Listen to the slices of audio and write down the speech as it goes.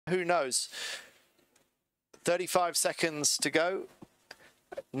who knows? 35 seconds to go.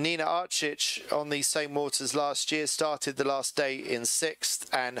 Nina Arcic on these same waters last year started the last day in 6th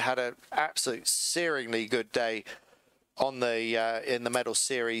and had an absolute searingly good day on the in the medal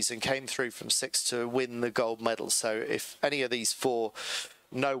series and came through from 6th to win the gold medal. So if any of these four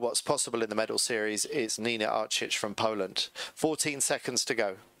know what's possible in the medal series, it's Nina Arcic from Poland. 14 seconds to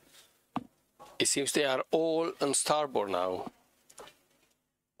go. It seems they are all on starboard now.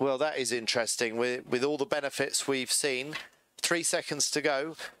 Well, that is interesting. With all the benefits we've seen, 3 seconds to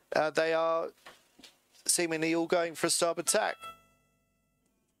go, they are seemingly all going for a starboard tack.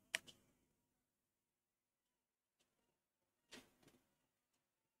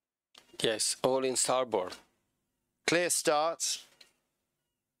 Yes, all in starboard. Clear start.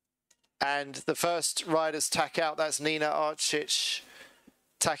 And the first riders tack out. That's Nina Arcic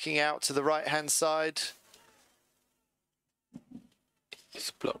tacking out to the right-hand side.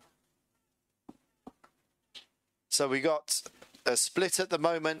 So we got a split at the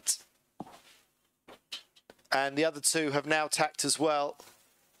moment, and the other two have now tacked as well.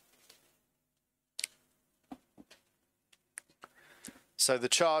 So the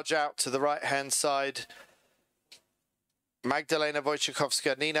charge out to the right-hand side. Magdalena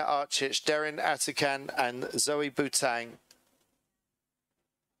Wojciechowska, Nina Arcic, Derin Atakan and Zoe Boutang.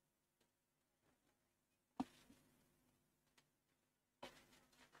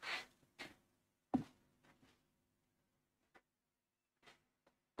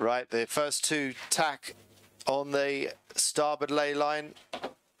 Right, the first two tack on the starboard ley line,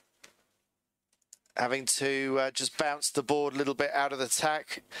 having to just bounce the board a little bit out of the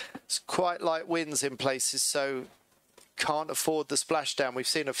tack. It's quite light winds in places, so can't afford the splashdown. We've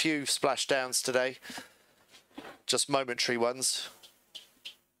seen a few splashdowns today, just momentary ones.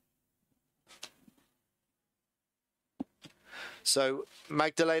 So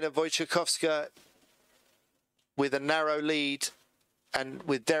Magdalena Wojciechowska with a narrow lead, and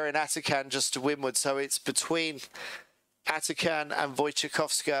with Derin Atakan just to windward. So it's between Atakan and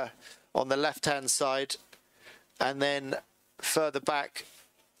Wojciechowska on the left-hand side. And then further back,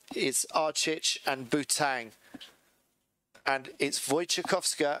 it's Arcic and Boutang. And it's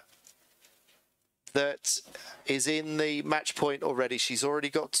Wojciechowska that is in the match point already. She's already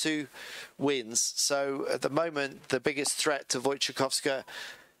got 2 wins. So at the moment, the biggest threat to Wojciechowska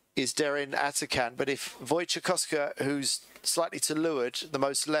is Derin Atakan. But if Wojciechowska, who's slightly to leeward, the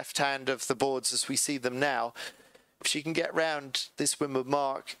most left-hand of the boards as we see them now, if she can get round this windward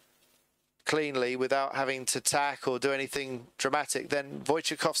mark cleanly without having to tack or do anything dramatic, then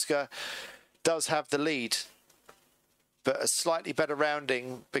Wojciechowska does have the lead. But a slightly better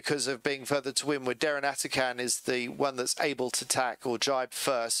rounding because of being further to windward. Derin Atakan is the one that's able to tack or jibe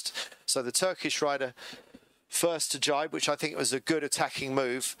first. So the Turkish rider first to jibe, which I think was a good attacking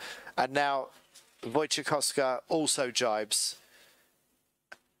move. And now Wojciechowska also jibes.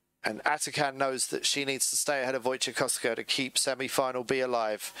 And Atakan knows that she needs to stay ahead of Wojciechowska to keep semi-final B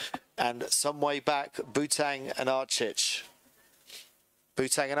alive. And some way back, Boutang and Arcic.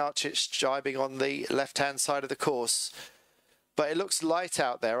 Boutang and Arcic jibing on the left-hand side of the course. But it looks light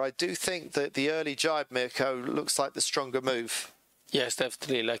out there. I do think that the early jibe, Mirko, looks like the stronger move. Yes,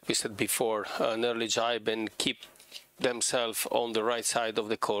 definitely, like we said before, an early jibe and keep themselves on the right side of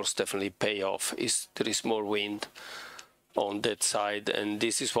the course definitely pay off. There is more wind on that side, and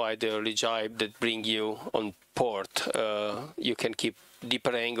this is why the early jibe that bring you on port, you can keep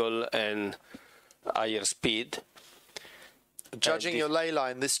deeper angle and higher speed. Judging your ley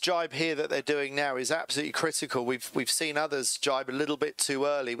line, this jibe here that they're doing now is absolutely critical. We've seen others jibe a little bit too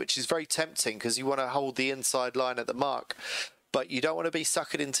early, which is very tempting because you want to hold the inside line at the mark, but you don't want to be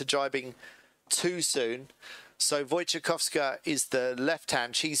suckered into jibing too soon. So Wojciechowska is the left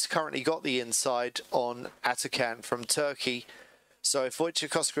hand. She's currently got the inside on Atakan from Turkey. So if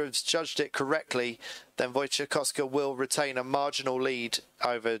Wojciechowska has judged it correctly, then Wojciechowska will retain a marginal lead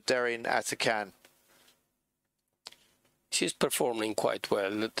over Derin Atakan. She's performing quite well,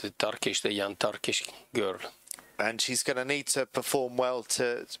 the young Turkish girl. And she's going to need to perform well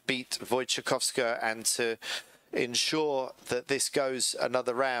to beat Wojciechowska and to ensure that this goes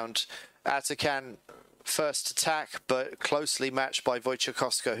another round. Atakan first attack, but closely matched by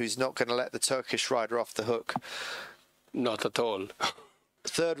Wojciechowska, who's not going to let the Turkish rider off the hook. Not at all.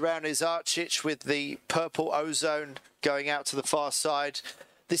 Third round is Arcic with the purple ozone going out to the far side.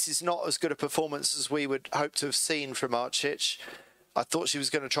 This is not as good a performance as we would hope to have seen from Arcic. I thought she was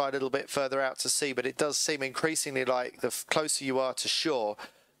going to try a little bit further out to sea, but it does seem increasingly like the closer you are to shore,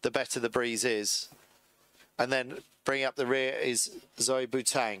 the better the breeze is. And then bringing up the rear is Zoe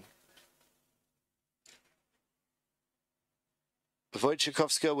Boutang.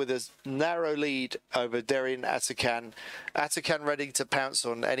 Wojciechowska with a narrow lead over Derin Atakan. Atakan ready to pounce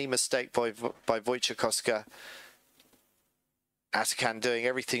on any mistake by Wojciechowska. Atakan doing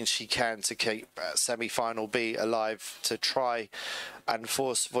everything she can to keep semi-final B alive, to try and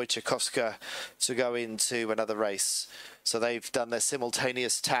force Wojciechowska to go into another race. So they've done their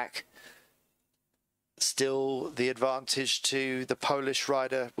simultaneous tack. Still the advantage to the Polish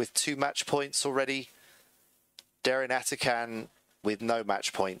rider with 2 match points already. Derin Atakan with no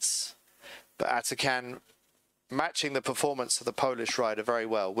match points. But Atakan matching the performance of the Polish rider very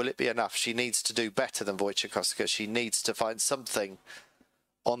well. Will it be enough? She needs to do better than Wojciechowska. She needs to find something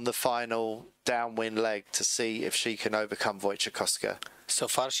on the final downwind leg to see if she can overcome Wojciechowska. So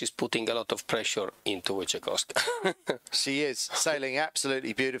far, she's putting a lot of pressure into Wojciechowska. She is sailing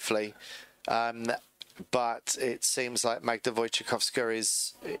absolutely beautifully. But it seems like Magda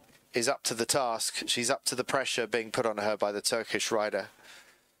Wojciechowska is up to the task. She's up to the pressure being put on her by the Turkish rider.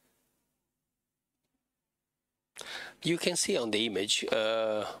 You can see on the image,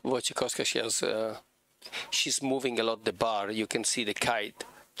 Wojciechowska, she's moving a lot the bar. You can see the kite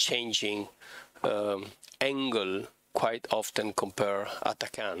changing angle quite often compared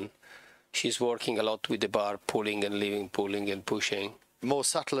Atakan. She's working a lot with the bar, pulling and leaving, pulling and pushing. More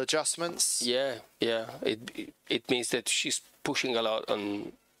subtle adjustments? Yeah. It means that she's pushing a lot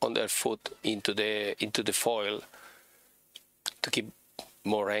on her foot into the foil to keep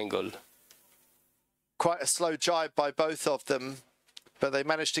more angle. Quite a slow jibe by both of them, but they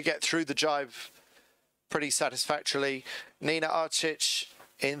managed to get through the jibe pretty satisfactorily. Nina Arcic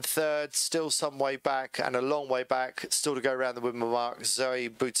in third, still some way back and a long way back, still to go around the windmill mark. Zoe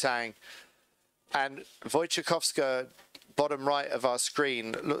Boutang and Wojciechowska, bottom right of our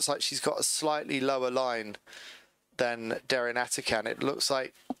screen, looks like she's got a slightly lower line than Derin Atakan. It looks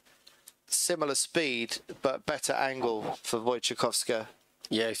like similar speed, but better angle for Wojciechowska.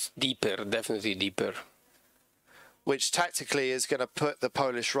 Yes, deeper, definitely deeper. Which tactically is going to put the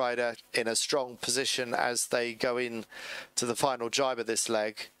Polish rider in a strong position as they go in to the final jibe of this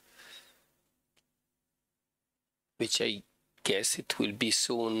leg. Which I guess it will be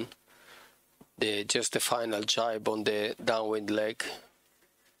soon, just the final jibe on the downwind leg.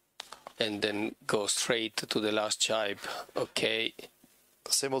 And then go straight to the last jibe. Okay.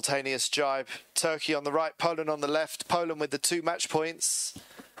 Simultaneous jibe. Turkey on the right, Poland on the left. Poland with the 2 match points.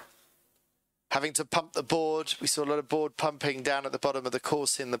 Having to pump the board. We saw a lot of board pumping down at the bottom of the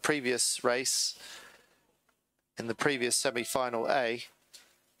course in the previous race, in the previous semi-final A.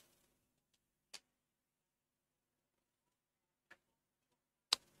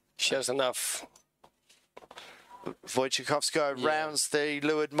 She has enough. Wojciechowska rounds the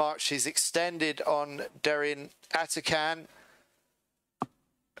leeward mark. She's extended on Derin Atakan.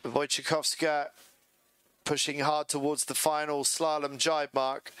 Wojciechowska pushing hard towards the final slalom jibe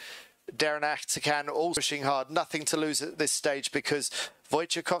mark. Derin Atakan also pushing hard, nothing to lose at this stage because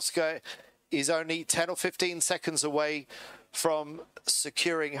Wojciechowska is only 10 or 15 seconds away from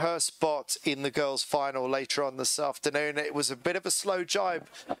securing her spot in the girls' final later on this afternoon. It was a bit of a slow jibe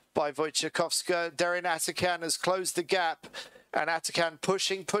by Wojciechowska. Derin Atakan has closed the gap, and Atakan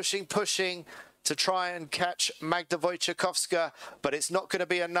pushing to try and catch Magda Wojciechowska, but it's not going to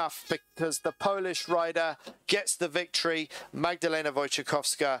be enough because the Polish rider gets the victory. Magdalena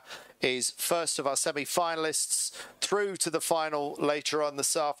Wojciechowska is first of our semi-finalists through to the final later on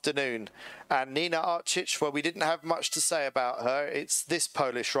this afternoon. And Nina Arcic, well, we didn't have much to say about her. It's this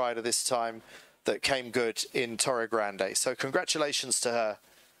Polish rider this time that came good in Torre Grande. So congratulations to her.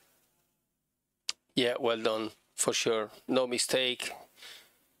 Yeah, well done, for sure. No mistake.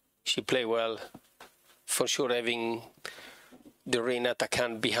 She played well. For sure, having Derin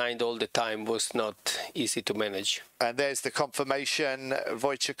Atakan behind all the time was not easy to manage. And there's the confirmation.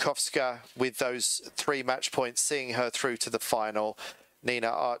 Wojciechowska with those 3 match points, seeing her through to the final. Nina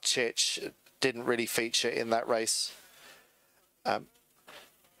Arcic didn't really feature in that race.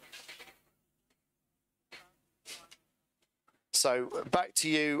 So back to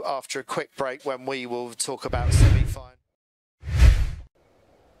you after a quick break when we will talk about semi-final.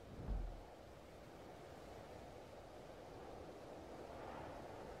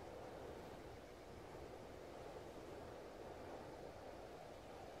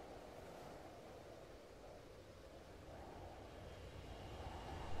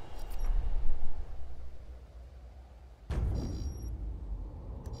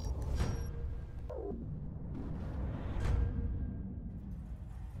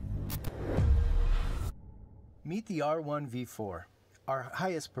 Meet the R1 V4, our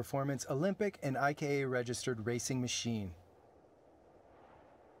highest performance Olympic and IKA registered racing machine.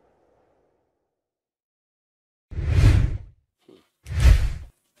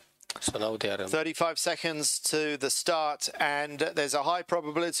 So now they are 35 seconds to the start, and there's a high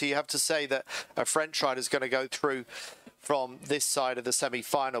probability, you have to say, that a French rider is going to go through from this side of the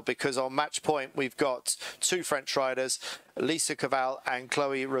semi-final, because on match point we've got two French riders, Lisa Caval and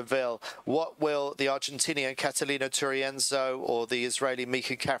Chloe Reville. What will the Argentinian Catalina Turienzo or the Israeli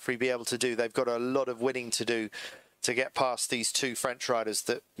Mika Caffrey be able to do? They've got a lot of winning to do to get past these two French riders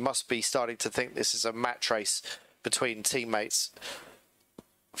that must be starting to think this is a match race between teammates.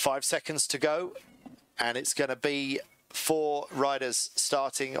 5 seconds to go, and it's going to be 4 riders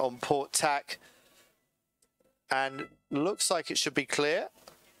starting on port tack, and looks like it should be clear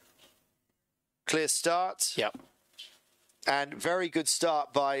start. yeah. And very good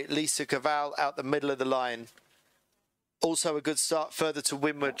start by Lisa Caval out the middle of the line. Also a good start further to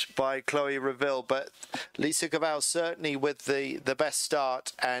windward by Chloe Reville, but Lisa Caval certainly with the best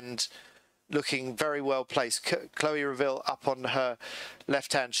start and looking very well placed. Chloe Reville up on her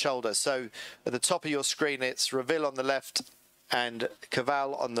left-hand shoulder. So at the top of your screen, it's Reville on the left and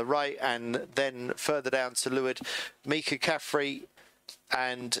Caval on the right, and then further down to leeward, Mika Caffrey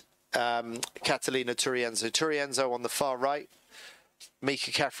and Catalina Turienzo. Turienzo on the far right,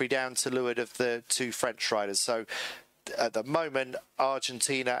 Mika Caffrey down to leeward of the two French riders. So at the moment,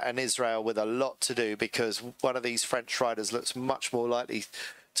 Argentina and Israel with a lot to do, because one of these French riders looks much more likely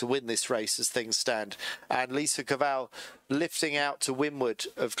to win this race as things stand. And Lisa Caval lifting out to windward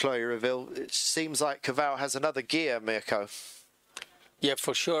of Chloe Reville. It seems like Caval has another gear, Mirko. Yeah,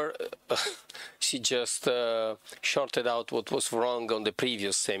 for sure. She just shorted out what was wrong on the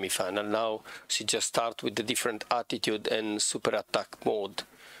previous semi-final. Now she just starts with the different attitude and super attack mode.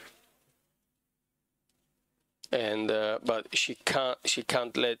 And but she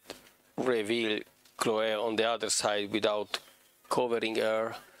can't let reveal Chloe on the other side without covering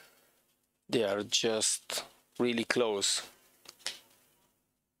her. They are just really close.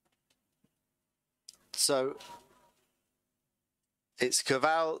 So it's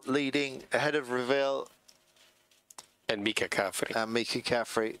Caval leading ahead of Reville And Mika Caffrey. and Mika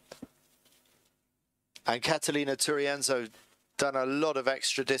Caffrey. And Catalina Turienzo done a lot of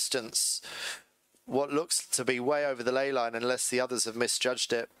extra distance, what looks to be way over the ley line, unless the others have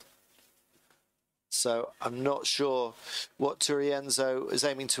misjudged it. So I'm not sure what Turienzo is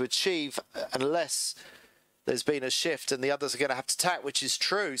aiming to achieve, unless there's been a shift and the others are going to have to tack, which is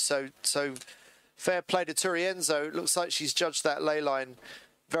true. So fair play to Turienzo. It looks like she's judged that ley line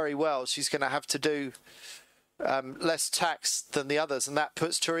very well. She's going to have to do less tacks than the others, and that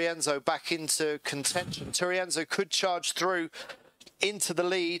puts Turienzo back into contention. Turienzo could charge through into the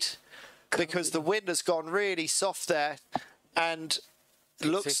lead because the wind has gone really soft there, and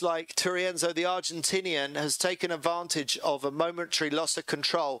looks like Turienzo, the Argentinian, has taken advantage of a momentary loss of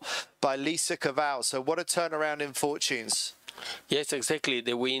control by Lisa Caval. So what a turnaround in fortunes. Yes, exactly.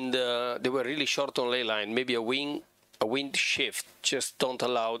 The wind, they were really short on ley line. Maybe a wind shift just don't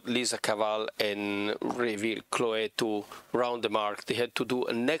allow Lisa Caval and Reville Chloe to round the mark. They had to do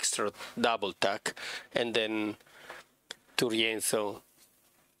an extra double tack, and then Turienzo.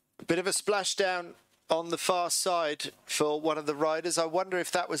 Bit of a splashdown on the far side for one of the riders. I wonder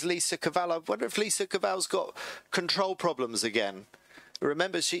if that was Lisa Caval. I wonder if Lisa Caval's got control problems again.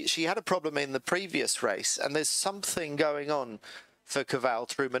 Remember, she had a problem in the previous race, and there's something going on for Caval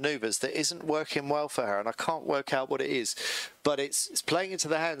through manoeuvres that isn't working well for her, and I can't work out what it is. But it's playing into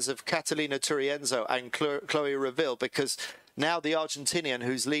the hands of Catalina Turienzo and Chloe Reville, because now the Argentinian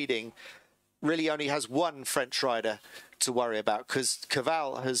who's leading really only has one French rider to worry about, because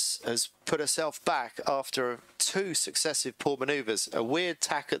Caval has put herself back after 2 successive poor manoeuvres, a weird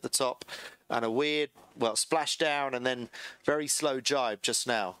tack at the top and a weird, well, splash down and then very slow jibe just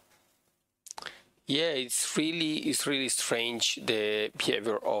now. Yeah, it's really strange, the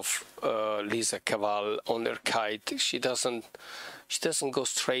behavior of Lisa Caval on her kite. She doesn't go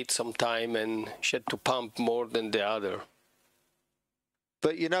straight sometime, and she had to pump more than the other.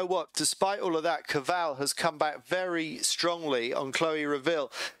 But you know what? Despite all of that, Caval has come back very strongly on Chloe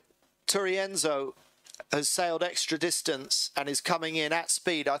Reville. Turienzo has sailed extra distance and is coming in at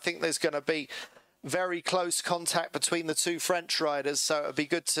speed. I think there's going to be very close contact between the two French riders, so it'll be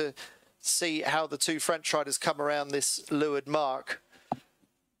good to see how the two French riders come around this leeward mark.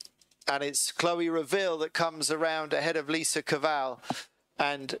 And it's Chloe Reville that comes around ahead of Lisa Caval,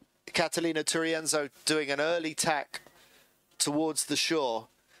 and Catalina Turienzo doing an early tack towards the shore.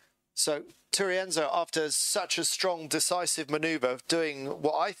 So Turienzo, after such a strong, decisive manoeuvre, doing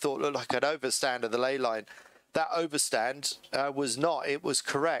what I thought looked like an overstand of the ley line. That overstand was not. It was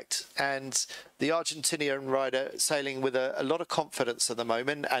correct. And the Argentinian rider sailing with a lot of confidence at the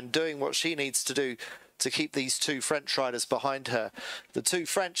moment and doing what she needs to do to keep these two French riders behind her. The two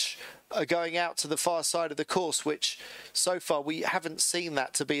French are going out to the far side of the course, which so far we haven't seen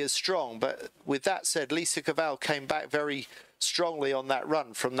that to be as strong. But with that said, Lisa Cavall came back very strongly on that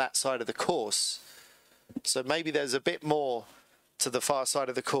run from that side of the course. So maybe there's a bit more to the far side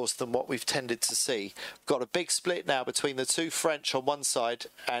of the course than what we've tended to see. Got a big split now between the two French on one side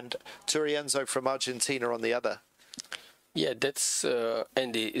and Turienzo from Argentina on the other. Yeah, that's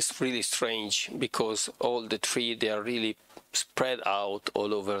Andy, it's really strange because all the three, they are really spread out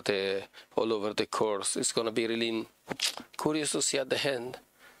all over the course. It's going to be really curious to see at the end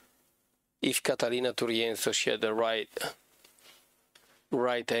if Catalina Turienzo, she had the right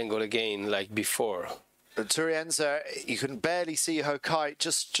angle again like before. Turienzo, you can barely see her kite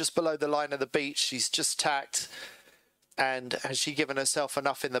just below the line of the beach. She's just tacked. And has she given herself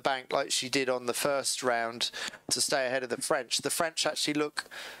enough in the bank like she did on the first round to stay ahead of the French? The French actually look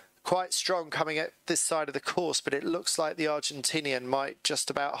quite strong coming at this side of the course, but it looks like the Argentinian might just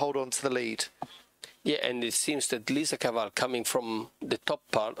about hold on to the lead. Yeah, and it seems that Lisa Cavall, coming from the top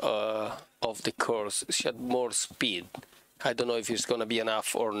part of the course, she had more speed. I don't know if it's going to be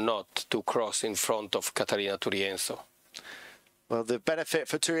enough or not to cross in front of Catalina Turienzo. Well, the benefit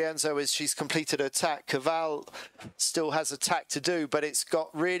for Turienzo is she's completed her tack. Cavall still has a tack to do, but it's got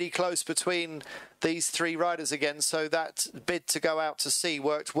really close between these three riders again. So that bid to go out to sea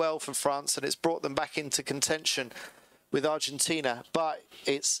worked well for France, and it's brought them back into contention with Argentina. But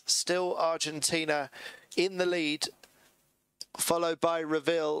it's still Argentina in the lead, followed by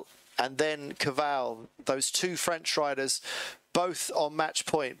Reville and then Cavall. Those two French riders, both on match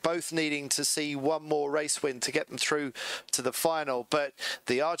point, both needing to see one more race win to get them through to the final. But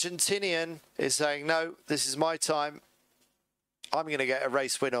the Argentinian is saying, no, this is my time. I'm going to get a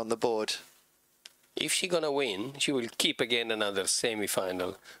race win on the board. If she's going to win, she will keep again another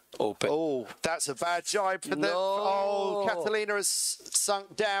semi-final open. Oh, that's a bad jibe for them. Oh, Catalina has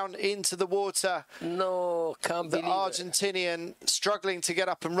sunk down into the water. No, can't believe it. The Argentinian struggling to get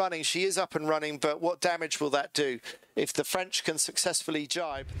up and running. She is up and running, but what damage will that do? If the French can successfully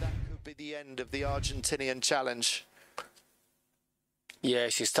jibe, that could be the end of the Argentinian challenge. Yeah,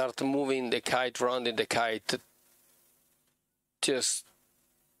 she started moving the kite, rounding the kite just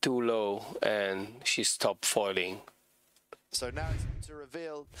too low, and she stopped foiling. So now it's up to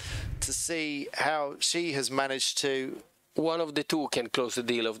Reville to see how she has managed to... One of the two can close the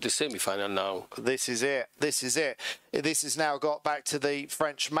deal of the semi-final now. This is it. This is it. This has now got back to the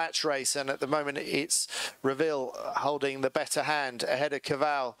French match race, and at the moment it's Reville holding the better hand ahead of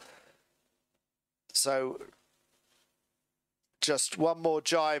Cavall. So just one more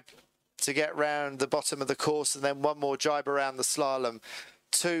jibe to get round the bottom of the course, and then one more jibe around the slalom.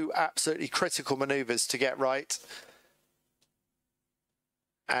 Two absolutely critical manoeuvres to get right.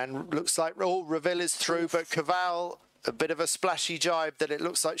 And looks like Reville is through, but Cavall, a bit of a splashy jibe that it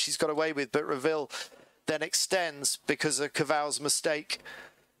looks like she's got away with, but Reville then extends because of Cavall's mistake.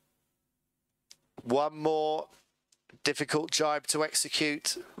 One more difficult jibe to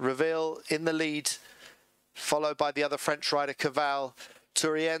execute. Reville in the lead, followed by the other French rider, Cavall.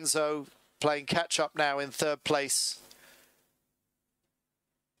 Turienzo playing catch-up now in third place.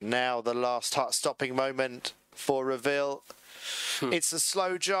 Now the last heart-stopping moment for Reville. It's a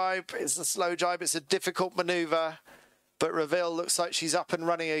slow jibe. It's a slow jibe. It's a difficult manoeuvre. But Reville looks like she's up and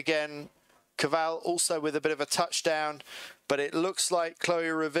running again. Cavall also with a bit of a touchdown. But it looks like Chloe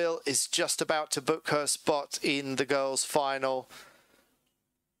Reville is just about to book her spot in the girls' final.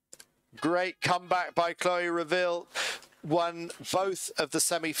 Great comeback by Chloe Reville. Won both of the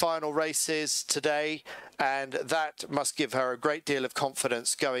semi-final races today, and that must give her a great deal of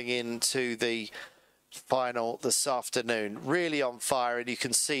confidence going into the final this afternoon. Really on fire, and you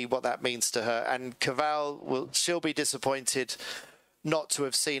can see what that means to her. And Cavall, she'll be disappointed not to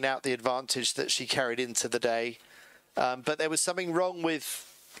have seen out the advantage that she carried into the day. But there was something wrong with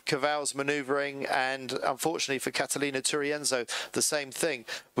Cavall's manoeuvring, and unfortunately for Catalina Turienzo, the same thing.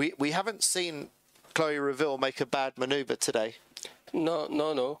 We haven't seen Chloe Reville make a bad manoeuvre today.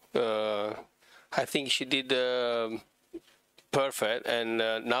 No. I think she did perfect, and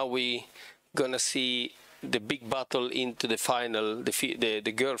now we gonna see the big battle into the final,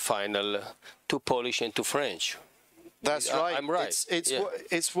 the girl final, two Polish and two French. That's right. I'm right.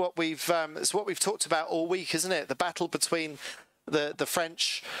 It's what we've talked about all week, isn't it? The battle between the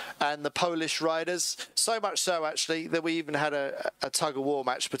French and the Polish riders. So much so, actually, that we even had a tug-of-war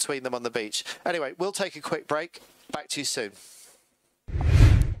match between them on the beach. Anyway, we'll take a quick break. Back to you soon.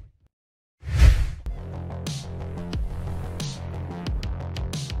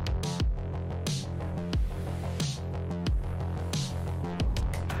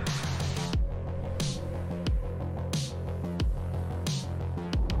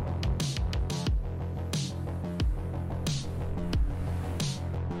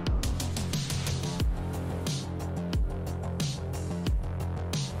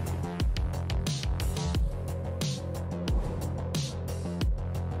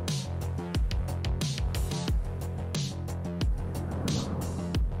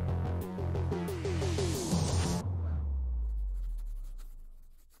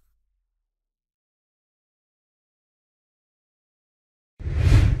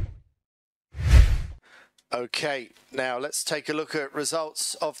 Okay, now let's take a look at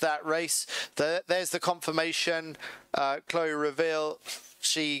results of that race. There's the confirmation. Chloe Reveal,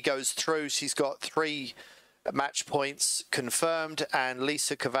 she goes through. She's got 3 match points confirmed, and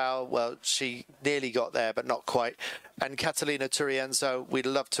Lisa Caval, well, she nearly got there, but not quite. And Catalina Turienzo, we'd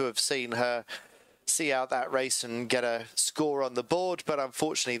love to have seen her see out that race and get a score on the board, but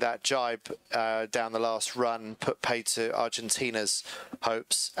unfortunately that jibe down the last run put paid to Argentina's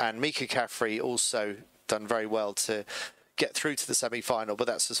hopes. And Mika Caffrey also done very well to get through to the semi-final, but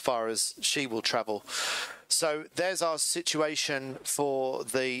that's as far as she will travel. So there's our situation for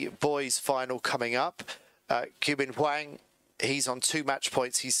the boys' final coming up. Cubin Huang, he's on 2 match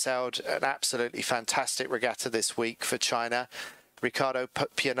points. He's sailed an absolutely fantastic regatta this week for China. Riccardo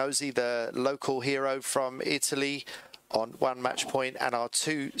Pianozzi, the local hero from Italy, on 1 match point, and our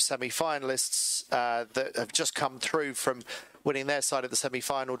 2 semi-finalists that have just come through from winning their side of the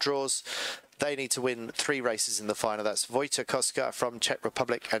semi-final draws. They need to win 3 races in the final. That's Wojciech Koska from Czech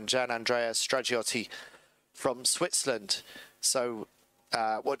Republic and Gian Andrea Stragiotti from Switzerland. So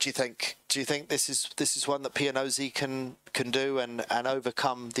what do you think? Do you think this is one that Pianozzi can do and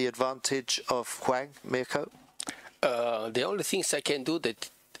overcome the advantage of Huang, Mirko? The only things I can do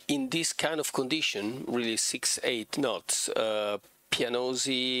that in this kind of condition, really 6-8 knots,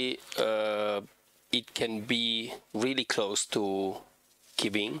 Pianozzi, it can be really close to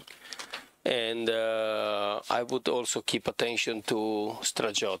Kibing. And I would also keep attention to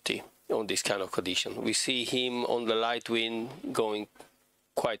Stragiotti on this kind of condition. We see him on the light wind going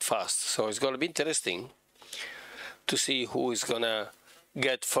quite fast. So it's going to be interesting to see who is going to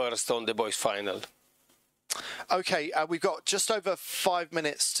get first on the boys' final. Okay, we've got just over 5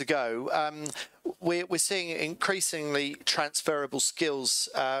 minutes to go. We're seeing increasingly transferable skills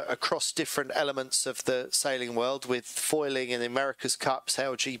across different elements of the sailing world, with foiling in the America's Cup,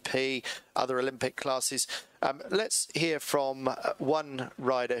 SailGP, other Olympic classes. Let's hear from one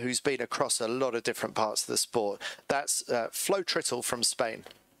rider who's been across a lot of different parts of the sport. That's Flo Trittle from Spain.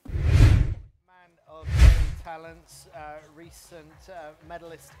 Man of many talents, recent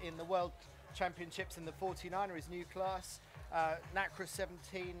medalist in the World Championships in the 49er, his new class, NACRA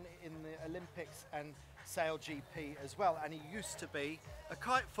 17 in the Olympics and SailGP as well, and he used to be a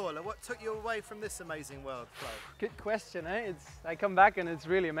kite foiler. What took you away from this amazing world, Flo? Good question, eh? I come back and it's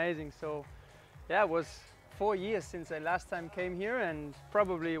really amazing. So yeah, it was 4 years since I last time came here, and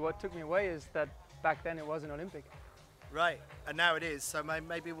probably what took me away is that back then it wasn't Olympic. Right, and now it is, so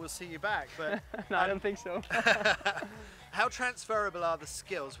maybe we'll see you back, but no, I don't think so. How transferable are the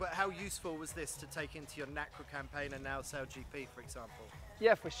skills? How useful was this to take into your NACRA campaign and now SailGP, for example?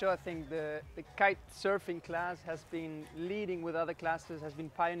 Yeah, for sure. I think the kite surfing class has been leading with other classes, has been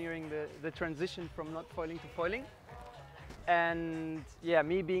pioneering the transition from not foiling to foiling. And yeah,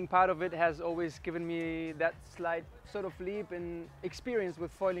 me being part of it has always given me that slight sort of leap in experience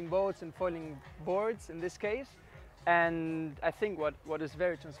with foiling boats and foiling boards in this case. And I think what is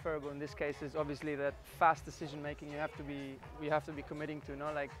very transferable in this case is obviously that fast decision making you have to be committing to.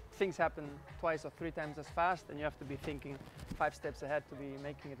 Like things happen 2 or 3 times as fast, and you have to be thinking 5 steps ahead to be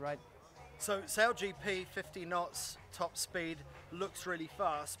making it right. So SailGP 50 knots top speed looks really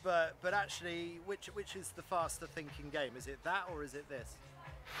fast, but actually which is the faster thinking game? Is it that or is it this?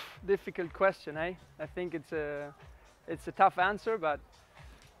 Difficult question, eh? I think it's a tough answer, but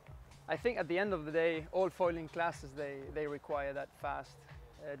I think at the end of the day, all foiling classes, they require that fast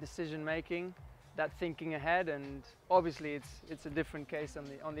decision making, that thinking ahead, and obviously it's a different case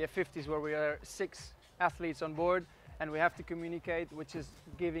on the F50s where we are 6 athletes on board and we have to communicate, which is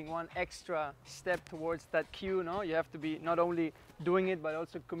giving one extra step towards that cue. You have to be not only doing it but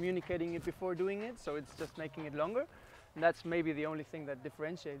also communicating it before doing it, so it's just making it longer, and that's maybe the only thing that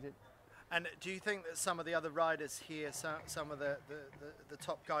differentiates it. And do you think that some of the other riders here, some of the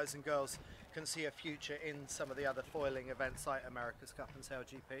top guys and girls, can see a future in some of the other foiling events like America's Cup and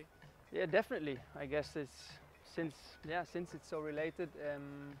SailGP? Yeah, definitely. I guess since it's so related,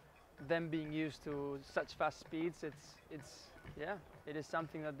 them being used to such fast speeds, it is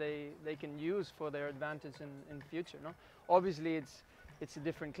something that they can use for their advantage in future. Obviously, it's a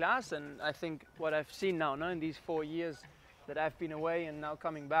different class, and I think what I've seen now in these 4 years that I've been away and now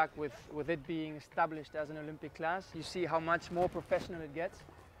coming back with it being established as an Olympic class, you see how much more professional it gets,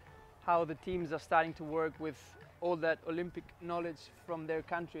 how the teams are starting to work with all that Olympic knowledge from their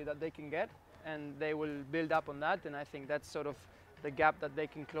country that they can get, and they will build up on that, and I think that's sort of the gap that they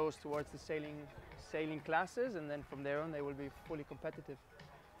can close towards the sailing classes, and then from there on they will be fully competitive.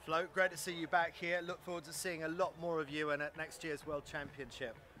 Flo, great to see you back here. Look forward to seeing a lot more of you and at next year's World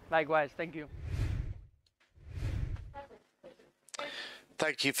Championship. Likewise, thank you.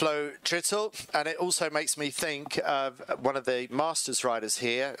 Thank you, Flo Trittel. And it also makes me think of one of the Masters riders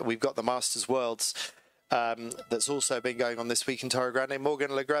here. We've got the Masters Worlds that's also been going on this week in Torre Grande, Morgan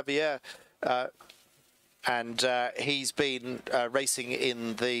Lagraviere. And he's been racing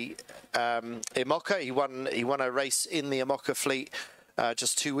in the IMOCA. He won a race in the IMOCA fleet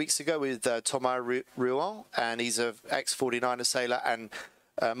just 2 weeks ago with Thomas Ruan, and he's a ex-49er sailor. And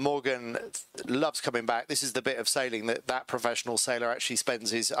Morgan loves coming back. This is the bit of sailing that professional sailor actually spends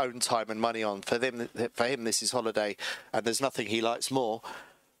his own time and money on. For him, this is holiday, and there's nothing he likes more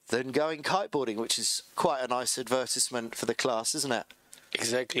than going kiteboarding, which is quite a nice advertisement for the class, isn't it?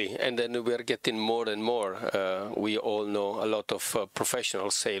 Exactly, and then we are getting more and more. We all know a lot of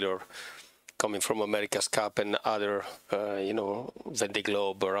professional sailors coming from America's Cup and other, Vendée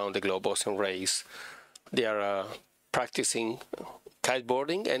Globe, around the globe, Ocean Race. They are practicing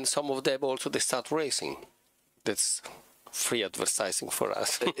kiteboarding, and some of them also they start racing. That's free advertising for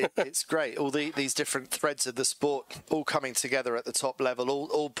us. It's great. All these different threads of the sport all coming together at the top level,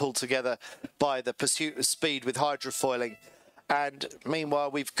 all pulled together by the pursuit of speed with hydrofoiling. And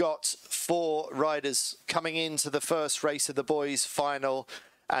meanwhile, we've got 4 riders coming into the first race of the boys' final,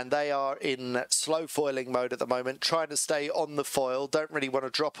 and they are in slow foiling mode at the moment, trying to stay on the foil. Don't really want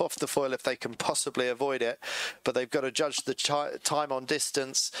to drop off the foil if they can possibly avoid it, but they've got to judge the time on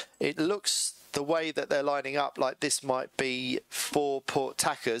distance. It looks the way that they're lining up like this might be 4 port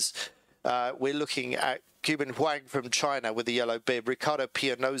tackers. We're looking at Cuban Huang from China with the yellow bib, Riccardo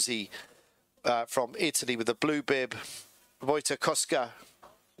Pianozzi from Italy with the blue bib, Wojtek Koska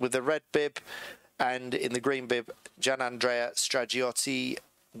with the red bib, and in the green bib, Gianandrea Stragiotti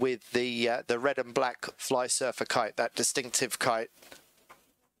with the red and black fly surfer kite, that distinctive kite.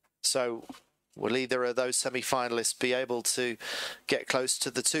 So will either of those semi-finalists be able to get close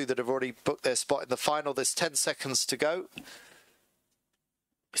to the 2 that have already booked their spot in the final? There's 10 seconds to go.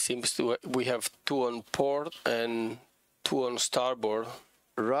 Seems to we have 2 on port and 2 on starboard.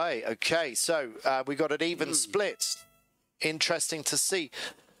 Right, okay, so we got an even split. Interesting to see.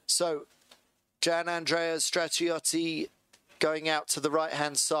 So Gianandrea Stragiotti going out to the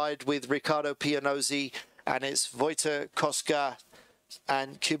right-hand side with Riccardo Pianozzi, and it's Wojtek Koska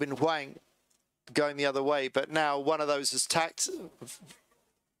and Cuban Huang going the other way. But now one of those has tacked.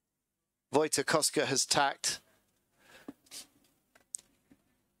 Wojtek Koska has tacked.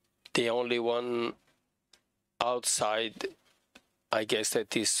 The only one outside, I guess,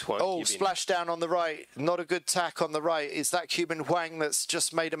 that is one. Oh, splashdown on the right. Not a good tack on the right. Is that Cuban Huang that's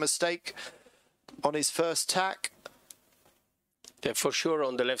just made a mistake on his first tack? Yeah, for sure,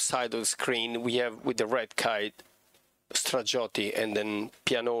 on the left side of the screen, we have with the red kite, Stragiotti and then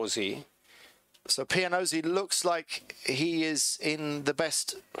Pianozzi. So Pianozzi looks like he is in the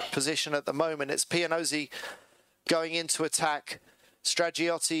best position at the moment. It's Pianozzi going into attack.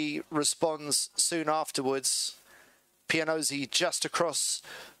 Stragiotti responds soon afterwards. Pianozzi just across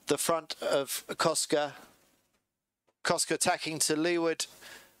the front of Koska. Koska tacking to leeward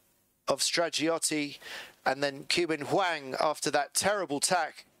of Stragiotti, and then Cuban Huang, after that terrible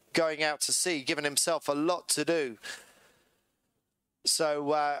tack, going out to sea, giving himself a lot to do.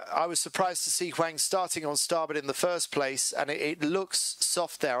 So I was surprised to see Huang starting on starboard in the first place, and it looks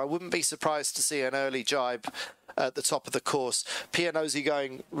soft there. I wouldn't be surprised to see an early jibe at the top of the course. Pianozzi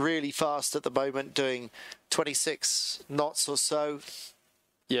going really fast at the moment, doing 26 knots or so.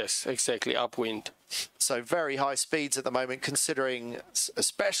 Yes, exactly, upwind. So very high speeds at the moment,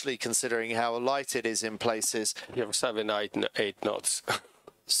 especially considering how light it is in places. You have 7, 8 knots.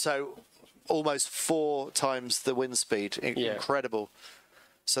 So almost 4 times the wind speed. Incredible.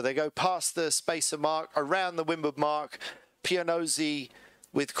 So they go past the spacer mark, around the windward mark. Pianozzi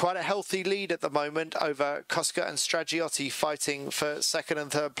with quite a healthy lead at the moment over Koska and Stragiotti, fighting for 2nd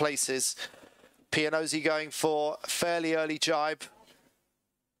and 3rd places. Pianozzi going for a fairly early jibe.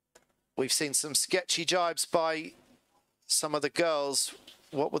 We've seen some sketchy jibes by some of the girls.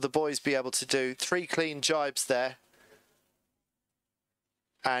 What will the boys be able to do? 3 clean jibes there.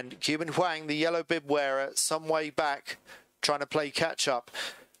 And Cuban Huang, the yellow bib wearer, some way back, trying to play catch-up.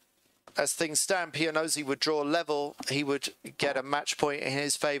 As things stand, Pianozzi would draw level. He would get a match point in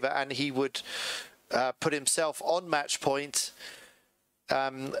his favour, and he would put himself on match point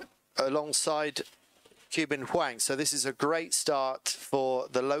alongside Cuban Huang. So this is a great start for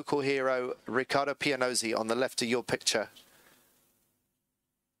the local hero, Riccardo Pianozzi, on the left of your picture.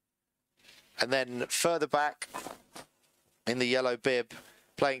 And then further back in the yellow bib,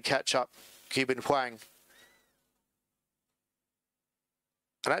 playing catch-up, Cuban Huang.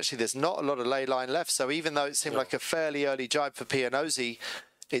 And actually, there's not a lot of ley line left. So even though it seemed like a fairly early jibe for Pianozzi,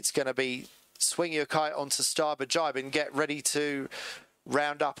 it's going to be swing your kite onto starboard jibe and get ready to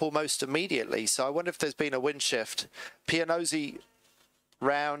round up almost immediately. So I wonder if there's been a wind shift. Pianozzi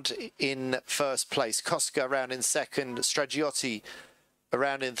round in first place, Koska round in second, Stragiotti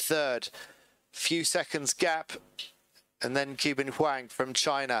around in third. Few seconds gap, and then Cuban Huang from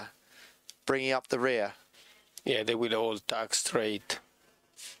China bringing up the rear. Yeah, they will all tag straight.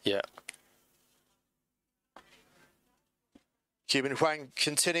 Yeah. Cuban Huang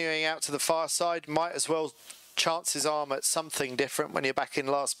continuing out to the far side, might as well chance his arm at something different when you're back in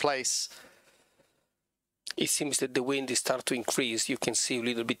last place. It seems that the wind is starting to increase. You can see a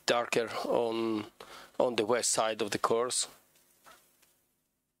little bit darker on the west side of the course.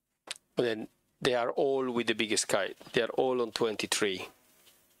 But then they are all with the biggest kite. They are all on 23.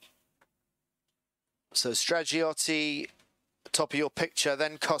 So Stragiotti, top of your picture,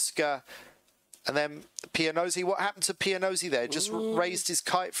 then Koska, and then Pianozzi. What happened to Pianozzi there? Just raised his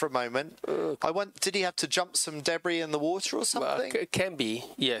kite for a moment. Did he have to jump some debris in the water or something? Well, it can be,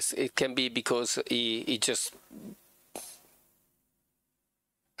 yes. It can be because he just...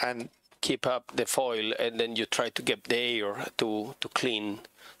 And keep up the foil, and then you try to get the air to clean.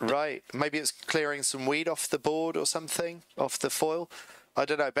 Right. Maybe it's clearing some weed off the board or something, off the foil. I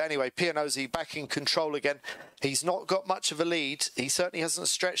don't know. But anyway, Pianozzi back in control again. He's not got much of a lead. He certainly hasn't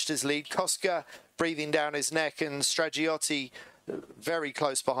stretched his lead. Koska breathing down his neck, and Stragiotti very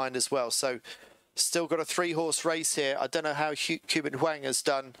close behind as well. So still got a 3-horse race here. I don't know how Cuban Huang has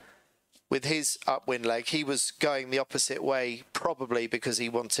done with his upwind leg. He was going the opposite way, probably because he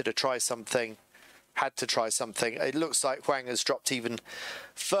wanted to try something, had to try something. It looks like Huang has dropped even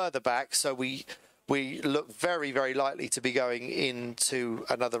further back, so we look very, very likely to be going into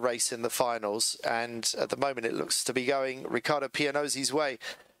another race in the finals. And at the moment, it looks to be going Riccardo Pianozzi's way.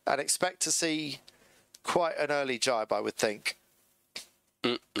 And expect to see quite an early jibe, I would think.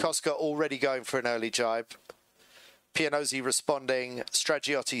 Koska already going for an early jibe. Pianozzi responding,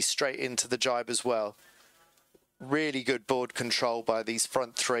 Stragiotti straight into the jibe as well. Really good board control by these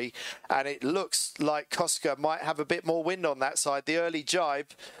front three. And it looks like Koska might have a bit more wind on that side. The early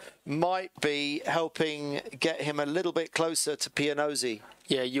jibe might be helping get him a little bit closer to Pianozzi.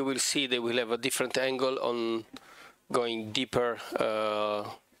 Yeah, you will see they will have a different angle on going deeper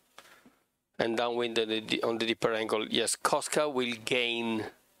and downwind on the deeper angle. Yes, Koska will gain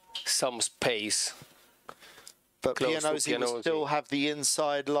some space. But Pianozzi will still have the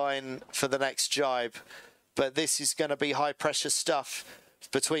inside line for the next jibe. But this is going to be high pressure stuff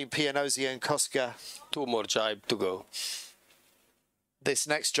between Pianozzi and Koska. 2 more jibe to go. This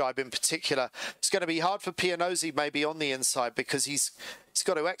next jibe in particular, it's going to be hard for Pianozzi maybe on the inside, because he's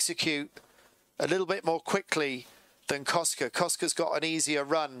got to execute a little bit more quickly than Koska. Koska's got an easier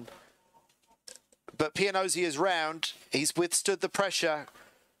run. But Pianozzi is round. He's withstood the pressure.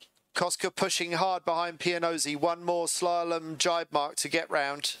 Koska pushing hard behind Pianozzi. One more slalom jibe mark to get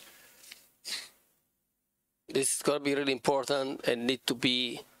round. This is going to be really important and need to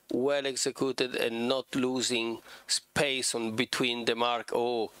be well executed and not losing space on between the mark.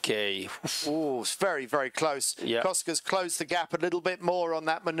 Okay. Oh, it's very, very close. Yeah. Koska's closed the gap a little bit more on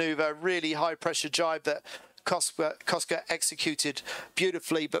that maneuver. Really high pressure jibe that Koska executed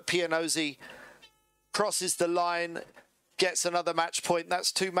beautifully, but Pianozzi crosses the line, gets another match point.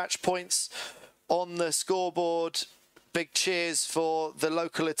 That's 2 match points on the scoreboard. Big cheers for the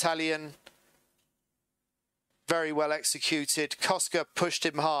local Italian. Very well executed. Koska pushed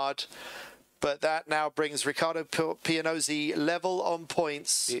him hard, but that now brings Riccardo Pianozzi level on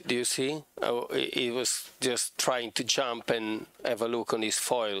points. Do you see? Oh, he was just trying to jump and have a look on his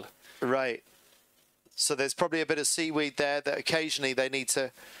foil. Right. So there's probably a bit of seaweed there that occasionally they need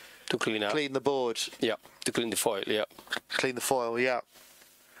to clean up. Clean the board. Yeah, to clean the foil, yeah. Clean the foil, yeah.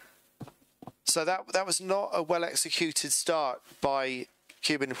 So that was not a well-executed start by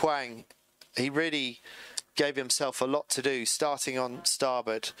Cuban Huang. He really gave himself a lot to do, starting on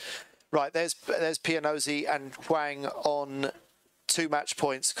starboard. Right, there's Pianozzi and Huang on 2 match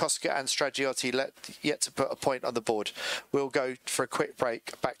points. Koska and Stragiotti yet to put a point on the board. We'll go for a quick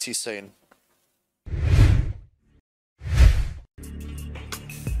break. Back to you soon.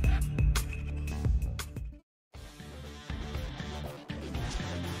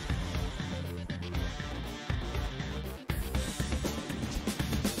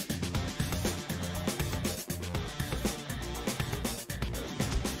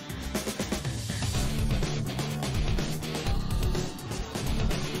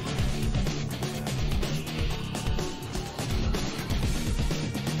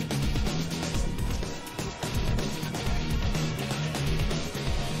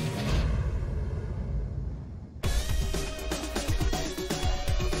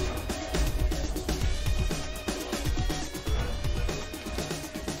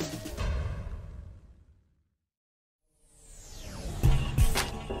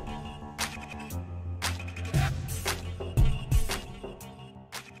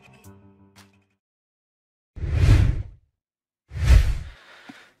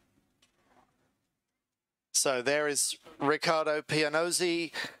 So there is Riccardo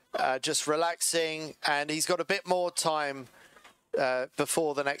Pianozzi just relaxing, and he's got a bit more time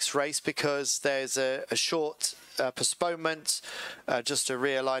before the next race because there's a short postponement, just a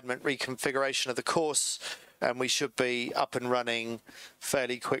realignment, reconfiguration of the course, and we should be up and running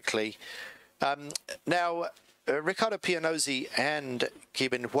fairly quickly. Now, Riccardo Pianozzi and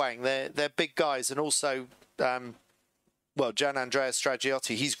Kibin Huang, they're big guys, and also well, Gian Andrea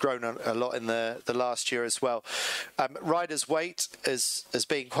Stragiotti, he's grown a lot in the last year as well. Riders' weight has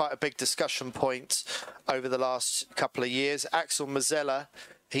been quite a big discussion point over the last couple of years. Axel Mazzella,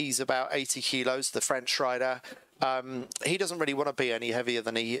 he's about 80 kilos, the French rider. He doesn't really want to be any heavier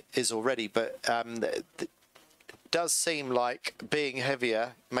than he is already, but it does seem like being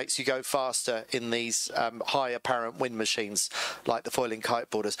heavier makes you go faster in these high apparent wind machines like the foiling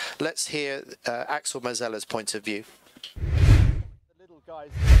kiteboarders. Let's hear Axel Mazzella's point of view. The little guys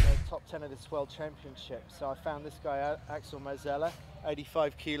in the top 10 of this World Championship. So I found this guy, Axel Mazzella,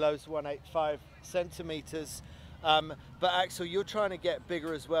 85 kilos, 185 centimeters. But Axel, you're trying to get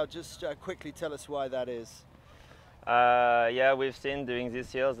bigger as well. Just quickly tell us why that is. Yeah, we've seen during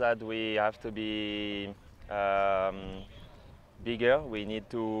these years that we have to be bigger. We need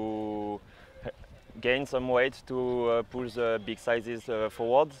to gain some weight to push the big sizes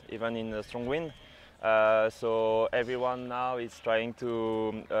forward, even in a strong wind. So everyone now is trying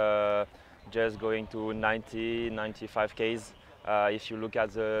to just going to 90, 95 Ks. If you look at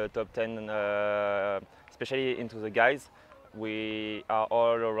the top 10, especially into the guys, we are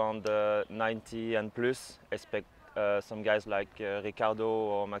all around 90 and plus. Expect some guys like Ricardo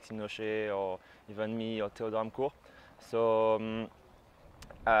or Maxime Nochet or even me or Theodore Amcourt. So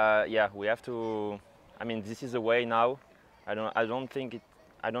yeah, we have to. I mean, this is the way now.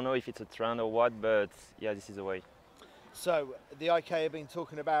 I don't know if it's a trend or what, but yeah, this is the way. So the IK have been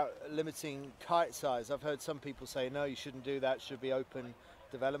talking about limiting kite size. I've heard some people say, no, you shouldn't do that, should be open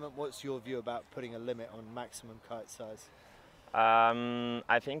development. What's your view about putting a limit on maximum kite size?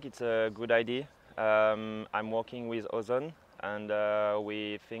 I think it's a good idea. I'm working with Ozone, and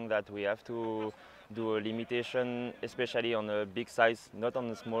we think that we have to do a limitation, especially on a big size, not on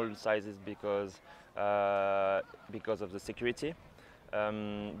the small sizes because of the security.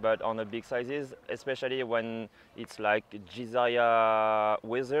 But on the big sizes, especially when it's like Gizaria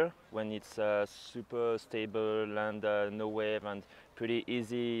weather, when it's super stable and no wave and pretty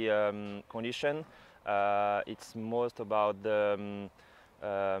easy condition, it's most about the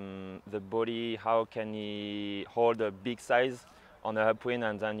body, how can he hold a big size on the upwind,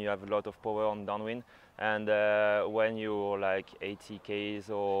 and then you have a lot of power on downwind. And when you're like 80 Ks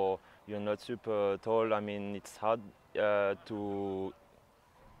or you're not super tall, I mean, it's hard to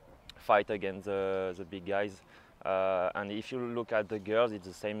fight against the big guys. And if you look at the girls, it's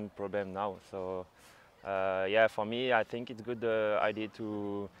the same problem now. So yeah, for me, I think it's a good idea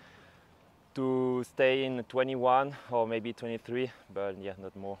to stay in 21 or maybe 23, but yeah,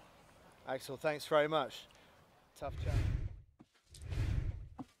 not more. Axel, thanks very much. Tough chat.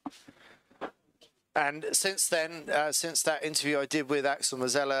 And since then, since that interview I did with Axel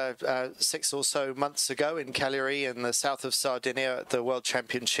Mazzella 6 or so months ago in Cagliari in the south of Sardinia at the World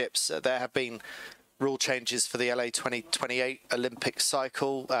Championships, there have been rule changes for the LA 2028 Olympic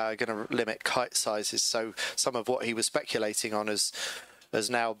cycle, going to limit kite sizes. So some of what he was speculating on has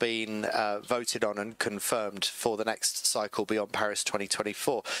now been voted on and confirmed for the next cycle beyond Paris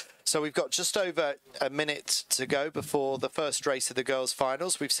 2024. So we've got just over a minute to go before the first race of the girls'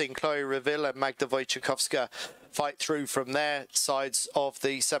 finals. We've seen Chloe Reville and Magda Wojciechowska fight through from their sides of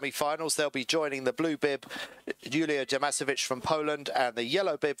the semi-finals. They'll be joining the blue bib, Julia Damasovic from Poland, and the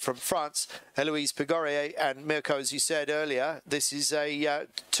yellow bib from France, Eloise Pigorier. And Mirko, as you said earlier, this is a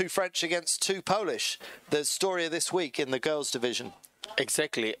 2 French against 2 Polish. The story of this week in the girls' division.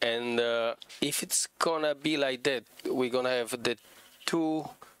 Exactly, and if it's gonna be like that, we're gonna have the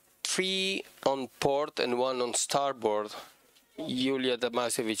 3 on port and 1 on starboard. Julia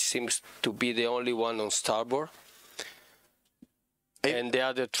Damasovic seems to be the only one on starboard, and the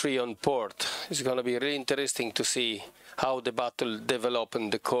other 3 on port. It's gonna be really interesting to see how the battle develops in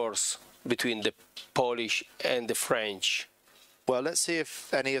the course between the Polish and the French. Well, let's see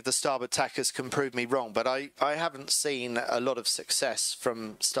if any of the starboard tackers can prove me wrong, but I haven't seen a lot of success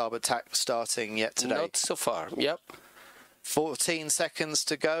from starboard tack starting yet today. Not so far, yep. 14 seconds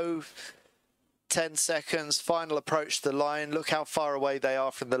to go, 10 seconds, final approach to the line. Look how far away they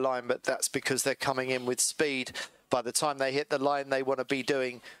are from the line, but that's because they're coming in with speed. By the time they hit the line, they want to be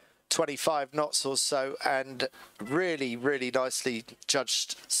doing 25 knots or so, and really, really nicely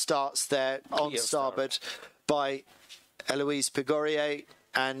judged starts there on starboard by Eloise Pigorier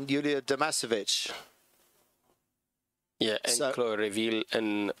and Julia Damasovic. Yeah, and So- Chloe Reville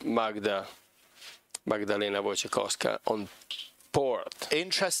and Magdalena Wojciechowska on port.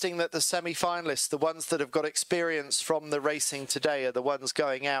 Interesting that the semi-finalists, the ones that have got experience from the racing today, are the ones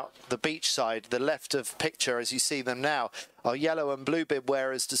going out the beach side. The left of picture, as you see them now, are yellow and blue bib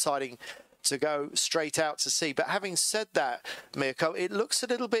wearers deciding to go straight out to sea. But having said that, Mirko, it looks a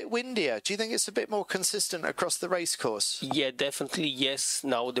little bit windier. Do you think it's a bit more consistent across the race course? Yeah, definitely, yes.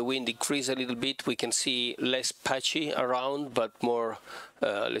 Now the wind decreased a little bit. We can see less patchy around, but more,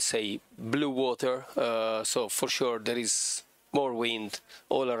 let's say, blue water. So for sure there is more wind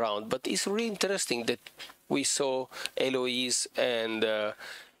all around. But it's really interesting that we saw Eloise and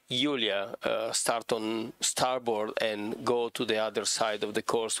Julia start on starboard and go to the other side of the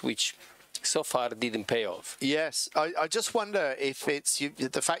course, which so far didn't pay off. Yes, I just wonder if it's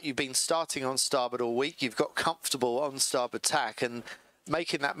the fact you've been starting on starboard all week, you've got comfortable on starboard tack, and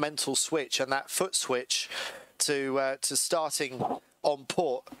making that mental switch and that foot switch to starting on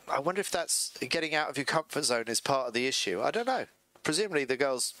port. I wonder if that's getting out of your comfort zone is part of the issue. I don't know. Presumably the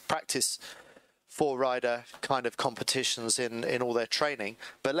girls practice four-rider kind of competitions in all their training.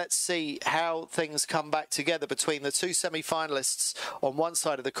 But let's see how things come back together between the two semi-finalists on one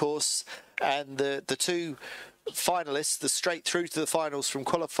side of the course and the two finalists, the straight through to the finals from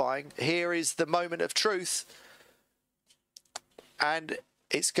qualifying. Here is the moment of truth. And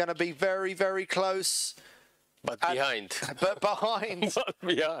it's going to be very, very close. But behind. But behind. But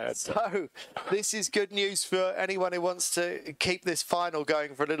behind. So this is good news for anyone who wants to keep this final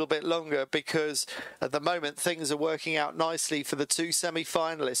going for a little bit longer, because at the moment things are working out nicely for the two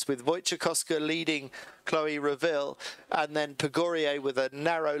semi-finalists, with Wojciechowska leading Chloe Reville and then Pogorier with a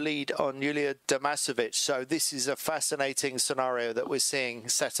narrow lead on Julia Damasovic. So this is a fascinating scenario that we're seeing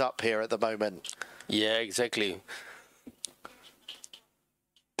set up here at the moment. Yeah, exactly.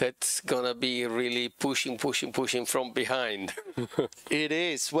 That's gonna be really pushing from behind. It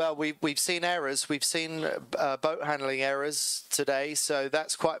is. Well, we've seen errors. We've seen boat handling errors today, so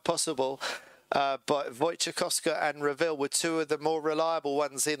that's quite possible. But Wojciechowska and Reville were two of the more reliable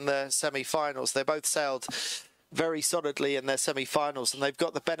ones in the semi-finals. They both sailed very solidly in their semi-finals, and they've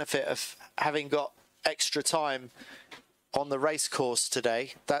got the benefit of having got extra time on the race course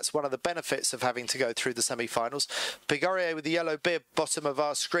today. That's one of the benefits of having to go through the semi-finals. Pogorier with the yellow bib, bottom of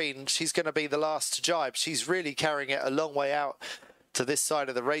our screen, she's going to be the last to jibe. She's really carrying it a long way out to this side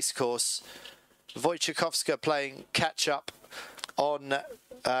of the race course. Wojciechowska playing catch-up on...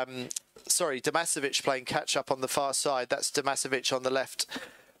 Damasovic playing catch-up on the far side. That's Damasovic on the left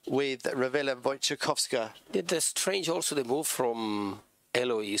with Reville and Wojciechowska. Yeah, that's strange also the move from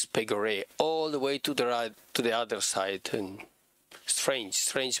Eloise Pogorier all the way to the other side, and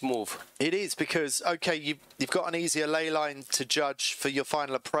strange move. It is, because okay, you've got an easier ley line to judge for your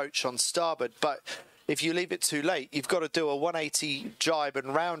final approach on starboard, but if you leave it too late, you've got to do a 180 jibe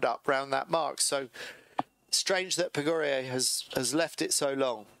and round up round that mark. So strange that Pogorier has left it so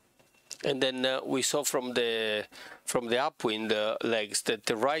long. And then we saw from the upwind legs that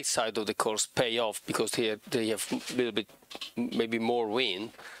the right side of the course pay off, because here they have a little bit maybe more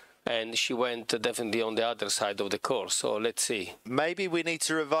wind, and she went definitely on the other side of the course. So let's see. Maybe we need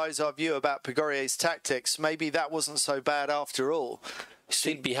to revise our view about Pogorier's tactics. Maybe that wasn't so bad after all.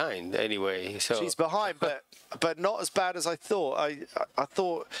 Still behind anyway. So she's behind, but not as bad as I thought. I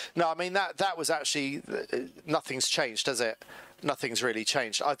thought, no, I mean that was actually, nothing's changed, has it? Nothing's really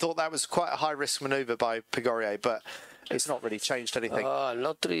changed. I thought that was quite a high-risk manoeuvre by Pogorier, but it's not really changed anything.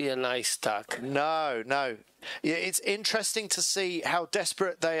 Not really a nice tack. No. Yeah, it's interesting to see how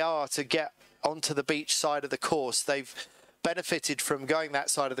desperate they are to get onto the beach side of the course. They've benefited from going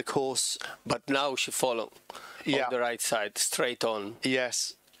that side of the course. But now she followed on the right side, straight on.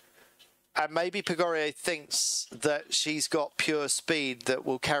 Yes. And maybe Pogorier thinks that she's got pure speed that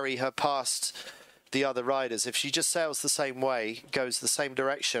will carry her past the other riders. If she just sails the same way, goes the same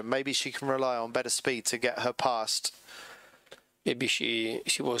direction, maybe she can rely on better speed to get her past. Maybe she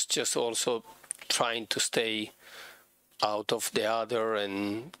was just also trying to stay out of the other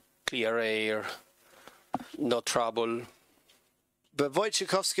and clear air, no trouble. But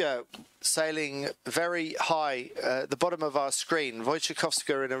Wojciechowska sailing very high at the bottom of our screen.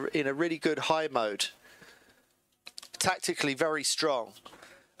 Wojciechowska in a really good high mode, tactically very strong.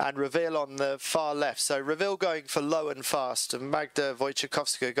 And Reville on the far left. So Reville going for low and fast, and Magda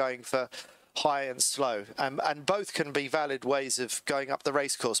Wojciechowska going for high and slow. And both can be valid ways of going up the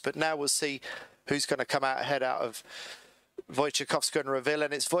race course. But now we'll see who's going to come out ahead out of Wojciechowska and Reville.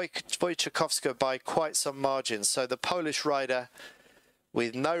 And it's Wojciechowska by quite some margin. So the Polish rider,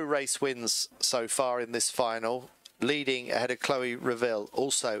 with no race wins so far in this final, leading ahead of Chloe Reville.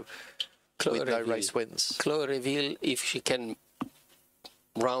 Also with no race wins. Chloe Reveal, if she can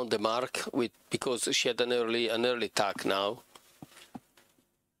round the mark because she had an early attack now.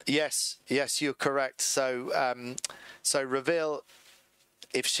 Yes, you're correct. So Reveal,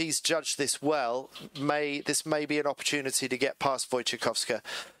 if she's judged this well, this may be an opportunity to get past Wojciechowska.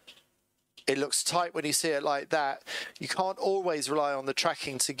 It looks tight when you see it like that. You can't always rely on the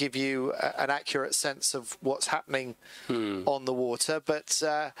tracking to give you an accurate sense of what's happening on the water, but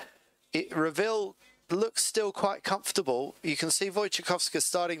Reveal looks still quite comfortable. You can see Wojciechowska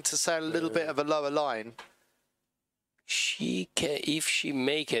starting to sail a little bit of a lower line. She can, if she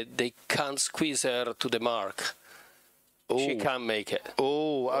make it, they can't squeeze her to the mark. Ooh. She can't make it.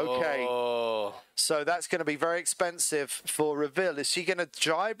 Oh, okay. Oh. So that's going to be very expensive for Reveal. Is she going to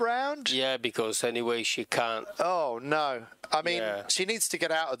jibe round? Yeah, because anyway she can't. Oh, no. I mean, she needs to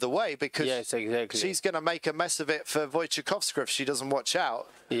get out of the way because exactly. She's going to make a mess of it for Wojciechowska if she doesn't watch out.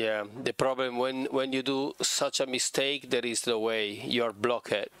 Yeah, the problem when you do such a mistake, there is no way. You're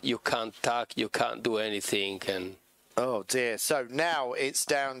blocked. You can't tack, you can't do anything. And oh, dear. So now it's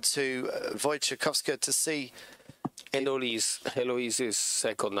down to Wojciechowska to see... Heloise is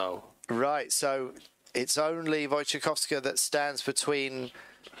second now. Right, so it's only Wojciechowska that stands between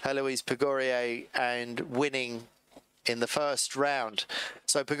Heloise Pegorier and winning in the first round.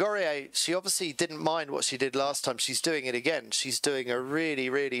 So Pegorier, she obviously didn't mind what she did last time. She's doing it again. She's doing a really,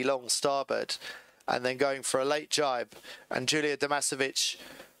 really long starboard and then going for a late jibe. And Julia Damasovic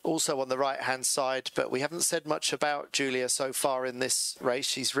also on the right-hand side, but we haven't said much about Julia so far in this race.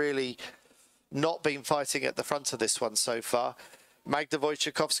 She's really not been fighting at the front of this one so far. Magda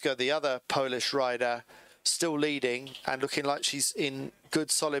Wojciechowska, the other Polish rider, still leading and looking like she's in good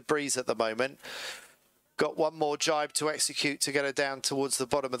solid breeze at the moment. Got one more jibe to execute to get her down towards the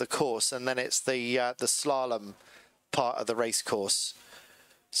bottom of the course, and then it's the slalom part of the race course.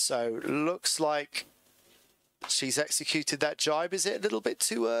 So looks like she's executed that jibe. Is it a little bit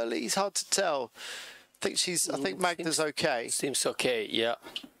too early? It's hard to tell. I think Magda's okay. Seems okay, yeah.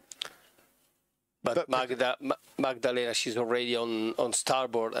 But Magdalena, she's already on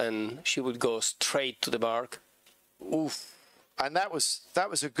starboard, and she would go straight to the mark. Oof! And that was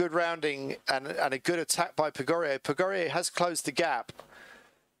a good rounding and a good attack by Pegorier. Pegorier has closed the gap,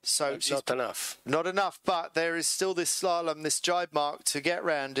 so she's not enough. Not enough, but there is still this slalom, this jibe mark to get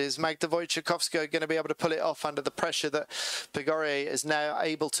round. Is Magda Wojciechowska going to be able to pull it off under the pressure that Pegorier is now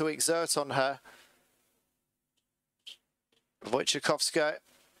able to exert on her? Wojciechowska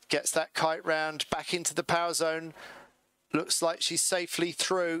gets that kite round back into the power zone. Looks like she's safely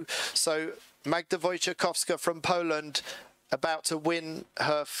through. So Magda Wojciechowska from Poland about to win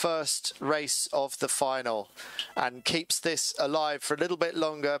her first race of the final and keeps this alive for a little bit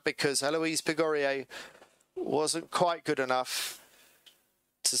longer because Heloise Pegorier wasn't quite good enough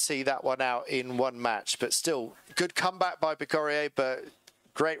to see that one out in one match. But still, good comeback by Pegorier, but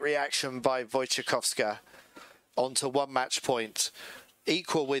great reaction by Wojciechowska onto one match point.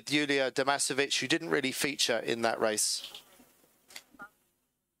 Equal with Julia Damasovic, who didn't really feature in that race.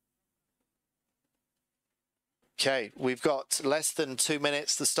 Okay, we've got less than 2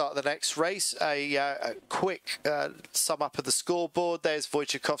 minutes to start the next race. A quick sum up of the scoreboard. There's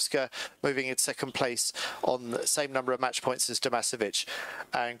Wojciechowska moving in second place on the same number of match points as Damasovic.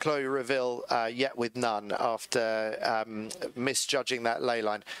 And Chloe Reveal yet with none after misjudging that ley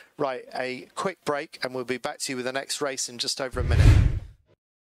line. Right, a quick break and we'll be back to you with the next race in just over a minute.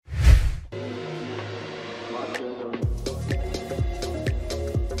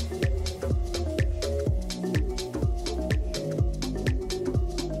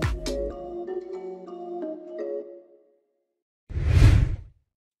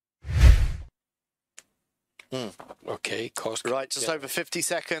 Okay, course. Right, just over 50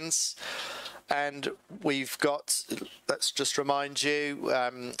 seconds. And we've got, let's just remind you,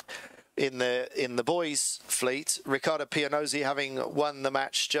 in the boys' fleet, Riccardo Pianozzi, having won the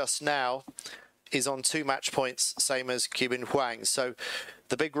match just now, is on 2 match points, same as Qubin Huang. So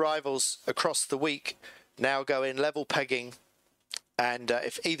the big rivals across the week now go in level pegging. And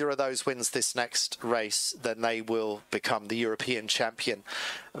if either of those wins this next race, then they will become the European champion.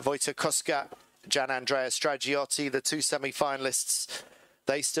 Wojciechowska, Gian Andrea Stragiotti, the 2 semi-finalists,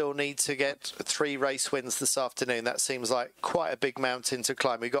 they still need to get 3 race wins this afternoon. That seems like quite a big mountain to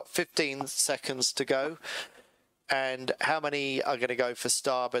climb. We've got 15 seconds to go. And how many are going to go for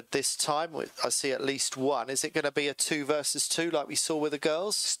starboard this time? I see at least one. Is it going to be a 2 versus 2 like we saw with the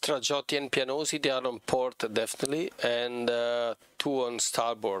girls? Stragiotti and Pianozzi, they are on port, definitely, and 2 on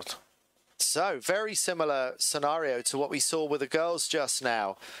starboard. So, very similar scenario to what we saw with the girls just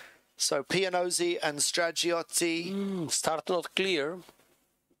now. So Pianozzi and Stragiotti. Start not clear.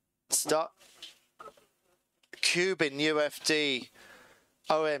 Start. Cuban UFD.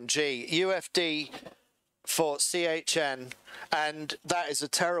 OMG. UFD for CHN, and that is a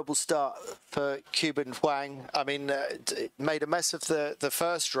terrible start for Cuban Huang. I mean, made a mess of the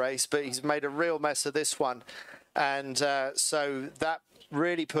first race, but he's made a real mess of this one. And so that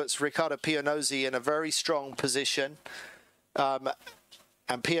really puts Riccardo Pianozzi in a very strong position. And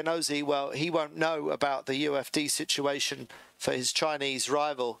Pianozzi, well, he won't know about the UFD situation for his Chinese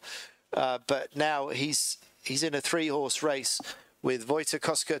rival, but now he's in a 3-horse race with Wojciech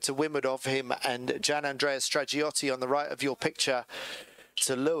Koska to windward of him and Gian Andrea Stragiotti on the right of your picture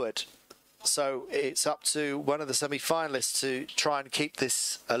to leeward. So it's up to one of the semi-finalists to try and keep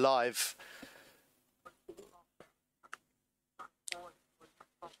this alive.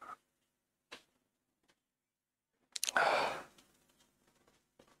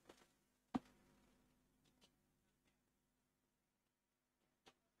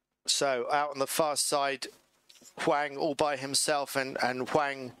 So out on the far side, Huang all by himself, and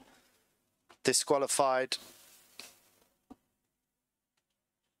Huang disqualified.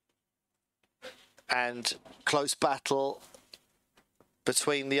 And close battle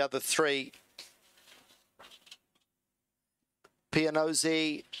between the other three.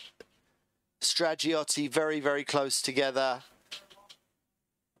 Pianozzi, Stragiotti very, very close together.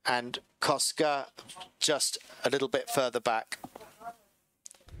 And Koska just a little bit further back.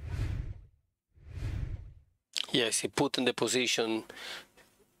 Yes, he put in the position.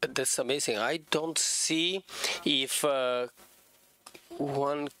 That's amazing. I don't see if Juan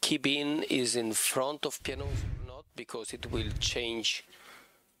Kibin is in front of Pianozzi or not, because it will change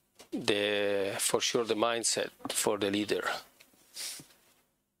for sure the mindset for the leader.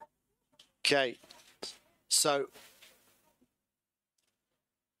 Okay, so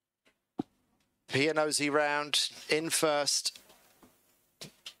Pianozzi round in first,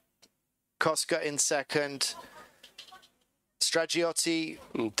 Koska in second, Stragiotti,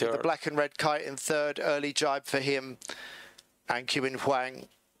 the black and red kite in third, early jibe for him, and Cuban Huang,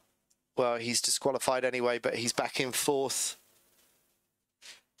 well, he's disqualified anyway, but he's back in fourth.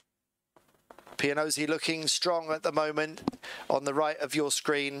 Pianozzi looking strong at the moment on the right of your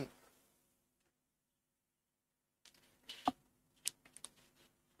screen.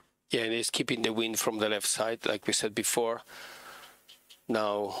 Yeah, and he's keeping the wind from the left side, like we said before.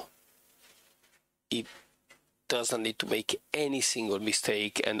 Now, he doesn't need to make any single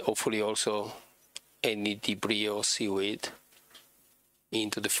mistake, and hopefully also any debris or seaweed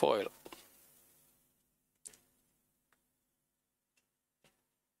into the foil.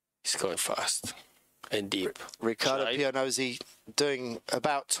 He's going fast and deep. Riccardo Pianozzi doing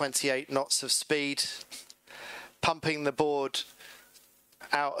about 28 knots of speed, pumping the board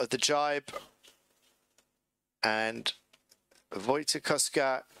out of the jibe, and Wojciech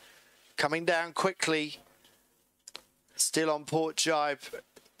Koska coming down quickly, still on port jibe.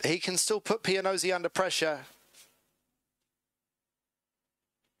 He can still put Pianozzi under pressure.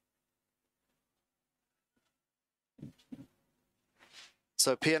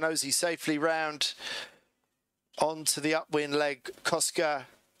 So Pianozzi safely round onto the upwind leg. Koska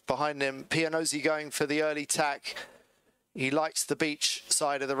behind him. Pianozzi going for the early tack. He likes the beach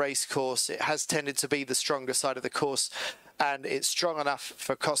side of the race course. It has tended to be the stronger side of the course, and it's strong enough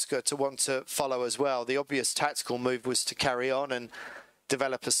for Koska to want to follow as well. The obvious tactical move was to carry on and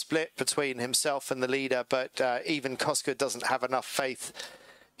develop a split between himself and the leader, but even Koska doesn't have enough faith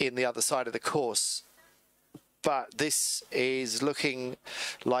in the other side of the course. But this is looking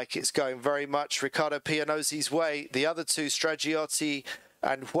like it's going very much Riccardo Pianozzi's way. The other two, Stragiotti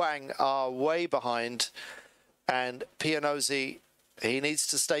and Huang, are way behind. And Pianozzi, he needs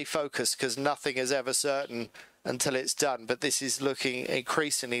to stay focused because nothing is ever certain until it's done. But this is looking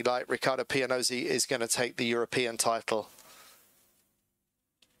increasingly like Riccardo Pianozzi is going to take the European title.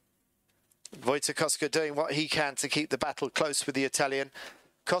 Wojciech Koska doing what he can to keep the battle close with the Italian.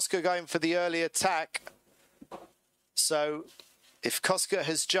 Koska going for the early attack. So if Koska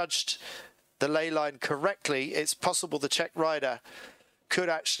has judged the ley line correctly, it's possible the Czech rider could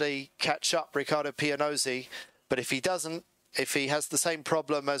actually catch up Riccardo Pianozzi. But if he doesn't, if he has the same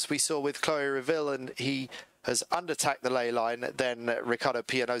problem as we saw with Chloe Reville and he has undertacked the ley line, then Riccardo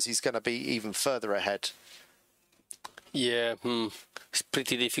Pianozzi is going to be even further ahead. Yeah, it's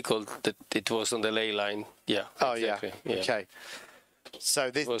pretty difficult that it was on the ley line. Yeah. Oh, exactly. yeah. Okay.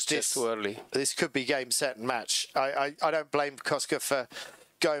 So this was just too early. This could be game, set and match. I don't blame Koska for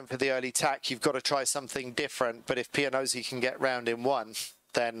going for the early tack. You've got to try something different. But if Pianozzi can get round in one,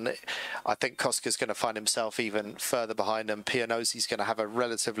 then I think Koska's going to find himself even further behind him. Pianozzi's going to have a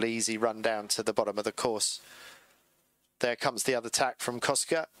relatively easy run down to the bottom of the course. There comes the other tack from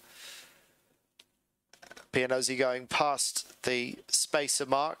Koska. Pianozzi going past the spacer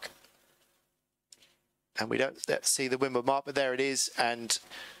mark. And we don't see the windward mark, but there it is. And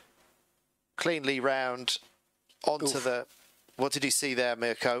cleanly round onto the... What did you see there,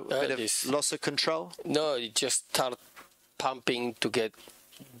 Mirko? A bit of loss of control? No, you just start pumping to get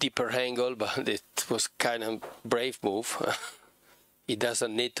deeper angle, but it was kind of brave move. He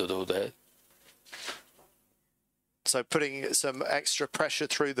doesn't need to do that. So putting some extra pressure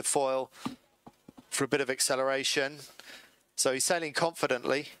through the foil for a bit of acceleration. So he's sailing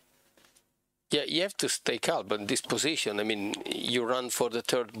confidently. Yeah, you have to stay calm in this position. I mean, you run for the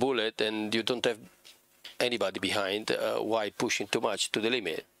third bullet and you don't have anybody behind. Why pushing too much to the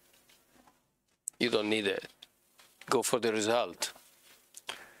limit? You don't need it. Go for the result.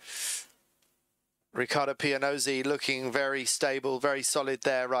 Riccardo Pianozzi looking very stable, very solid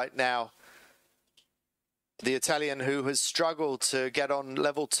there right now. The Italian who has struggled to get on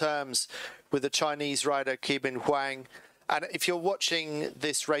level terms with the Chinese rider Qibin Huang. And if you're watching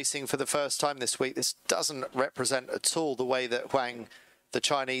this racing for the first time this week, this doesn't represent at all the way that Huang, the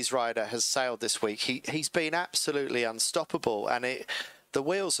Chinese rider, has sailed this week. He's been absolutely unstoppable, and the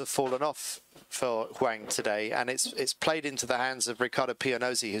wheels have fallen off for Huang today, and it's played into the hands of Riccardo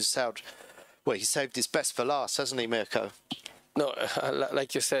Pianozzi, who's sailed. Well, he saved his best for last, hasn't he, Mirko? No,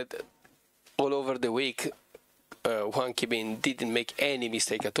 like you said, all over the week, Huang Qibin didn't make any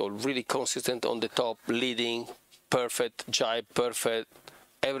mistake at all. Really consistent on the top, leading, perfect jibe, perfect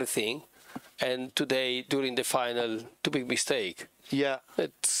everything. And today, during the final, two big mistake. Yeah.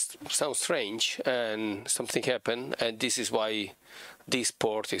 It sounds strange, and something happened. And this is why this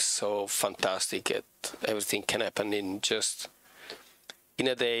sport is so fantastic. Everything can happen in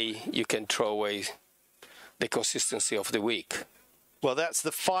a day. You can throw away the consistency of the week. Well, that's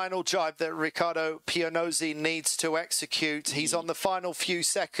the final jibe that Riccardo Pianozzi needs to execute. He's on the final few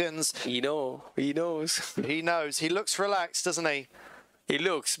seconds. He knows. He knows. He looks relaxed, doesn't he? He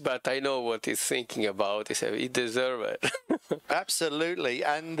looks, but I know what he's thinking about. He deserves it. Absolutely.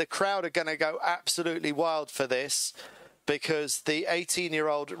 And the crowd are going to go absolutely wild for this, because the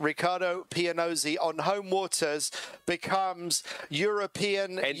 18-year-old Riccardo Pianozzi on home waters becomes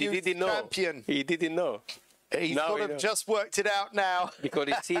European youth champion. He didn't know. He sort of just worked it out now. Because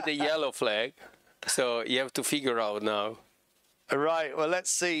he see the yellow flag, so you have to figure out now. Right, well, let's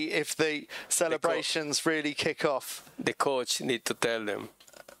see if the celebrations really kick off. The coach need to tell them.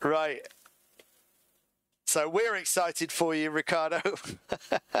 Right. So we're excited for you, Riccardo.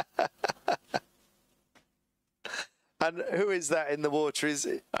 And who is that in the water?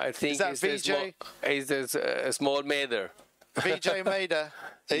 I think is that VJ? It's a small Mader. VJ Mader.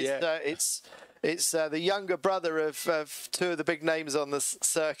 It's the younger brother of two of the big names on the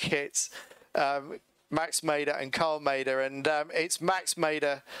circuit, Max Mader and Carl Mader. And it's Max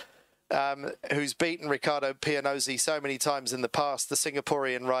Mader who's beaten Riccardo Pianozzi so many times in the past, the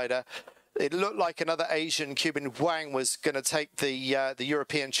Singaporean rider. It looked like another Asian, Qibin Huang, was going to take the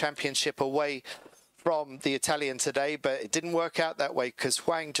European Championship away from the Italian today, but it didn't work out that way because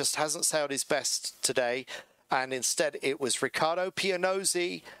Huang just hasn't sailed his best today. And instead, it was Riccardo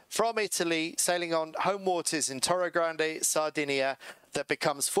Pianozzi from Italy sailing on home waters in Torre Grande, Sardinia, that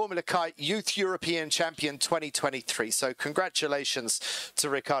becomes Formula Kite Youth European Champion 2023. So congratulations to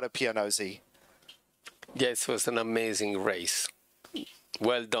Riccardo Pianozzi. Yes, it was an amazing race.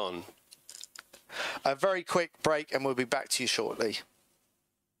 Well done. A very quick break and we'll be back to you shortly.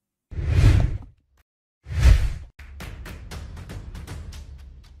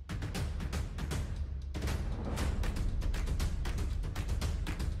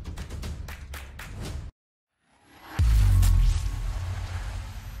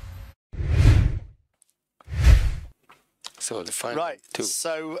 So the final right,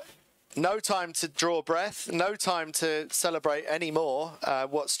 so no time to draw breath, no time to celebrate anymore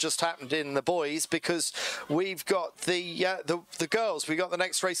what's just happened in the boys, because we've got the girls. We've got the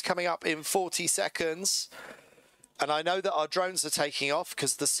next race coming up in 40 seconds. And I know that our drones are taking off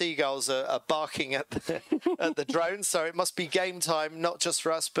because the seagulls are barking at the drones. So it must be game time, not just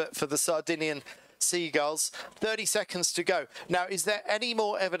for us, but for the Sardinian seagulls. 30 seconds to go. Now, is there any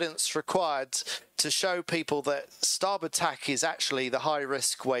more evidence required to show people that starboard tack is actually the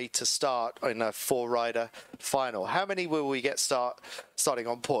high-risk way to start in a four-rider final? How many will we get starting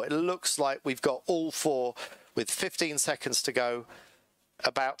on port? It looks like we've got all four with 15 seconds to go,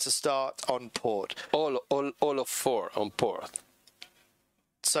 about to start on port. All of four on port.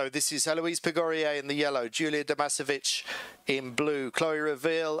 So this is Eloise Pegorier in the yellow, Julia Damasovic in blue, Chloe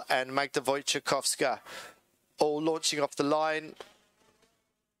Reville and Magda Wojciechowska all launching off the line.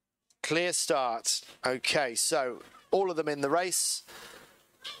 Clear start. Okay, so all of them in the race.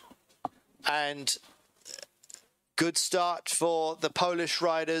 And Good start for the Polish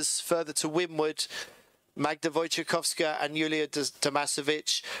riders further to windward. Magda Wojciechowska and Julia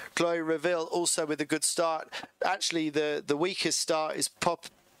Tomaszovic. Chloe Reville also with a good start. Actually, the weakest start is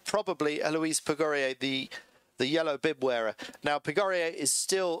probably Eloise Pegorier, the yellow bib wearer. Now, Pegorier is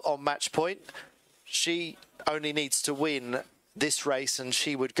still on match point. She only needs to win this race and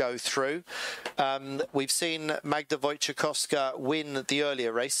she would go through. We've seen Magda Wojciechowska win the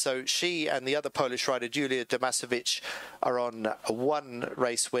earlier race, so she and the other Polish rider Julia Tomaszovic are on a 1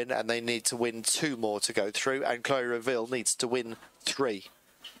 race win and they need to win 2 more to go through, and Chloe Reville needs to win 3.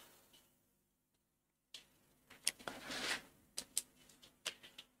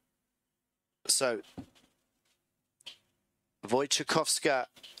 So Wojciechowska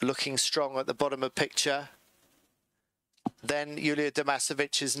looking strong at the bottom of picture. Then Julia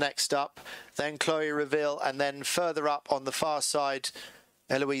Tomaszovic is next up, then Chloe Reville, and then further up on the far side,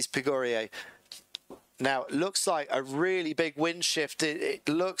 Eloise Pegorier. Now, it looks like a really big wind shift. It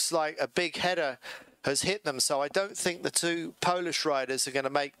looks like a big header has hit them, so I don't think the 2 Polish riders are going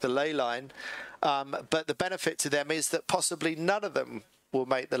to make the ley line. But the benefit to them is that possibly none of them will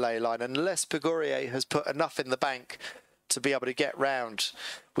make the ley line unless Pegorier has put enough in the bank to be able to get round.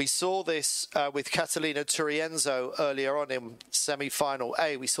 We saw this with Catalina Turienzo earlier on in semi-final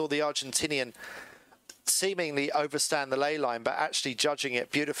A. We saw the Argentinian seemingly overstand the ley line, but actually judging it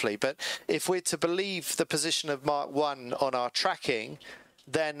beautifully. But if we're to believe the position of Mark 1 on our tracking,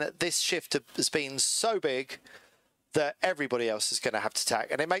 then this shift has been so big that everybody else is going to have to tack.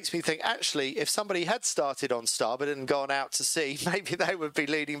 And it makes me think, actually, if somebody had started on starboard and gone out to sea, maybe they would be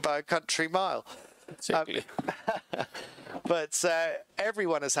leading by a country mile. Exactly. But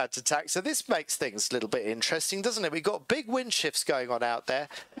everyone has had to tack, so this makes things a little bit interesting, doesn't it? We've got big wind shifts going on out there.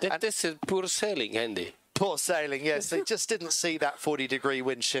 This is poor sailing, Andy. Poor sailing, yes. They just didn't see that 40-degree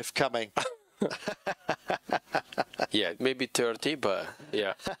wind shift coming. Yeah, maybe 30, but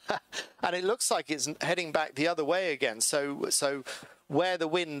yeah. And it looks like it's heading back the other way again. So where the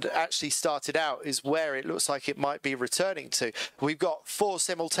wind actually started out is where it looks like it might be returning to. We've got 4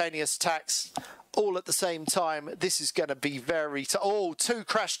 simultaneous tacks all at the same time. This is going to be very... 2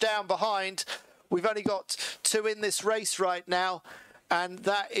 crashed down behind. We've only got 2 in this race right now. And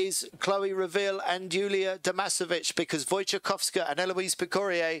that is Chloe Reville and Julia Tomaszovic, because Wojciechowska and Eloise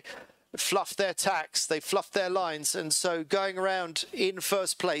Pegorier fluffed their tacks. They fluffed their lines. And so going around in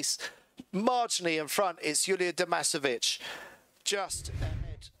first place, marginally in front, is Julia Tomaszovic, just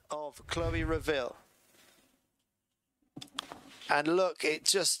ahead of Chloe Reville. And look, it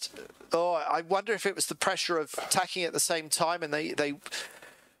just... I wonder if it was the pressure of tacking at the same time, and they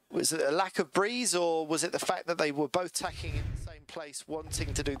was it a lack of breeze, or was it the fact that they were both tacking in the same place,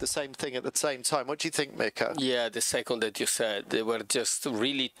 wanting to do the same thing at the same time? What do you think, Mika? Yeah, the second that you said, they were just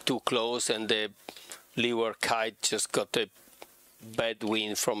really too close, and the leeward kite just got a bad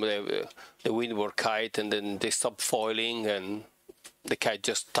wind from the windward kite, and then they stopped foiling, and the kite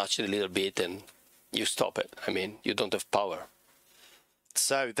just touched it a little bit, and you stop it. I mean, you don't have power.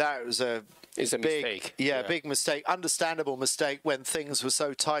 So that was a big mistake. Yeah, big mistake, understandable mistake when things were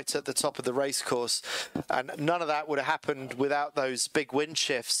so tight at the top of the race course, and none of that would have happened without those big wind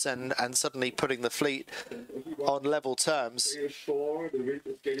shifts and suddenly putting the fleet on level terms.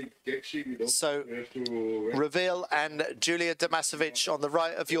 So Reville and Julia Tomaszovic on the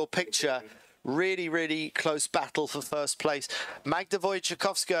right of your picture. Really, really close battle for first place. Magda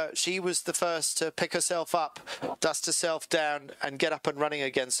Wojciechowska, she was the first to pick herself up, dust herself down, and get up and running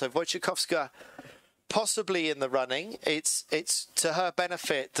again. So Wojciechowska possibly in the running. It's to her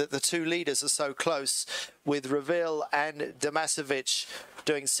benefit that the 2 leaders are so close, with Reville and Tomaszovic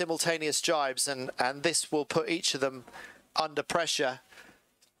doing simultaneous jibes, and this will put each of them under pressure.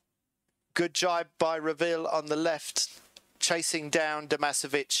 Good jibe by Reville on the left, chasing down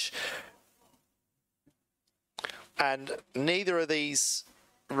Tomaszovic. And neither of these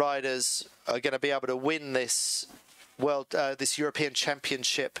riders are going to be able to win this this European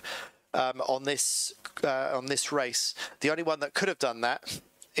Championship on this race. The only one that could have done that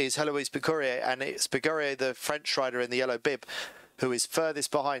is Eloise Pegorier, and it's Pegorier, the French rider in the yellow bib, who is furthest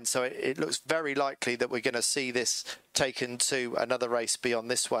behind. So it looks very likely that we're going to see this taken to another race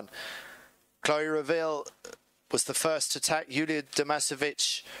beyond this one. Chloe Reville was the first to tack. Julia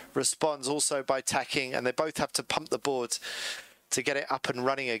Tomaszovic responds also by tacking, and they both have to pump the board to get it up and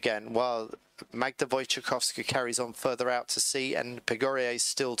running again, while Magda Wojciechowska carries on further out to sea, and Pegorier is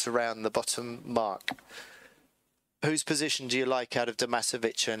still to round the bottom mark. Whose position do you like out of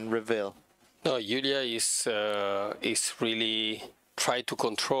Tomaszovic and Reville? No, Julia is really trying to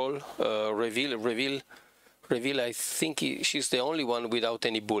control Reville. I think she's the only one without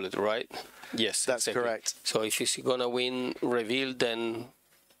any bullet, right? Yes, that's exactly. correct. So if she's gonna win reveal, then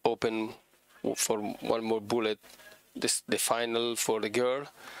open for one more bullet the final for the girl.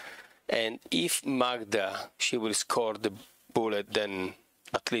 And if Magda, she will score the bullet, then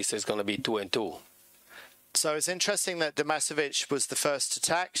at least it's gonna be 2-2. So it's interesting that Damasovic was the first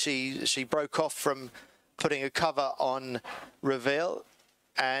attack. She broke off from putting a cover on reveal.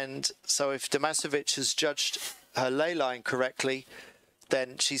 And so if Damasovic has judged her ley line correctly,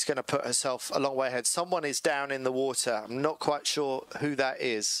 then she's going to put herself a long way ahead. Someone is down in the water. I'm not quite sure who that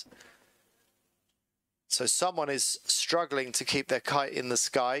is. So someone is struggling to keep their kite in the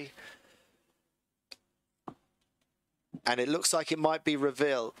sky. And it looks like it might be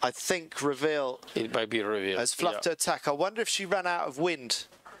Reveal. I think Reveal It might be Reveal. has fluffed her attack. I wonder if she ran out of wind.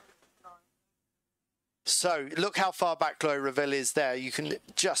 So look how far back Chloe Reveal is there. You can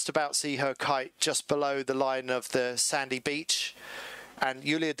just about see her kite just below the line of the sandy beach. And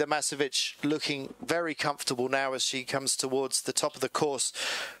Yulia Damasovic looking very comfortable now as she comes towards the top of the course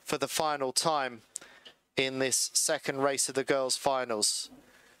for the final time in this second race of the girls' finals.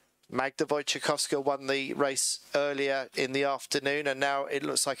 Magda Wojciechowska won the race earlier in the afternoon, and now it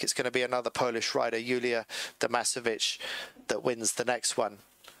looks like it's going to be another Polish rider, Yulia Damasovic, that wins the next one.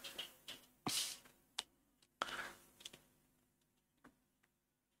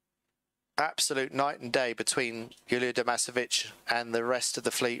 Absolute night and day between Yulia Damasovic and the rest of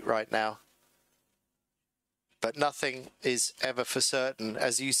the fleet right now. But nothing is ever for certain.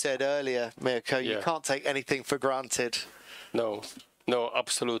 As you said earlier, Mirko, you can't take anything for granted. No,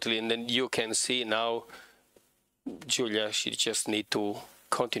 absolutely. And then you can see now, Julia, she just need to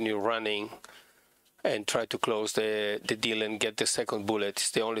continue running and try to close the deal and get the second bullet.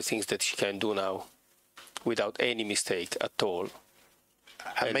 It's the only things that she can do now without any mistake at all.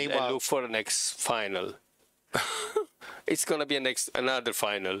 And meanwhile, and look for the next final. It's going to be another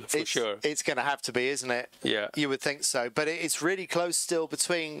final, for sure. It's going to have to be, isn't it? Yeah. You would think so. But it's really close still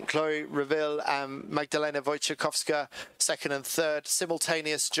between Chloe Reveal and Magdalena Wojciechowska, second and third.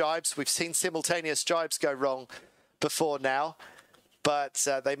 Simultaneous jibes. We've seen simultaneous jibes go wrong before now. But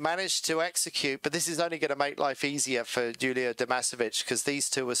they managed to execute. But this is only going to make life easier for Yulia Damasovic, because these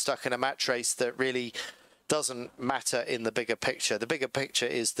two were stuck in a match race that really doesn't matter in the bigger picture. The bigger picture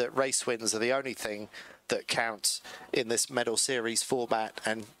is that race wins are the only thing that counts in this medal series format,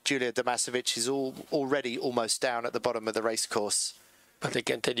 and Julia Damasovic is already almost down at the bottom of the race course. But I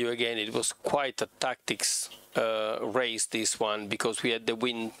can tell you again, it was quite a tactics race, this one, because we had the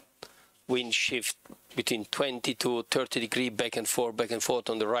wind shift between 20 to 30 degree back and forth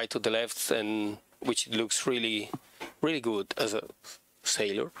on the right to the left, and which looks really, really good as a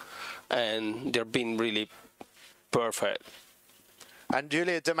sailor, and they're being really perfect. And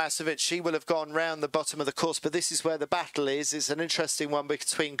Julia Damasovic, she will have gone round the bottom of the course, but this is where the battle is. It's an interesting one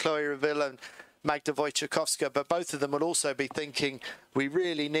between Chloe Reveal and Magda Wojciechowska, but both of them will also be thinking, we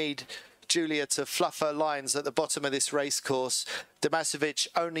really need Julia to fluff her lines at the bottom of this race course. Damasovic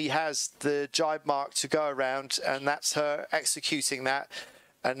only has the jibe mark to go around, and that's her executing that.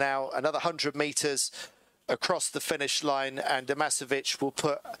 And now another 100 metres across the finish line, and Damasovic will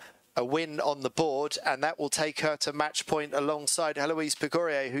put a win on the board, and that will take her to match point alongside Heloise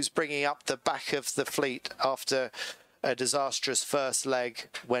Pigorier, who's bringing up the back of the fleet after a disastrous first leg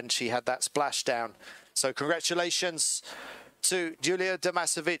when she had that splashdown. So congratulations to Julia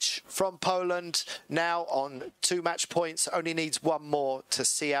Damasovic from Poland, now on 2 match points, only needs 1 more to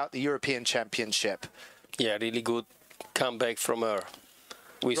see out the European Championship. Yeah, really good comeback from her.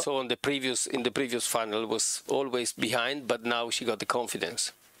 We saw in the previous final was always behind, but now she got the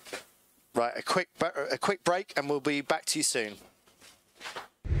confidence. Right, a quick break, and we'll be back to you soon.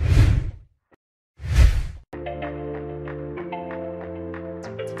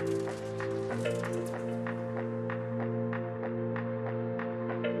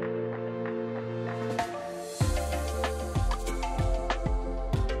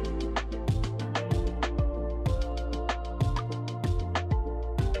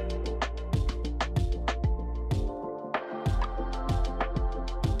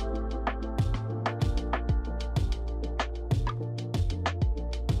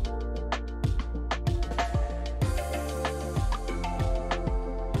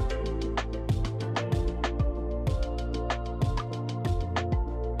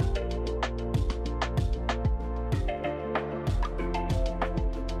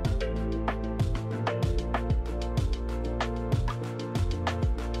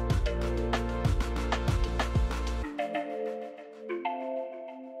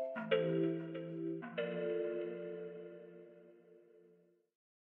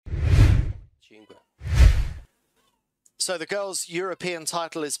 So the girls' European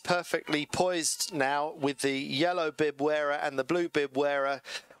title is perfectly poised now with the yellow bib wearer and the blue bib wearer.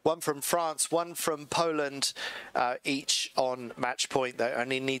 One from France, one from Poland, each on match point. They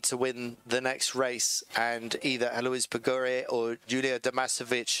only need to win the next race, and either Heloise Begorier or Julia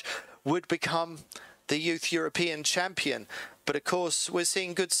Damasovic would become the youth European champion. But of course, we're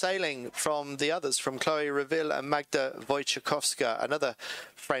seeing good sailing from the others, from Chloe Reville and Magda Wojciechowska, another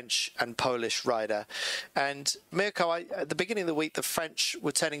French and Polish rider. And Mirko, at the beginning of the week, the French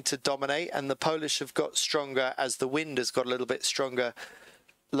were tending to dominate, and the Polish have got stronger as the wind has got a little bit stronger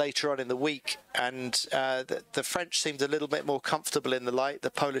later on in the week, and the French seemed a little bit more comfortable in the light,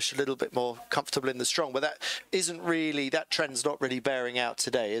 the Polish a little bit more comfortable in the strong, but that isn't really, that trend's not really bearing out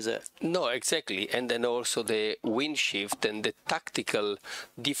today, is it? No, exactly. And then also the wind shift and the tactical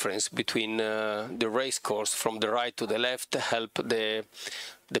difference between the race course from the right to the left help the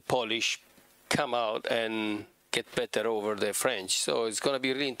Polish come out and get better over the French. So it's going to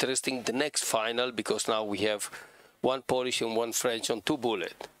be really interesting the next final, because now we have one Polish and one French on 2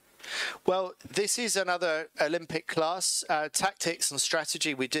 bullet. Well, this is another Olympic class. Tactics and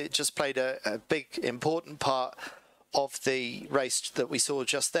strategy, we just played a big, important part of the race that we saw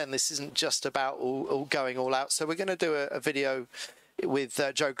just then. This isn't just about all going all out. So we're going to do a video with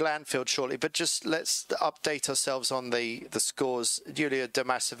Joe Glanfield shortly, but just let's update ourselves on the scores. Julia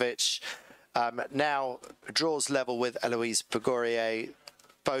Damasovic now draws level with Heloise Begorier,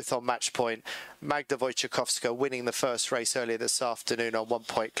 both on match point. Magda Wojciechowska winning the first race earlier this afternoon on 1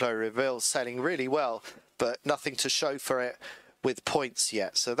 point. Chloe Reville sailing really well, but nothing to show for it with points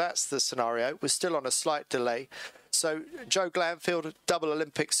yet. So that's the scenario. We're still on a slight delay. So Joe Glanfield, double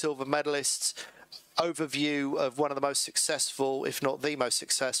Olympic silver medalist, overview of one of the most successful, if not the most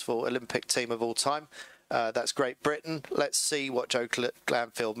successful Olympic team of all time. That's Great Britain. Let's see what Joe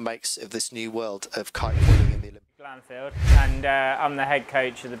Glanfield makes of this new world of kite boarding in the Olympics. Glanfield, and I'm the head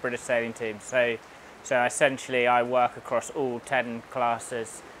coach of the British sailing team. So essentially I work across all 10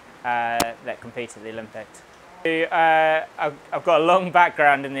 classes that compete at the Olympics. I've got a long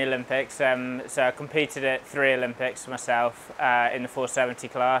background in the Olympics, so I competed at 3 Olympics myself in the 470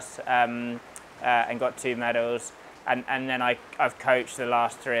 class and got 2 medals, and then I've coached the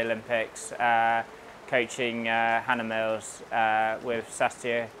last 3 Olympics, coaching Hannah Mills with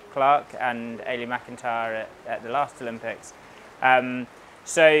Sastia Clark and Ailey McIntyre at the last Olympics.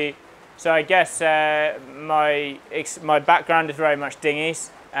 So I guess my background is very much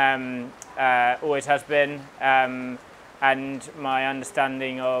dinghies, always has been, and my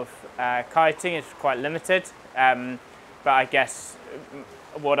understanding of kiting is quite limited. But I guess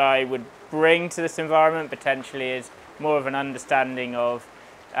what I would bring to this environment potentially is more of an understanding of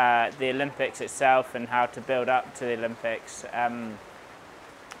the Olympics itself and how to build up to the Olympics.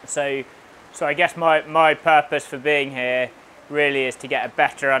 So I guess my purpose for being here really is to get a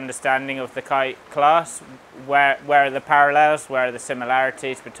better understanding of the kite class. Where are the parallels, where are the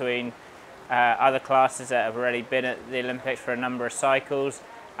similarities between other classes that have already been at the Olympics for a number of cycles,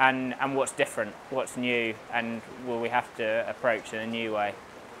 and what's different, what's new, and will we have to approach in a new way?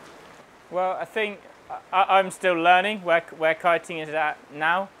 Well, I think I'm still learning where kiting is at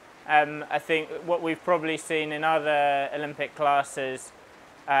now. I think what we've probably seen in other Olympic classes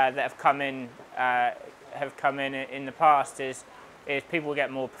that have come in the past is people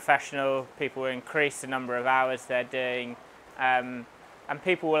get more professional, people will increase the number of hours they're doing, and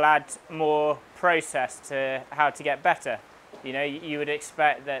people will add more process to how to get better. You know, you would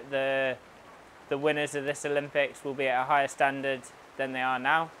expect that the winners of this Olympics will be at a higher standard than they are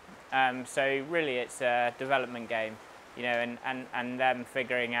now. So really it's a development game, you know, and them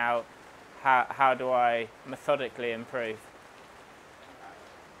figuring out how do I methodically improve.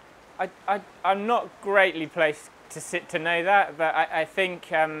 I'm not greatly placed to know that, but I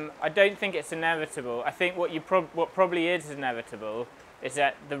think I don't think it's inevitable. I think what probably is inevitable is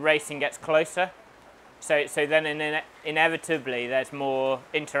that the racing gets closer. So then inevitably there's more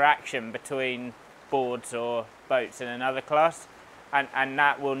interaction between boards or boats in another class, and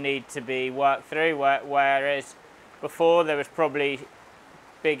that will need to be worked through. Whereas before there was probably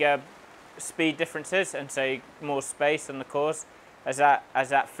bigger speed differences and so more space on the course. As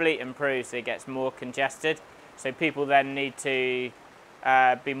that fleet improves, it gets more congested. So people then need to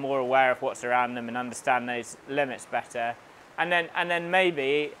be more aware of what's around them and understand those limits better. And then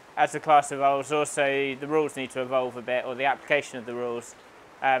maybe as the class evolves, also the rules need to evolve a bit, or the application of the rules.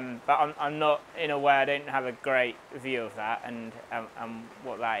 But I'm not, in a way, I don't have a great view of that and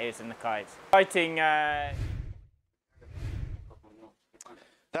what that is in the kites. Kiting.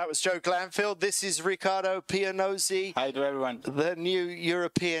 That was Joe Glanfield. This is Riccardo Pianozzi. Hi to everyone. The new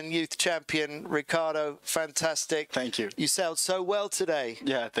European youth champion. Riccardo, fantastic. Thank you. You sailed so well today.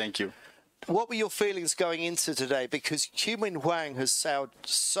 Yeah, thank you. What were your feelings going into today? Because Qubin Huang has sailed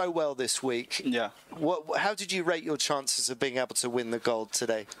so well this week. Yeah. How did you rate your chances of being able to win the gold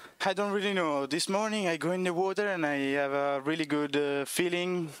today? I don't really know. This morning I go in the water and I have a really good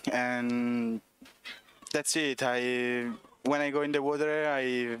feeling, and that's it. When I go in the water,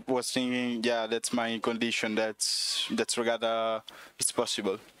 I was thinking, yeah, that's my condition. That's regatta. It's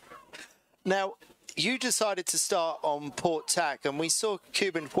possible. Now, you decided to start on port tack, and we saw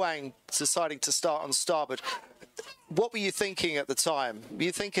Qubin Huang deciding to start on starboard. What were you thinking at the time? Were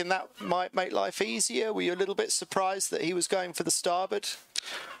you thinking that might make life easier? Were you a little bit surprised that he was going for the starboard?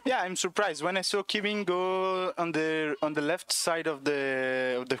 Yeah, I'm surprised when I saw Qubin go on the left side of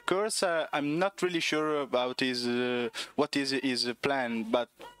the course. I'm not really sure about what is his plan, but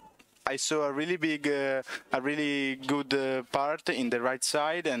I saw a really good part in the right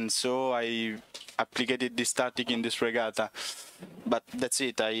side, and so I applied this tactic in this regatta. But that's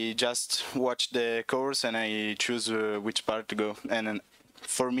it. I just watch the course and I choose which part to go. And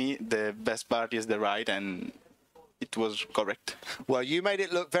for me, the best part is the right, and it was correct. Well, you made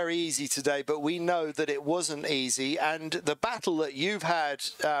it look very easy today, but we know that it wasn't easy. And the battle that you've had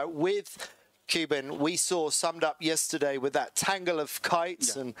with Qubin, we saw summed up yesterday with that tangle of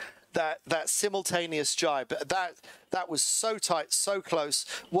kites and that simultaneous jibe. That was so tight, so close.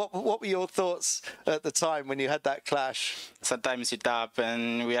 What were your thoughts at the time when you had that clash? Sometimes it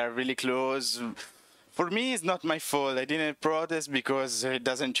happens, we are really close. For me, it's not my fault. I didn't protest because it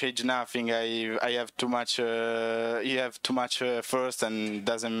doesn't change nothing. I have too much. You have too much first, and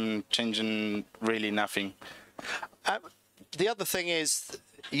doesn't change really nothing. The other thing is,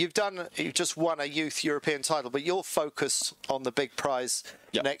 you've just won a youth European title, but you're focused on the big prize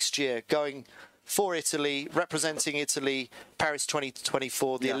next year, going for Italy, representing Italy, Paris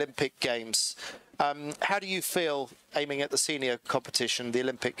 2024, the Olympic Games. How do you feel aiming at the senior competition, the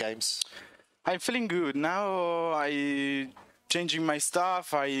Olympic Games? I'm feeling good now. I changing my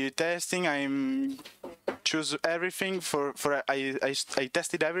stuff. I testing. I'm choose everything I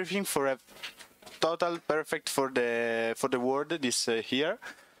tested everything for a total perfect for the world this year,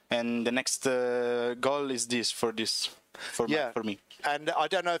 and the next goal is this for me. And I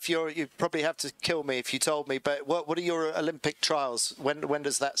don't know if you probably have to kill me if you told me, but what are your Olympic trials? When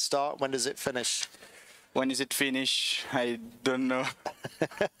does that start? When does it finish? When is it finish? I don't know.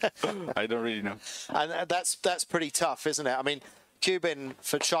 I don't really know. And that's pretty tough, isn't it? I mean, Qubin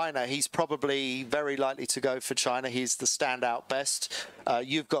for China, he's probably very likely to go for China. He's the standout best.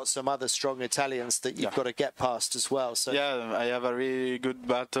 You've got some other strong Italians that you've got to get past as well. So yeah, I have a really good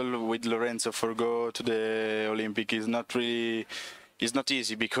battle with Lorenzo for go to the Olympic. It's not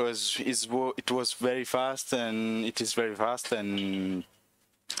easy because it was very fast, and it is very fast, and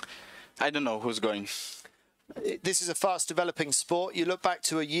I don't know who's going. This is a fast-developing sport. You look back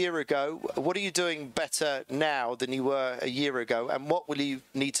to a year ago. What are you doing better now than you were a year ago? And what will you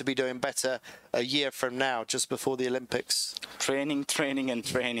need to be doing better a year from now, just before the Olympics? Training, and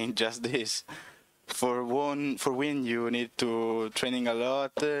training, just this. For win, you need to training a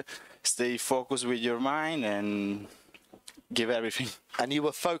lot, stay focused with your mind, and give everything. And you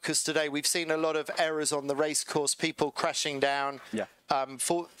were focused today. We've seen a lot of errors on the race course, people crashing down. Yeah.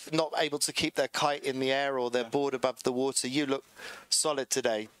 For not able to keep their kite in the air or their board above the water. You look solid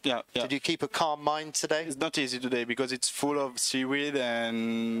today. Yeah. Did you keep a calm mind today? It's not easy today because it's full of seaweed,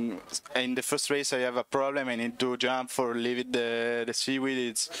 and in the first race I have a problem. I need to jump for leaving the seaweed.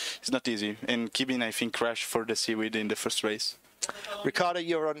 It's not easy. And Qubin, I think, crashed for the seaweed in the first race. Riccardo,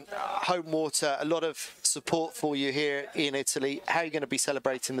 you're on home water. A lot of support for you here in Italy. How are you going to be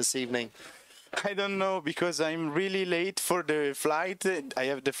celebrating this evening? I don't know, because I'm really late for the flight. I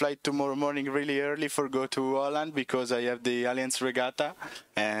have the flight tomorrow morning really early for go to Holland because I have the Allianz Regatta,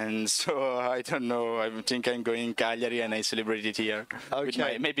 and so I don't know. I think I'm going Cagliari and I celebrate it here.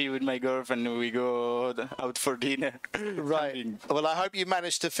 Okay. Maybe with my girlfriend we go out for dinner. Right. Well, I hope you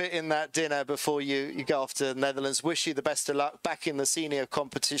manage to fit in that dinner before you go off to the Netherlands. Wish you the best of luck back in the senior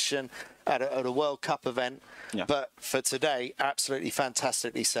competition at a World Cup event. Yeah. But for today, absolutely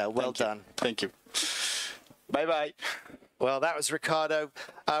fantastically so. Well done. Thank you. Bye-bye. Well, that was Riccardo.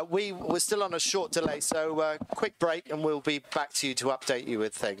 We're still on a short delay, so quick break and we'll be back to you to update you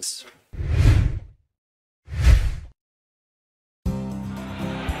with things.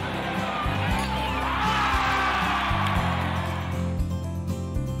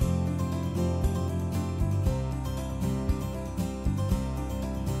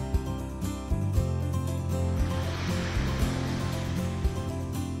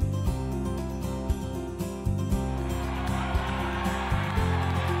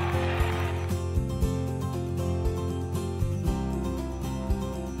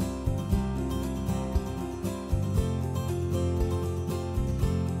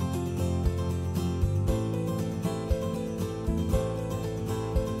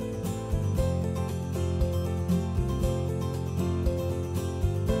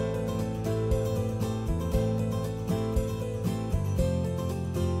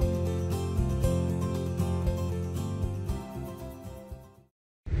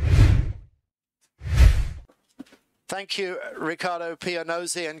 Thank you, Riccardo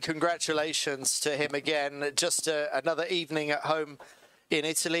Pianozzi, and congratulations to him again. Just another evening at home in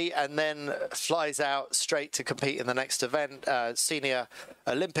Italy, and then flies out straight to compete in the next event, senior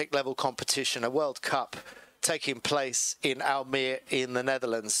Olympic level competition, a World Cup taking place in Almere in the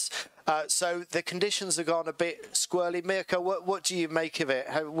Netherlands. So the conditions have gone a bit squirrely. Mirko, what do you make of it?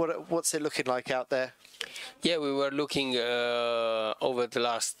 What's it looking like out there? Yeah, we were looking over the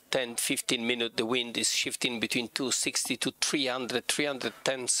last 10-15 minutes. The wind is shifting between 260 to 300,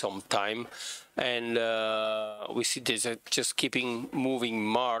 310 sometime. And we see there's just keeping moving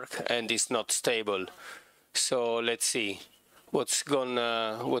mark, and it's not stable. So let's see what is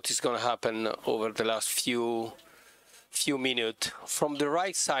gonna happen over the last few minutes. From the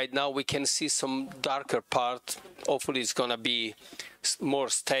right side now we can see some darker part. Hopefully it's gonna be more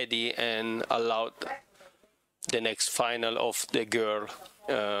steady and allowed the next final of the girl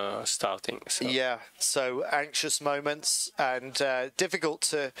starting. So. Yeah, so anxious moments and difficult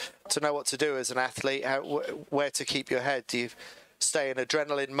to know what to do as an athlete, where to keep your head. Do you stay in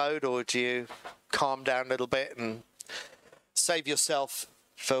adrenaline mode, or do you calm down a little bit and save yourself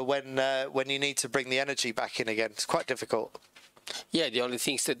for when you need to bring the energy back in again? It's quite difficult. Yeah, the only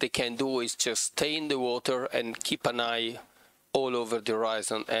things that they can do is just stay in the water and keep an eye all over the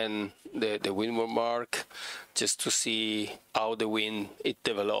horizon and the windward mark, just to see how the wind it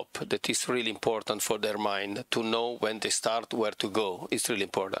develop. That is really important for their mind, to know when they start, where to go. It's really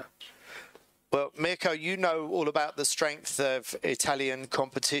important. Well, Mirko, you know all about the strength of Italian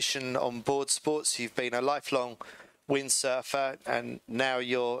competition on board sports. You've been a lifelong windsurfer, and now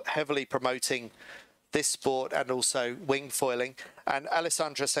you're heavily promoting this sport and also wing foiling. And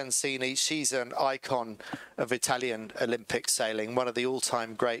Alessandra Sensini, she's an icon of Italian Olympic sailing, one of the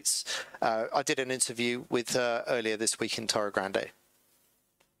all-time greats. I did an interview with her earlier this week in Torre Grande.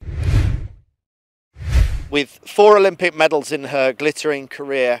 With 4 Olympic medals in her glittering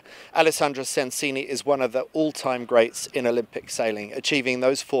career, Alessandra Sensini is one of the all-time greats in Olympic sailing, achieving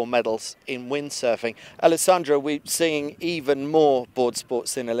those 4 medals in windsurfing. Alessandra, we're seeing even more board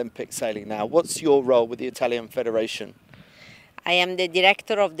sports in Olympic sailing now. What's your role with the Italian Federation? I am the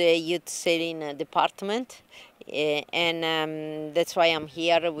director of the youth sailing department, and that's why I'm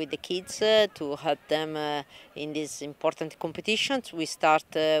here with the kids to help them in these important competitions. We start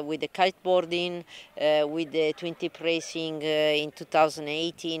with the kiteboarding, with the twin tip racing in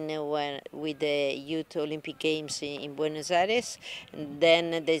 2018 with the Youth Olympic Games in Buenos Aires. And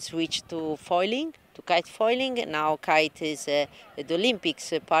then they switch to foiling, to kite foiling. Now kite is at the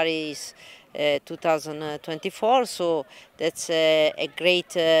Olympics, Paris 2024, so that's a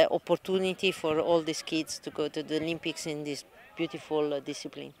great opportunity for all these kids to go to the Olympics in this beautiful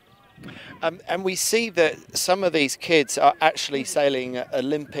discipline. And we see that some of these kids are actually sailing at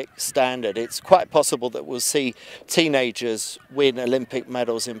Olympic standard. It's quite possible that we'll see teenagers win Olympic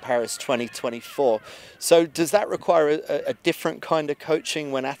medals in Paris 2024. So does that require a different kind of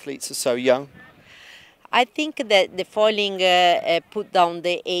coaching when athletes are so young? I think that the foiling put down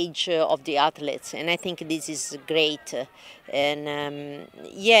the age of the athletes, and I think this is great. And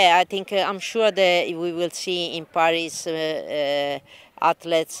yeah, I think I'm sure that we will see in Paris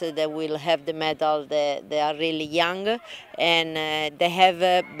athletes that will have the medal. They are really young, and they have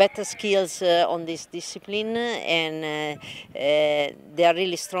better skills on this discipline, and they are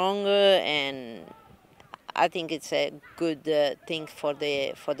really strong. And I think it's a good thing for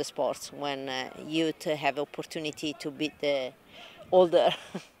the sports when youth have opportunity to beat the older.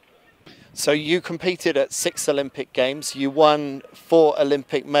 So you competed at 6 Olympic Games. You won 4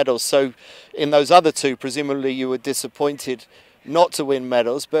 Olympic medals. So in those other 2, presumably you were disappointed not to win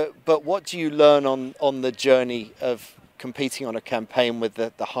medals. But what do you learn on the journey of competing on a campaign with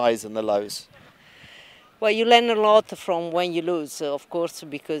the highs and the lows? Well, you learn a lot from when you lose, of course,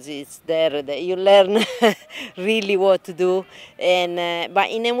 because it's there that you learn really what to do. And but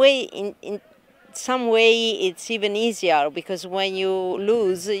in a way, in some way, it's even easier because when you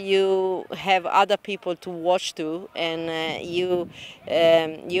lose, you have other people to watch to, and you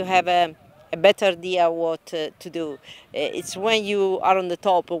have a better idea what to do. It's when you are on the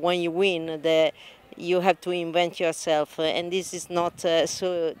top, when you win, that you have to invent yourself, and this is not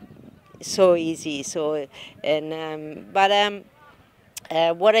so easy. So, and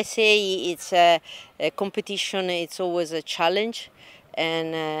what I say, it's a competition. It's always a challenge,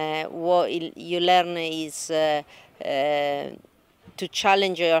 and what you learn is to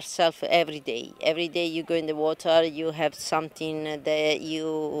challenge yourself every day. Every day you go in the water, you have something that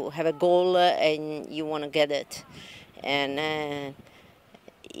you have a goal and you want to get it, and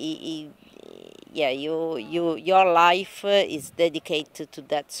yeah, your life is dedicated to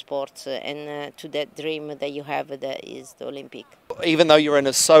that sport and to that dream that you have, that is the Olympic. Even though you're in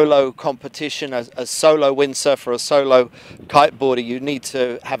a solo competition, a solo windsurfer, a solo kiteboarder, you need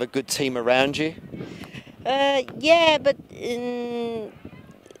to have a good team around you. Yeah, but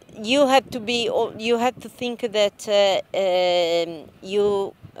you have to be. You have to think that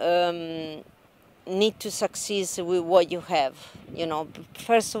you need to succeed with what you have. You know,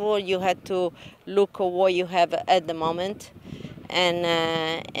 first of all, you have to look at what you have at the moment,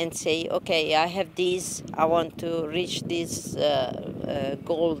 and say, okay, I have this. I want to reach this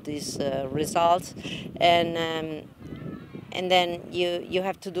goal, this result, and then you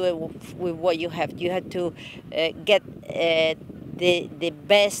have to do it with what you have. You have to get the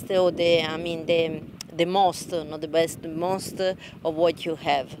best, or the most, not the best, the most of what you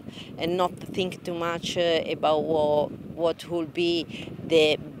have, and not think too much about what will be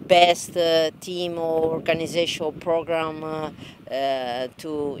the best team or organization or program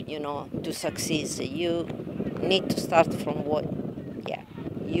to succeed. You need to start from what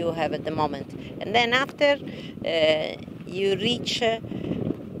you have at the moment, and then after you reach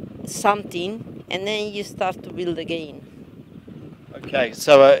something, and then you start to build again. Okay,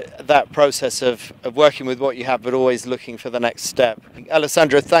 so that process of working with what you have, but always looking for the next step.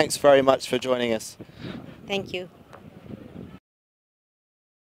 Alessandra, thanks very much for joining us. Thank you.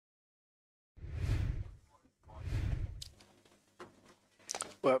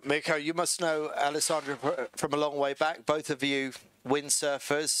 Well, Mirko, you must know Alessandra from a long way back, both of you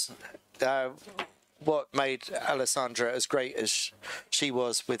windsurfers. What made Alessandra as great as she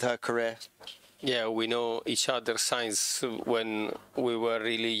was with her career? Yeah, we know each other since when we were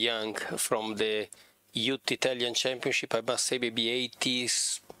really young, from the Youth Italian Championship, I must say maybe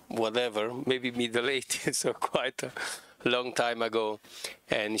 80s, whatever, maybe middle 80s, so quite a long time ago.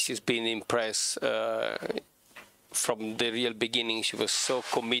 And she's been impressed from the real beginning. She was so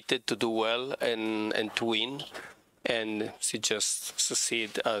committed to do well and to win. And she just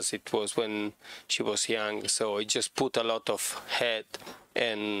succeeded as it was when she was young. So it just put a lot of head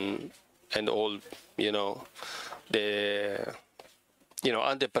and all, the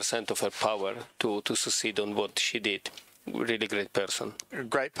 100% of her power to succeed on what she did. Really great person. A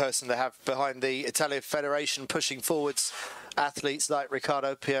great person to have behind the Italian Federation, pushing forwards athletes like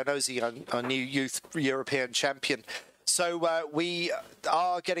Riccardo Pianozzi, our new youth European champion. So we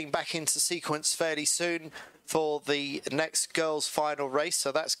are getting back into sequence fairly soon for the next girls' final race.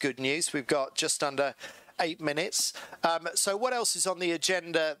 So that's good news. We've got just under 8 minutes. So what else is on the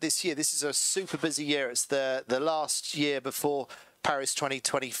agenda this year? This is a super busy year. It's the last year before Paris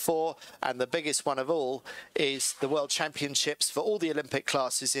 2024, and the biggest one of all is the World Championships for all the Olympic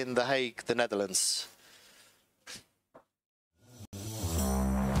classes in The Hague, the Netherlands.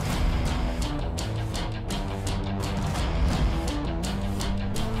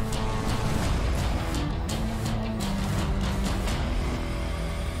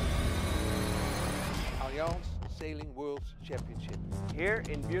 Allianz Sailing World Championship, here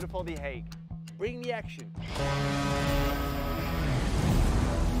in beautiful The Hague. Bring the action.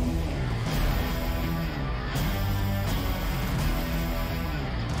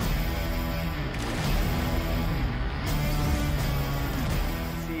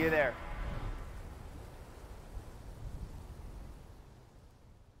 See you there.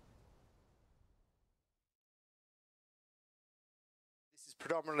 This is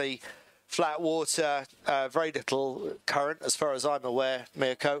predominantly flat water, very little current as far as I'm aware,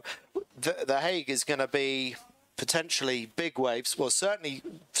 Mirko. The Hague is going to be potentially big waves, well, certainly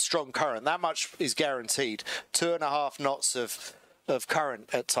strong current. That much is guaranteed. 2.5 knots of current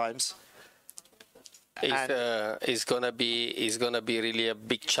at times. It's gonna be really a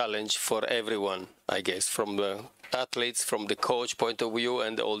big challenge for everyone, I guess, from the athletes, from the coach point of view,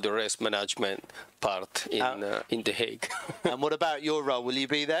 and all the rest management part in The Hague. And what about your role? Will you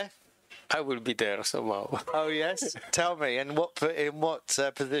be there? I will be there somehow. Oh yes, tell me. In what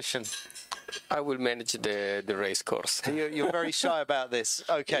position? I will manage the race course. You're very shy about this.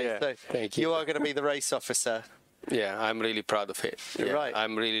 Okay, yeah, so thank you. You are going to be the race officer. Yeah, I'm really proud of it. Yeah, right.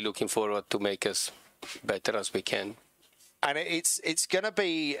 I'm really looking forward to make us better as we can. And it's going to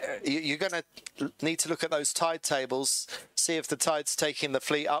be, you're going to need to look at those tide tables, see if the tide's taking the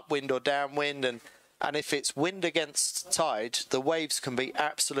fleet upwind or downwind, and if it's wind against tide, the waves can be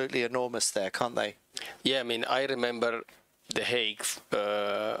absolutely enormous there, can't they? Yeah, I mean, I remember The Hague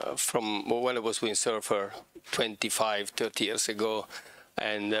from when I was windsurfer 25, 30 years ago,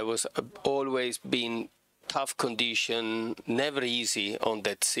 and there was always been tough condition, never easy on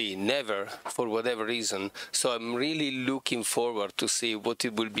that sea, never, for whatever reason. So I'm really looking forward to see what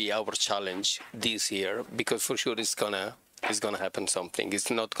it will be our challenge this year, because for sure it's gonna happen something. It's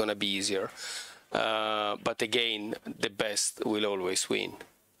not gonna be easier. But again, the best will always win.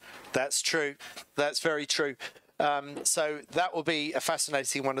 That's true. That's very true. So that will be a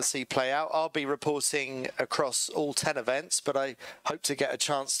fascinating one to see play out. I'll be reporting across all 10 events, but I hope to get a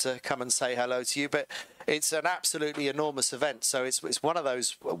chance to come and say hello to you. But it's an absolutely enormous event, so it's one of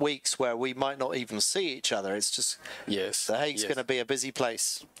those weeks where we might not even see each other. It's just, yes, The Hague's going to be a busy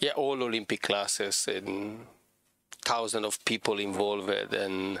place. Yeah, all Olympic classes and thousands of people involved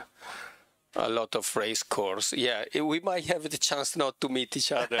and a lot of race course. Yeah, we might have the chance not to meet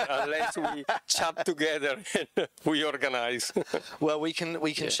each other unless we chat together and we organize. Well, we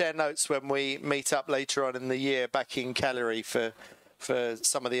can share notes when we meet up later on in the year back in Cagliari for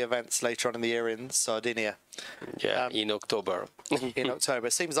some of the events later on in the year in Sardinia. Yeah, in October. In October.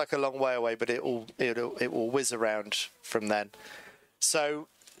 It seems like a long way away, but it will whiz around from then. So,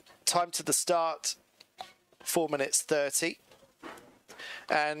 time to the start, 4 minutes 30.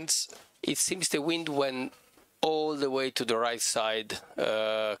 And it seems the wind went all the way to the right side,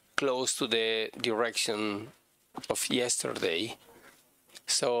 close to the direction of yesterday.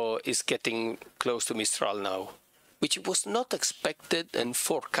 So it's getting close to Mistral now, which was not expected and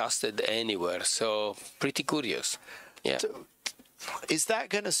forecasted anywhere. So pretty curious. Yeah. Is that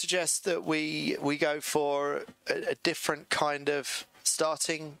going to suggest that we go for a different kind of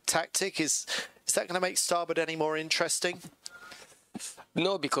starting tactic? Is that going to make starboard any more interesting?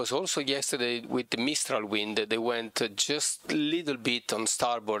 No, because also yesterday with the Mistral wind, they went just a little bit on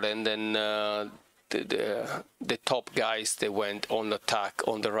starboard, and then the top guys, they went on attack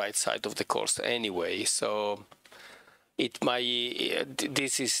on the right side of the course anyway. So it might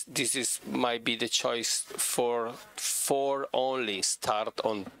this might be the choice for only start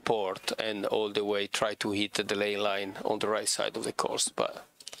on port and all the way try to hit the lane line on the right side of the course, but.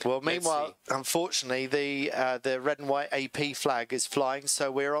 Well, meanwhile, unfortunately, the red and white AP flag is flying,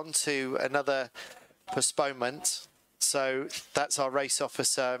 so we're on to another postponement. So that's our race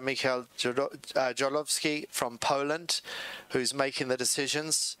officer, Michał Jolowski from Poland, who's making the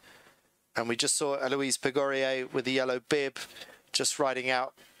decisions. And we just saw Eloise Pegorier with the yellow bib just riding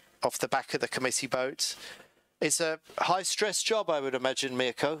out off the back of the committee boat. It's a high-stress job, I would imagine,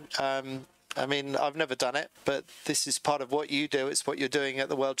 Mirko. I mean, I've never done it, but this is part of what you do. It's what you're doing at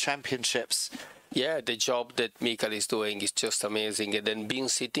the World Championships. Yeah, the job that Michael is doing is just amazing. And then being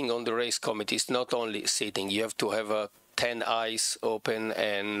sitting on the race committee is not only sitting. You have to have 10 eyes open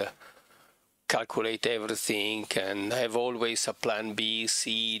and calculate everything and have always a plan B,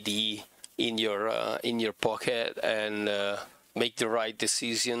 C, D in your pocket and make the right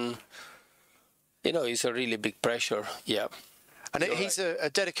decision. You know, it's a really big pressure. Yeah. And he's a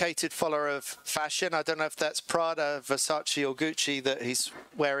dedicated follower of fashion. I don't know if that's Prada, Versace or Gucci that he's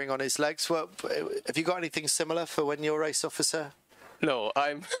wearing on his legs. Well, have you got anything similar for when you're race officer? No,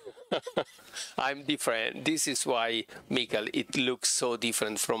 I'm I'm different. This is why, Michael, it looks so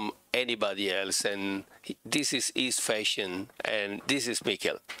different from anybody else. And this is his fashion and this is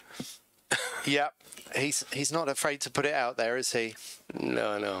Michael. Yeah, he's not afraid to put it out there, is he?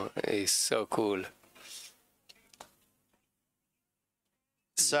 No, he's so cool.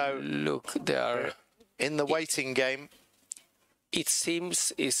 So look, they are in the waiting game. It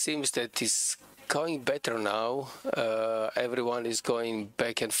seems that it's going better now. Everyone is going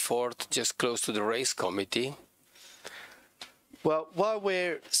back and forth, just close to the race committee. Well, while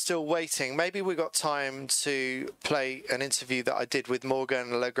we're still waiting, maybe we got time to play an interview that I did with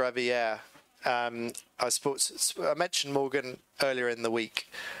Morgan Le Gravière. I mentioned Morgan earlier in the week.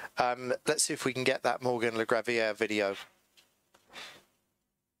 Let's see if we can get that Morgan Le Gravière video.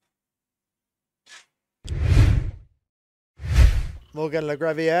 Morgan Le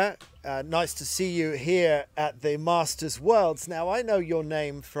Gravière, nice to see you here at the Masters Worlds. Now, I know your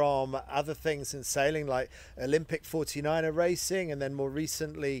name from other things in sailing, like Olympic 49er racing, and then more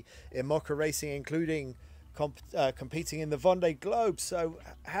recently IMOCA racing, including competing in the Vendée Globe. So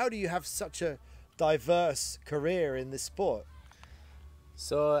how do you have such a diverse career in this sport?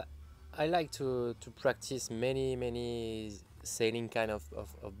 So I like to practice many sailing kind of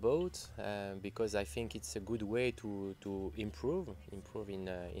boat because I think it's a good way to improve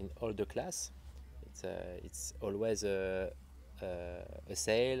in all the class. It's always a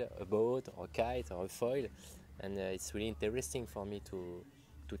sail, a boat, or a kite, or a foil, and it's really interesting for me to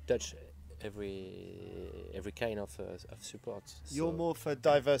touch every kind of support. You're more for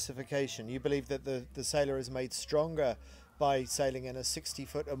diversification. You believe that the sailor is made stronger by sailing in a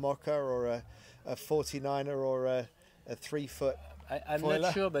 60-foot Imoca or a 49er or a 3-foot I'm foiler?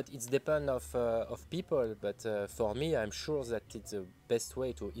 not sure, but it's depend of people. But for me, I'm sure that it's the best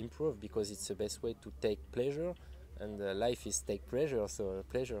way to improve because it's the best way to take pleasure, and life is take pleasure.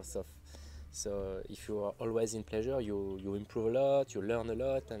 So if you are always in pleasure, you improve a lot, you learn a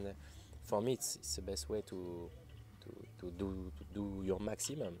lot, and for me, it's the best way to do your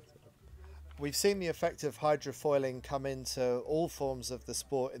maximum. We've seen the effect of hydrofoiling come into all forms of the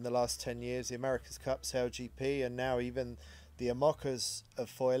sport in the last 10 years, the America's Cup, LGP, and now even the Imocas of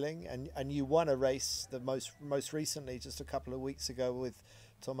foiling. And you won a race the most recently, just a couple of weeks ago, with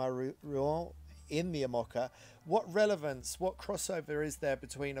Thomas Rouen in the Imoca. What relevance, what crossover is there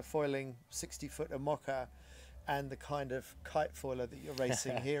between a foiling 60-foot Imoca and the kind of kite foiler that you're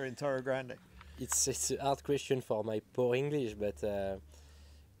racing here in Torre Grande? It's a hard question for my poor English, but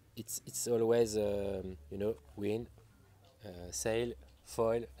it's always you know, wind, sail,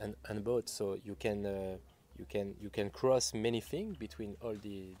 foil, and boat. So you can cross many things between all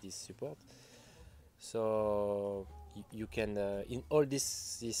these support. So you can in all this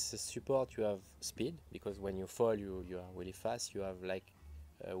support you have speed, because when you foil you are really fast. You have like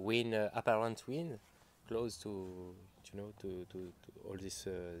wind, apparent wind, close to to all these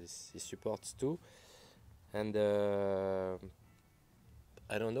supports too. And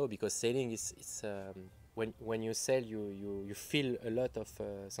I don't know, because sailing is when you sail you feel a lot of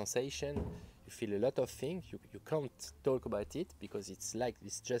sensation, you feel a lot of things. You can't talk about it because it's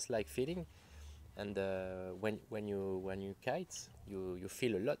just like feeling. And when you kite, you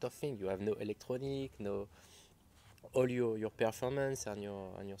feel a lot of things. You have no electronic, no, all your performance and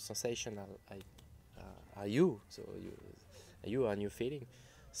your sensation are you. So you are new feeling.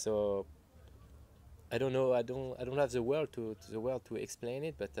 So I don't know. I don't have the word to explain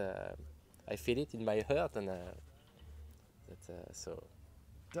it, but I feel it in my heart, and so.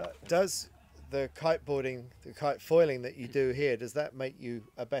 Does the kiteboarding, the kite foiling that you do here, does that make you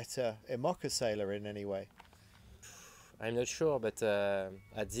a better Imoca sailor in any way? I'm not sure, but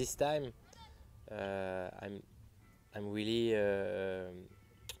at this time, I'm really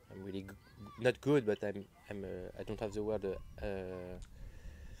not good, but I don't have the word.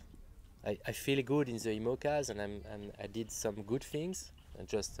 I feel good in the Imocas, and I did some good things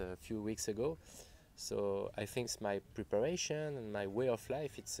just a few weeks ago. So I think my preparation and my way of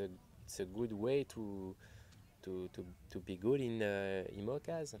life, it's a good way to be good in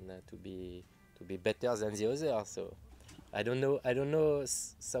Imocas, and to be better than the others. So I don't know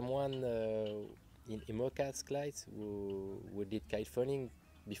someone in Imocas kites who did kite foiling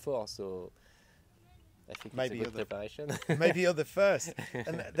before. So I think maybe it's a good preparation. Maybe you're the first.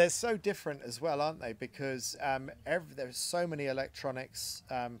 And they're so different as well, aren't they? Because there's so many electronics,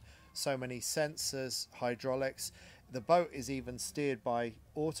 so many sensors, hydraulics. The boat is even steered by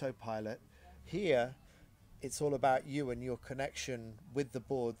autopilot. Here, it's all about you and your connection with the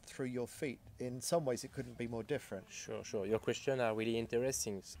board through your feet. In some ways, it couldn't be more different. Sure. Your questions are really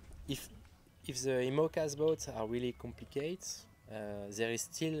interesting. If the Imocas boats are really complicated, there is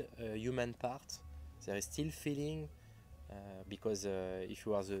still a human part. There is still feeling, because if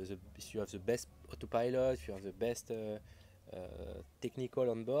you have the best autopilot, if you have the best technical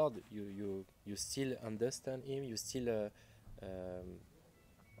on board, you still understand him. You still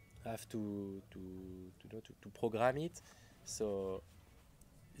have to program it. So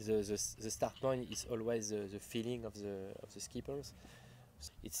the start point is always the feeling of the skippers.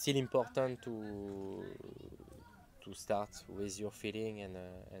 It's still important to start with your feeling and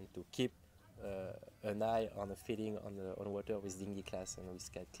to keep an eye on a feeling on water with dinghy class and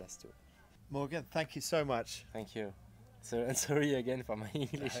with kite class too. Morgan, thank you so much. Thank you. So, and sorry again for my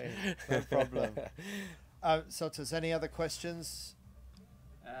English. No problem. Sotos, any other questions?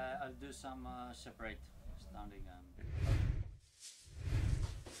 I'll do some separate standing.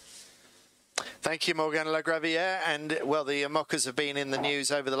 Thank you, Morgan Lagraviere. And, well, the Imocas have been in the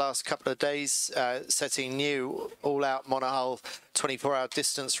news over the last couple of days, setting new all-out monohull 24-hour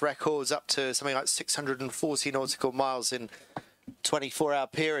distance records up to something like 640 nautical miles in 24-hour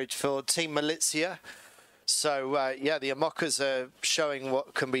period for Team Malizia. So, yeah, the Imocas are showing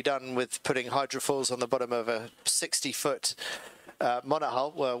what can be done with putting hydrofoils on the bottom of a 60-foot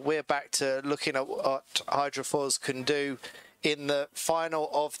monohull. Well, we're back to looking at what hydrofoils can do in the final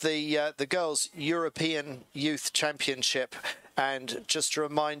of the Girls' European Youth Championship. And just to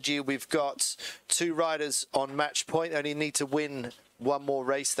remind you, we've got 2 riders on match point. Only need to win one more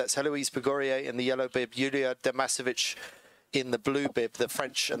race. That's Heloise Begorier in the yellow bib, Julia Damasovic in the blue bib, the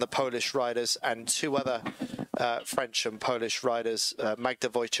French and the Polish riders, and 2 other French and Polish riders, Magda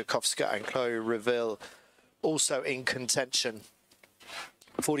Wojciechowska and Chloe Reville, also in contention.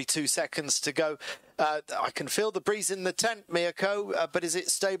 42 seconds to go. I can feel the breeze in the tent, Mirko, but is it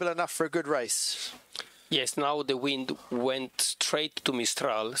stable enough for a good race? Yes, now the wind went straight to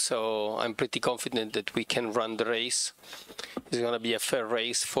Mistral, so I'm pretty confident that we can run the race. It's going to be a fair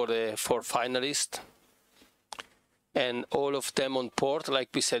race for the 4 finalists. And all of them on port, like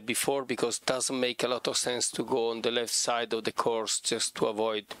we said before, because it doesn't make a lot of sense to go on the left side of the course just to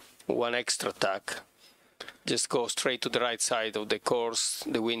avoid one extra tack. Just go straight to the right side of the course.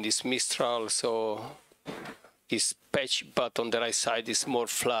 The wind is Mistral, so it's patchy, but on the right side is more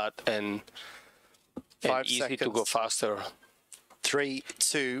flat and easy to go faster. 3,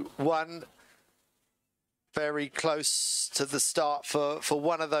 2, 1. Very close to the start for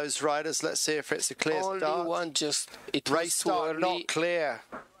one of those riders. Let's see if it's a clear start. Only one, just it race start not clear.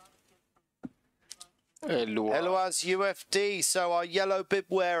 Eloise UFD, so our yellow bib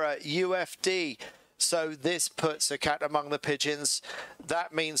wearer, UFD. So this puts a cat among the pigeons.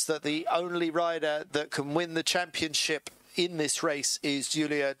 That means that the only rider that can win the championship in this race is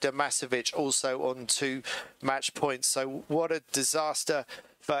Julia Damasovic, also on 2 match points. So what a disaster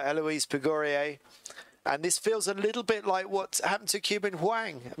for Eloise Pigorier. And this feels a little bit like what happened to Cuban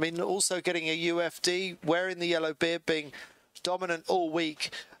Huang. I mean, also getting a UFD, wearing the yellow bib, being dominant all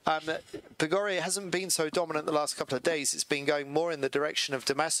week. Pigorier hasn't been so dominant the last couple of days. It's been going more in the direction of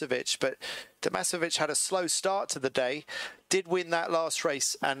Damasovic, but Damasovic had a slow start to the day, did win that last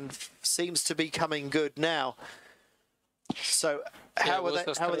race, and seems to be coming good now. So how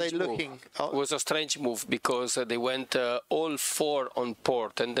are they looking? It was a strange move because they went all 4 on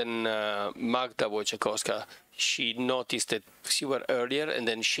port, and then Magda Wojciechowska, she noticed that she were earlier, and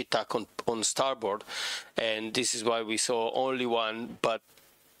then she tacked on starboard, and this is why we saw only one, but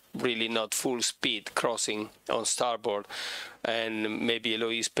really not full speed crossing on starboard. And maybe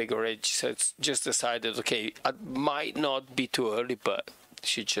Eloise Pigorier just decided, okay, it might not be too early, but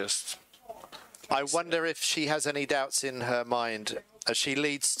she just... I wonder if she has any doubts in her mind as she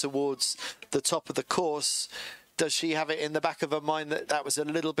leads towards the top of the course. Does she have it in the back of her mind that that was a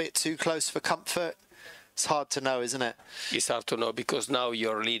little bit too close for comfort? It's hard to know, isn't it? It's hard to know because now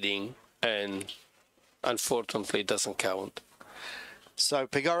you're leading and unfortunately it doesn't count. So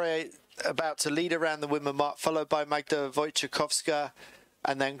Pigorier about to lead around the women mark, followed by Magda Wojciechowska,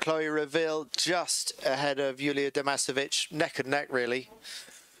 and then Chloe Reville just ahead of Julia Damasovic, neck and neck really.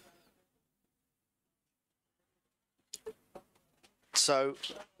 So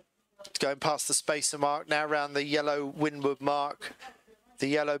going past the spacer mark, now around the yellow windward mark. The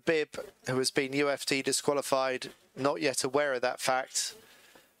yellow bib, who has been UFD disqualified, not yet aware of that fact.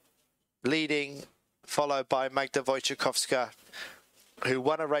 Leading, followed by Magda Wojciechowska, who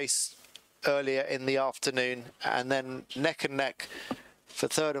won a race earlier in the afternoon, and then neck and neck for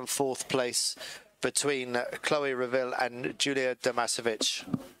 3rd and 4th place between Chloe Reville and Julia Damasovic.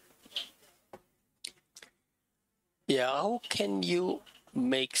 Yeah, how can you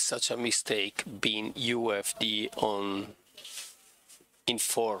make such a mistake being UFD in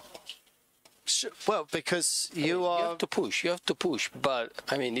 4? Well, because you have to push. But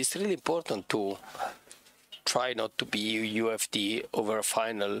I mean, it's really important to try not to be UFD over a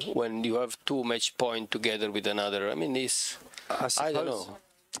final when you have 2 match points together with another. I mean, I don't know.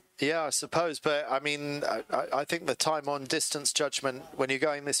 Yeah, I suppose, but I mean, I think the time on distance judgment when you're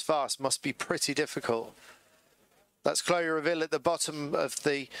going this fast must be pretty difficult. That's Chloe Reville at the bottom of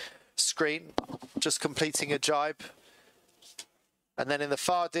the screen, just completing a jibe. And then in the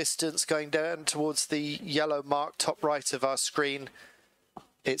far distance, going down towards the yellow mark, top right of our screen,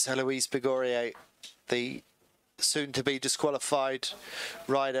 it's Eloise Pigorier, the soon-to-be disqualified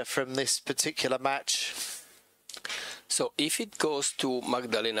rider from this particular match. So if it goes to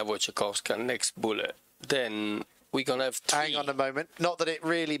Magdalena Wojciechowska next bullet, then we're going to have 3. Hang on a moment. Not that it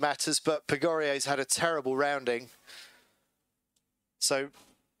really matters, but Pigorier's had a terrible rounding. So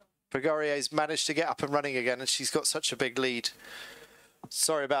Pigorier's managed to get up and running again, and she's got such a big lead.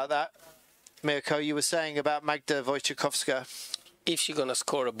 Sorry about that. Mirko, you were saying about Magda Wojciechowska. If she's going to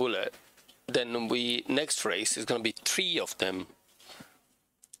score a bullet, then next race is going to be 3 of them.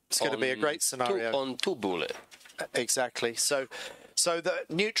 It's going to be a great scenario. On 2 bullets. Exactly. So the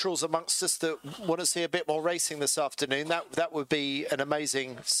neutrals amongst us that want to see a bit more racing this afternoon, that would be an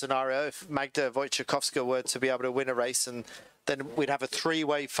amazing scenario if Magda Wojciechowska were to be able to win a race, and then we'd have a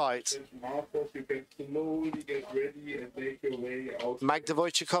 3-way fight. Magda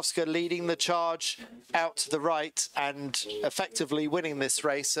Wojciechowska leading the charge out to the right and effectively winning this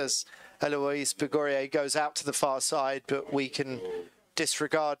race as Eloise Pigorier goes out to the far side, but we can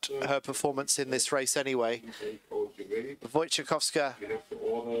disregard her performance in this race anyway. Wojciechowska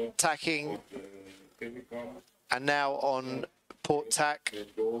attacking And now on port tack,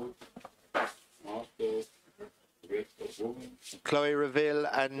 Chloe Reville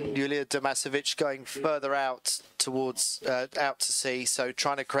and Julia Damasovic going further out towards out to sea, so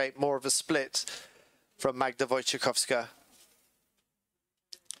trying to create more of a split from Magda Wojciechowska.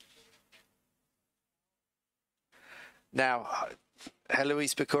 Now,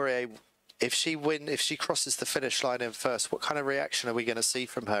 Heloise Becourier, if she crosses the finish line in first, what kind of reaction are we going to see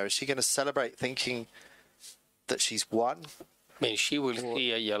from her? Is she going to celebrate thinking that she's won? I mean, she will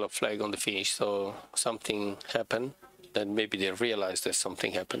see a yellow flag on the finish, so something happened. Then maybe they realize that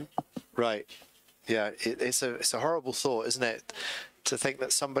something happened. Right. Yeah, it's a horrible thought, isn't it? To think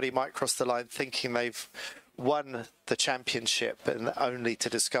that somebody might cross the line thinking they've won the championship and only to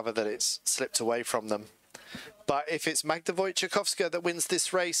discover that it's slipped away from them. But if it's Magda Wojciechowska that wins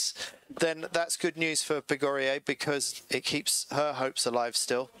this race, then that's good news for Becourier because it keeps her hopes alive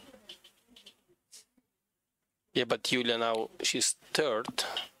still. Yeah, but Julia now, she's third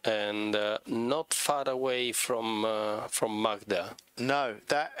and not far away from Magda. No,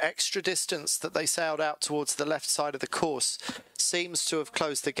 that extra distance that they sailed out towards the left side of the course seems to have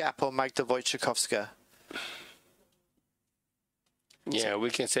closed the gap on Magda Wojciechowska. Yeah, we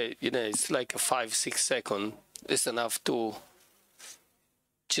can say, you know, it's like a 5-6 second. It's enough to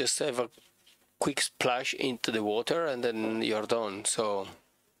just have a quick splash into the water and then you're done. So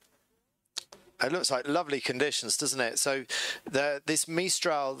it looks like lovely conditions, doesn't it? So this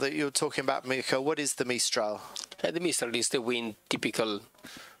Mistral that you're talking about, Mirko, what is the Mistral? The Mistral is the wind typical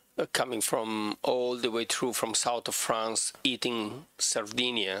coming from all the way through from south of France, hitting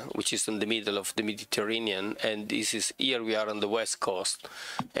Sardinia, which is in the middle of the Mediterranean. And this is, here we are on the west coast.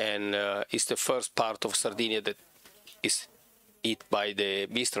 And it's the first part of Sardinia that is hit by the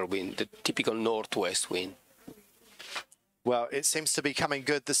Mistral wind, the typical northwest wind. Well, it seems to be coming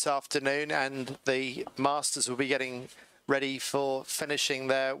good this afternoon, and the Masters will be getting ready for finishing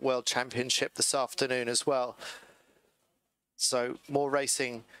their World Championship this afternoon as well. So more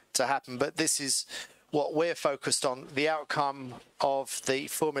racing to happen, but this is what we're focused on, the outcome of the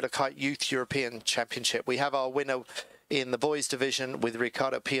Formula Kite Youth European Championship. We have our winner in the boys division with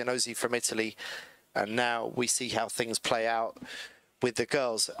Riccardo Pianozzi from Italy, and now we see how things play out with the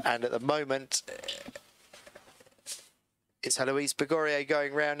girls. And at the moment, it's Heloise Becourier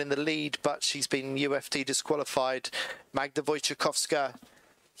going round in the lead, but she's been UFD disqualified. Magda Wojciechowska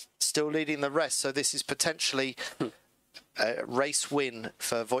still leading the rest, so this is potentially a race win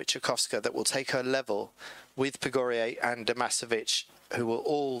for Wojciechowska that will take her level with Becourier and Damasovic, who will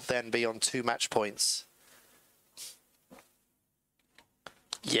all then be on 2 match points.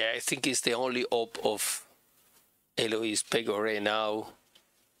 Yeah, I think it's the only hope of Heloise Becourier now.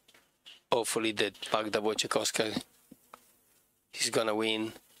 Hopefully that Magda Wojciechowska is gonna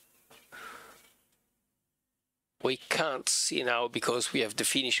win. We can't see now because we have the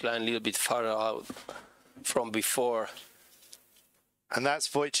finish line a little bit far out from before. And that's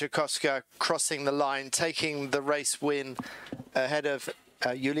Wojciechowska crossing the line, taking the race win ahead of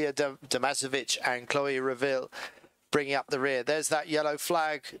Julia Damasovic and Chloe Reville, bringing up the rear. There's that yellow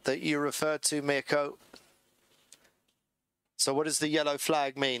flag that you referred to, Mirko. So what does the yellow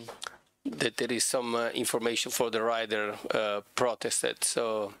flag mean? That there is some information for the rider protested,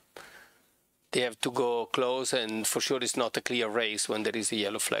 so they have to go close, and for sure it's not a clear race when there is a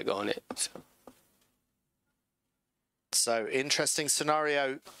yellow flag on it. So interesting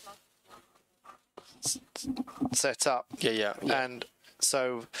scenario set up. Yeah. And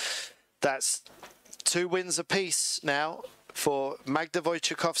so that's 2 wins apiece now for Magda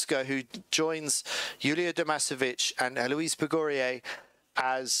Wojciechowska, who joins Julia Damasovic and Heloise Becourier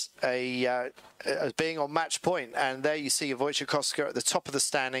as being on match point. And there you see Wojciechowska at the top of the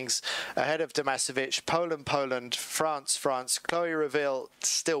standings, ahead of Damasovic. Poland, France. Chloe Reville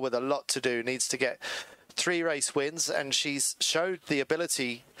still with a lot to do, needs to get 3 race wins, and she's showed the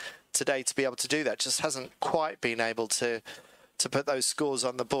ability today to be able to do that. Just hasn't quite been able to put those scores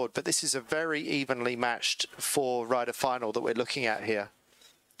on the board. But this is a very evenly matched 4-rider final that we're looking at here.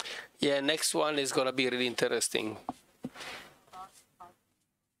 Yeah, next one is going to be really interesting.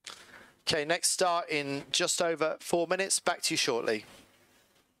 Okay, next start in just over 4 minutes. Back to you shortly.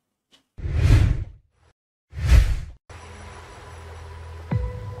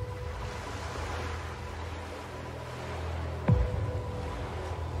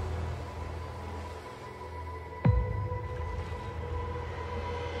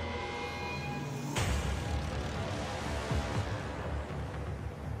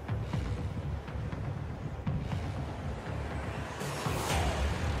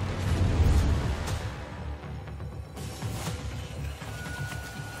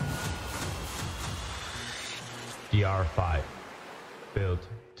 the R5, built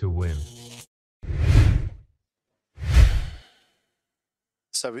to win.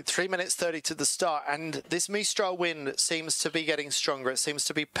 So 3 minutes 30 to the start, and this Mistral wind seems to be getting stronger. It seems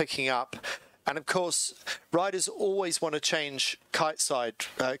to be picking up. And of course, riders always want to change kite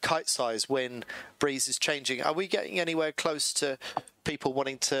size when breeze is changing. Are we getting anywhere close to people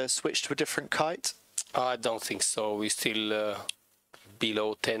wanting to switch to a different kite? I don't think so. We're still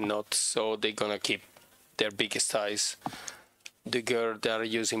below 10 knots, so they're going to keep their biggest size. The girl they are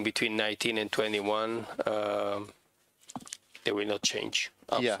using between 19 and 21, they will not change.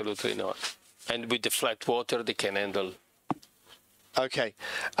 Absolutely not. And with the flat water, they can handle. Okay.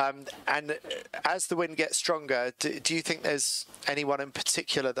 And as the wind gets stronger, do you think there's anyone in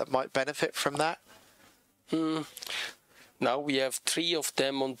particular that might benefit from that? Now we have 3 of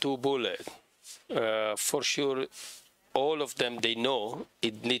them on 2 bullets. For sure, all of them, they know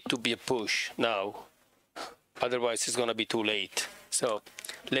it need to be a push now. Otherwise, it's going to be too late. So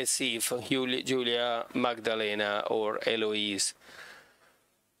let's see if Giulia, Magdalena, or Eloise.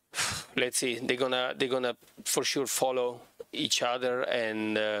 Let's see. They're gonna for sure follow each other,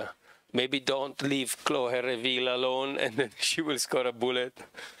 and maybe don't leave Chloe Reville alone, and then she will score a bullet.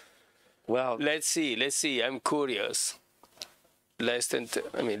 Well, let's see. I'm curious. A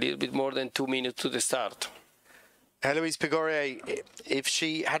little bit more than 2 minutes to the start. Eloise Pigorier, if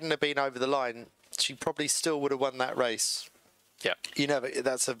she hadn't have been over the line, she probably still would have won that race. Yeah. You know,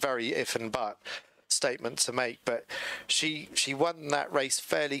 that's a very if and but statement to make, but she won that race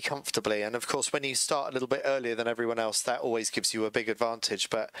fairly comfortably. And of course, when you start a little bit earlier than everyone else, that always gives you a big advantage.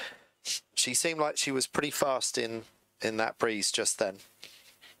 But she seemed like she was pretty fast in that breeze just then.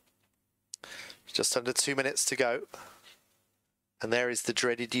 Just under 2 minutes to go. And there is the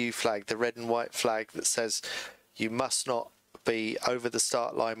dreaded U flag, the red and white flag that says you must not be over the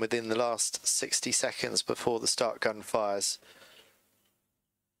start line within the last 60 seconds before the start gun fires.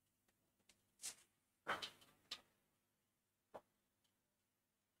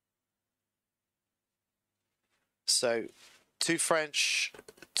 So 2 French,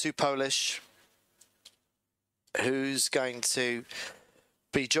 2 Polish. Who's going to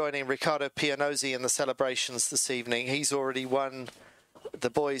be joining Riccardo Pianozzi in the celebrations this evening? He's already won the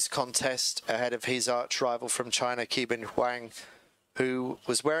boys contest ahead of his arch rival from China, Qibin Huang, who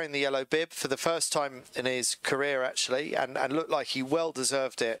was wearing the yellow bib for the first time in his career, actually, and looked like he well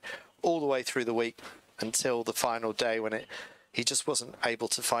deserved it all the way through the week until the final day when he just wasn't able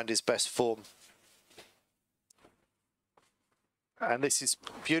to find his best form. And this is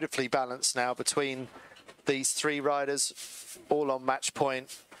beautifully balanced now between these 3 riders, all on match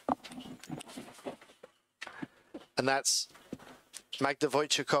point. And that's Magda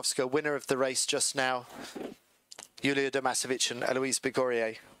Wojciechowska, winner of the race just now, Julia Damasovic and Eloise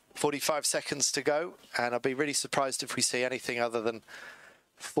Pigorier. 45 seconds to go, and I'll be really surprised if we see anything other than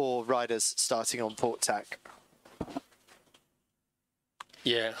 4 riders starting on port tack.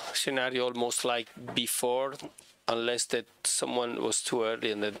 Yeah, scenario almost like before, unless that someone was too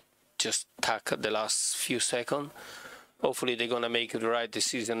early and then just tack at the last few seconds. Hopefully they're going to make the right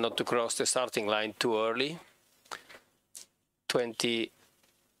decision not to cross the starting line too early. 20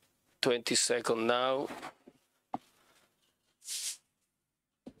 seconds now.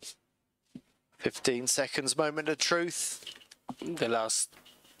 15 seconds, moment of truth. The last,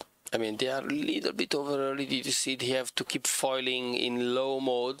 they are a little bit over early. Did you see they have to keep foiling in low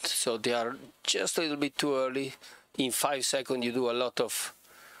mode, so they are just a little bit too early. In 5 seconds you do a lot of...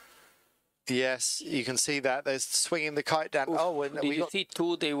 Yes, you can see that. They're swinging the kite down. Oof. Oh, and did you see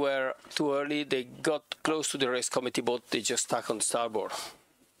 2? They were too early. They got close to the race committee boat. They just stuck on starboard.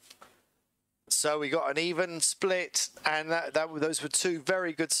 So we got an even split, and those were 2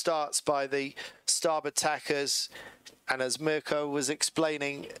 very good starts by the starboard tackers. And as Mirko was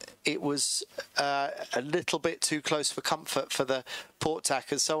explaining, it was a little bit too close for comfort for the port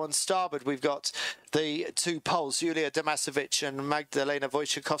tackers. So on starboard, we've got the 2 Poles, Julia Damasovic and Magdalena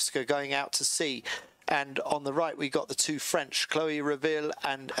Wojciechowska, going out to sea. And on the right, we got the 2 French, Chloe Reville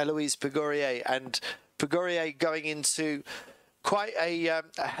and Eloise Pigorier. And Pigorier going into quite a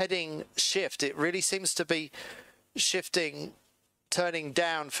heading shift. It really seems to be shifting, turning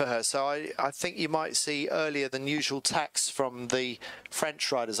down for her. So I think you might see earlier than usual tacks from the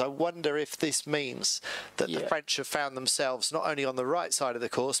French riders. I wonder if this means that the French have found themselves not only on the right side of the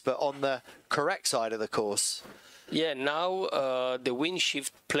course, but on the correct side of the course. Yeah, now the wind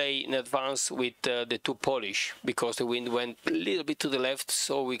shift play in advance with the 2 Polish, because the wind went a little bit to the left,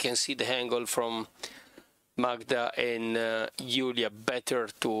 so we can see the angle from Magda and Julia better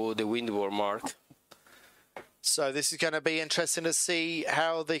to the windward mark. So this is going to be interesting to see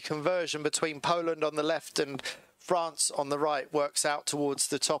how the conversion between Poland on the left and France on the right works out towards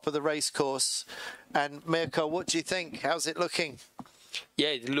the top of the race course. And Mirko, what do you think? How's it looking?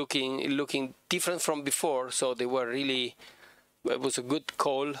 Yeah, looking different from before. So they were really. It was a good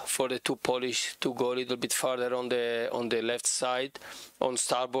call for the two Polish to go a little bit farther on the left side, on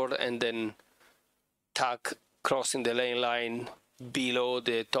starboard, and then tack crossing the lane line below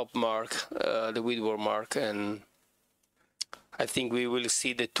the top mark, the windward mark, and I think we will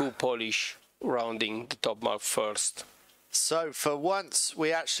see the two Polish rounding the top mark first. So for once,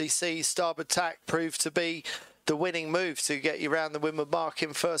 we actually see starboard tack prove to be the winning move to get you around the windward mark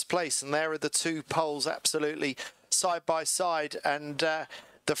in first place. And there are the two poles absolutely side by side. And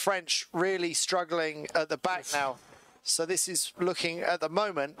the French really struggling at the back now. So this is looking at the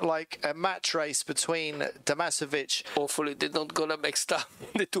moment like a match race between Damasovic. Hopefully they're not going to mix up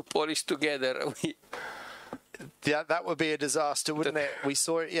the two Polish together. Yeah, that would be a disaster, wouldn't it? We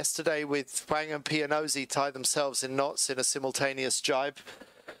saw it yesterday with Wang and Pianozzi tie themselves in knots in a simultaneous jibe.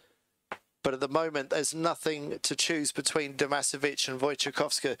 But at the moment, there's nothing to choose between Damasovic and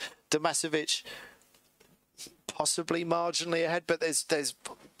Wojciechowska. Damasovic possibly marginally ahead, but there's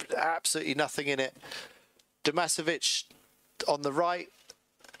absolutely nothing in it. Damasovic on the right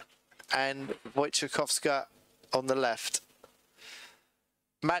and Wojciechowska on the left.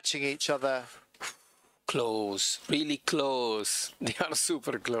 Matching each other. Close, really close. They are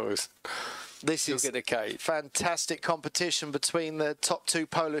super close. This is a kite. Fantastic competition between the top two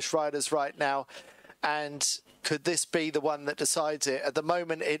Polish riders right now. And could this be the one that decides it? At the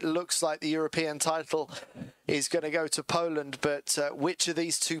moment, it looks like the European title is going to go to Poland. But which of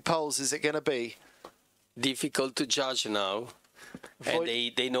these two Poles is it going to be? Difficult to judge now. And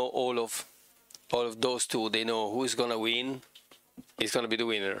they know all of those two. They know who's going to win. It's going to be the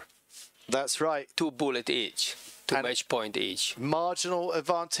winner. That's right. 2 bullets each, 2 match point each. Marginal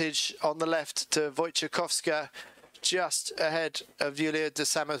advantage on the left to Wojciechowska, just ahead of Julia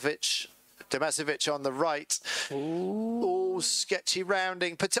Damasovic on the right. Ooh, sketchy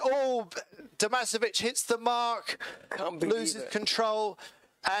rounding. Damasovic hits the mark, loses control,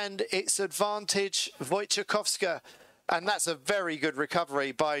 and it's advantage Wojciechowska. And that's a very good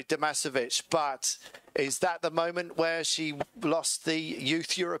recovery by Damasovic. But is that the moment where she lost the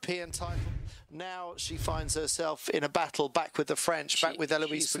Youth European title? Now she finds herself in a battle back with the French, back with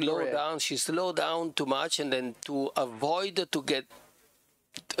Eloise Pigorier. She slowed down too much, and then to avoid to get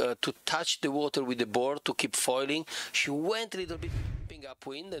to touch the water with the board to keep foiling, she went a little bit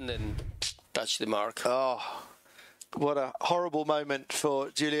upwind and then touched the mark. Oh. What a horrible moment for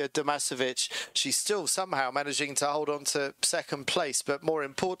Julia Damasovic. She's still somehow managing to hold on to second place, but more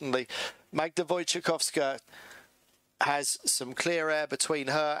importantly, Magda Wojciechowska has some clear air between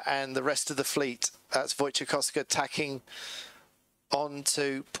her and the rest of the fleet. That's Wojciechowska tacking on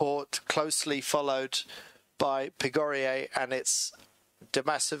to port, closely followed by Pigorier, and it's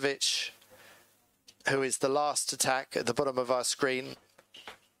Damasovic who is the last to tack at the bottom of our screen.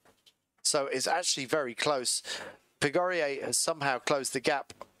 So it's actually very close. Pigorier has somehow closed the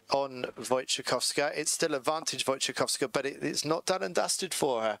gap on Wojciechowska. It's still advantage Wojciechowska, but it's not done and dusted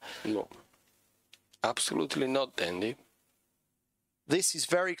for her. No, absolutely not, Andy. This is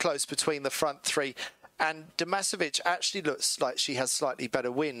very close between the front three. And Damasovic actually looks like she has slightly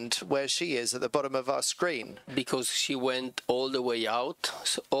better wind where she is at the bottom of our screen. Because she went all the way out,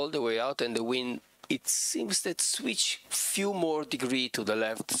 and the wind, it seems that switch few more degree to the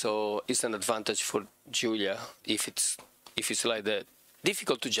left, so it's an advantage for Julia if it's like that.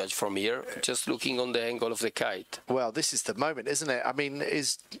 Difficult to judge from here, just looking on the angle of the kite. Well, this is the moment, isn't it? I mean,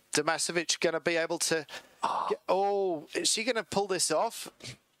 is Damasovic going to be able to... is she going to pull this off?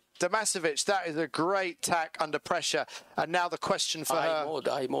 Damasovic, that is a great tack under pressure. And now the question for her...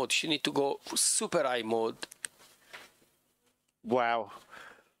 Eye mode. She need to go super eye mode. Wow.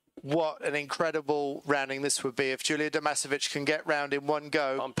 What an incredible rounding this would be if Julia Damasovic can get round in one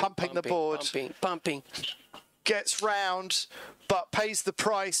go. Pumping the board. Pumping. Gets round, but pays the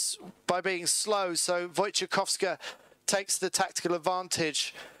price by being slow. So Wojciechowska takes the tactical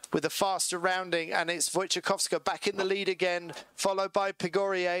advantage with a faster rounding, and it's Wojciechowska back in the lead again, followed by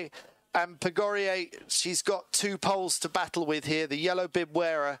Pigorier. And Pigorier, she's got two poles to battle with here, the yellow bib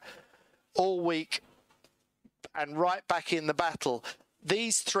wearer all week, and right back in the battle.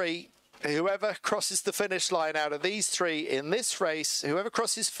 These three, whoever crosses the finish line out of these three in this race, whoever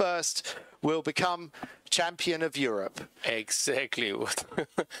crosses first will become champion of Europe. Exactly.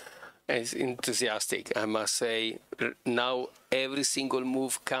 It's enthusiastic, I must say. Now every single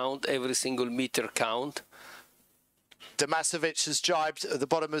move count, every single meter count. Damasovic has jibed at the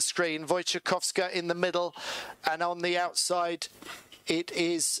bottom of the screen. Wojciechowska in the middle, and on the outside it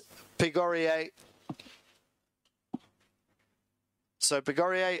is Pigorier. So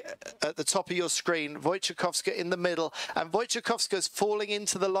Begorier at the top of your screen, Wojciechowska in the middle, and Wojciechowska's falling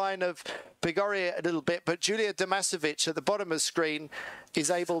into the line of Begorier a little bit, but Julia Damasovic at the bottom of the screen is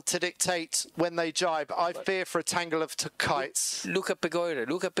able to dictate when they jibe. I fear for a tangle of kites. Look at Begorier.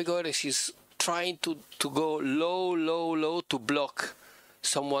 Look at Begorier. She's trying to go low to block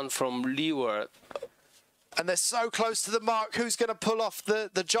someone from leeward. And they're so close to the mark. Who's going to pull off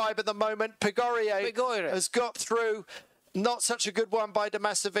the jibe at the moment? Begorier has got through. Not such a good one by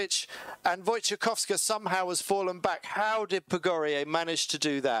Damasovic, and Wojciechowska somehow has fallen back. How did Begorier manage to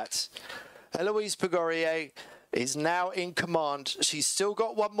do that? Eloise Begorier is now in command. She's still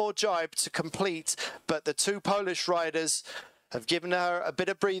got one more jibe to complete, but the two Polish riders have given her a bit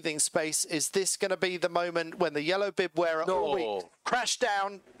of breathing space. Is this going to be the moment when the yellow bib wearer crashed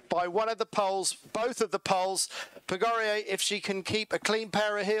down by one of the poles, both of the poles? Begorier, if she can keep a clean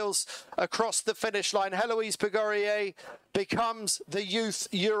pair of heels across the finish line, Heloise Begorier becomes the youth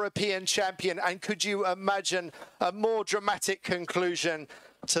European champion. And could you imagine a more dramatic conclusion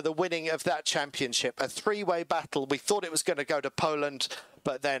to the winning of that championship? A three-way battle. We thought it was going to go to Poland,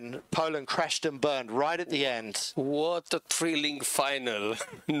 but then Poland crashed and burned right at the end. What a thrilling final.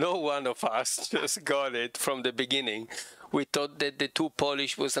 No one of us just got it from the beginning. We thought that the two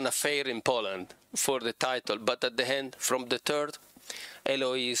Polish was an affair in Poland for the title, but at the end, from the third,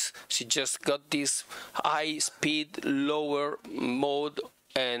 Eloise, she just got this high speed, lower mode,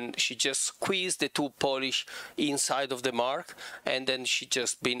 and she just squeezed the two Polish inside of the mark, and then she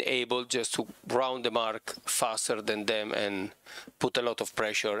just been able just to round the mark faster than them and put a lot of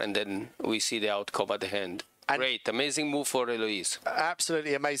pressure, and then we see the outcome at the end. Great, amazing move for Eloise.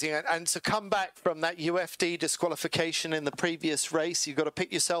 Absolutely amazing. And to come back from that UFD disqualification in the previous race, you've got to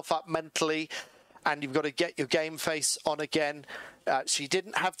pick yourself up mentally and you've got to get your game face on again. She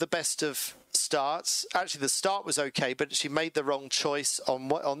didn't have the best of starts. Actually, the start was okay, but she made the wrong choice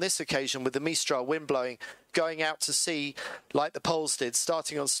on this occasion with the Mistral wind blowing. Going out to sea like the Poles did,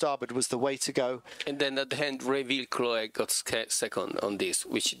 starting on starboard was the way to go. And then at the end, Reville Chloe got second on this,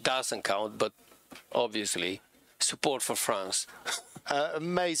 which doesn't count, but obviously support for France.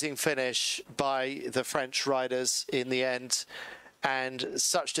 Amazing finish by the French riders in the end, and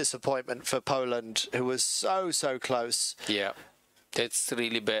such disappointment for Poland, who was so close. Yeah, that's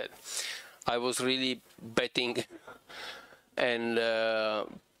really bad. I was really betting and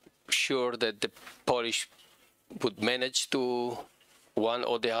sure that the Polish would manage to one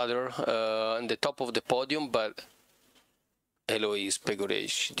or the other on the top of the podium, but Eloise Begorier,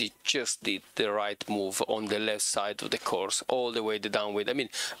 she just did the right move on the left side of the course, all the way the downwind. I mean,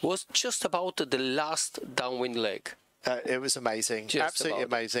 it was just about the last downwind leg. It was amazing, absolutely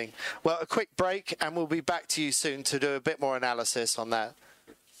amazing. Well, a quick break and we'll be back to you soon to do a bit more analysis on that.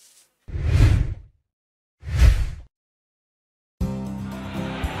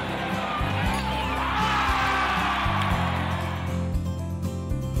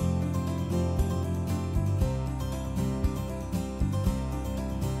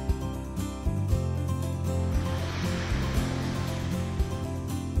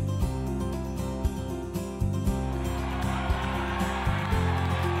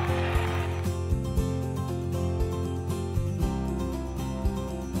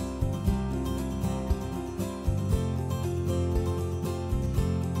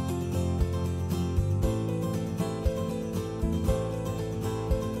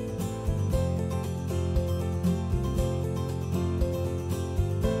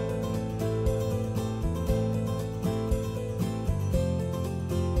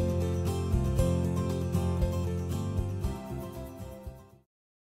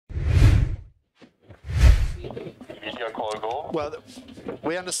 Well,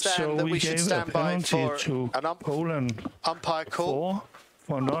 we understand that we should stand by for an umpire call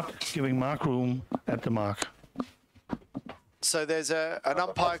for not giving mark room at the mark. So there's an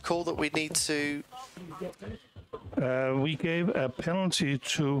umpire call that we need to... We gave a penalty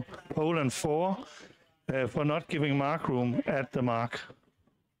to Poland for not giving mark room at the mark.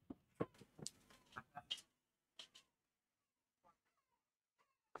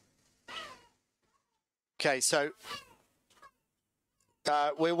 Okay, so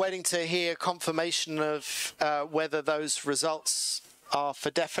we're waiting to hear confirmation of whether those results are for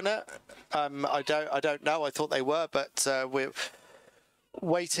definite. I don't know. I thought they were, but we're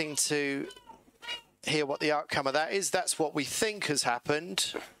waiting to hear what the outcome of that is. That's what we think has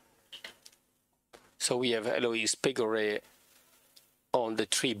happened. So we have Eloise Begorier on the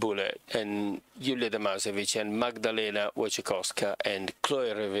 3 bullet, and Julia Damasovic and Magdalena Wojciechowska and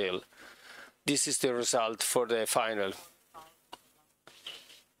Chloe Reville. This is the result for the final.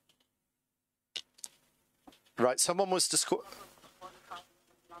 Right, someone was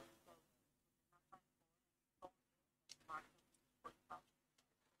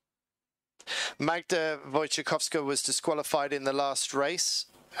Magda Wojciechowska was disqualified in the last race,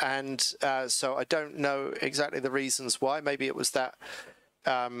 and so I don't know exactly the reasons why. Maybe it was that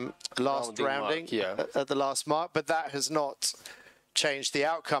last rounding at the last mark, but that has not changed the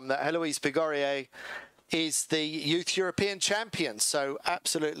outcome. That Heloise Bigorrier is the Youth European champion, so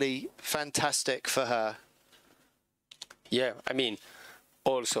absolutely fantastic for her. Yeah, I mean,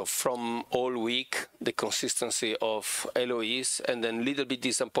 also from all week, the consistency of Heloise, and then a little bit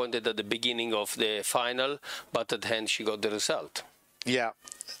disappointed at the beginning of the final, but at the end she got the result. Yeah,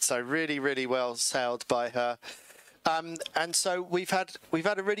 so really, really well sailed by her. And so we've had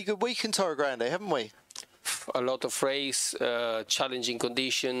a really good week in Torre Grande, haven't we? A lot of race, challenging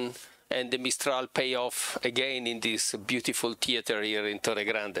condition, and the Mistral payoff again in this beautiful theater here in Torre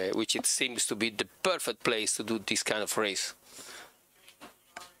Grande, which it seems to be the perfect place to do this kind of race.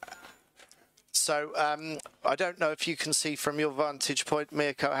 So I don't know if you can see from your vantage point,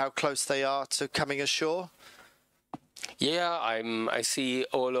 Mirko, how close they are to coming ashore. Yeah, I see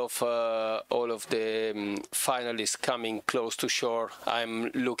all of the finalists coming close to shore.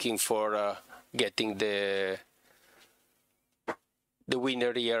 I'm looking for getting the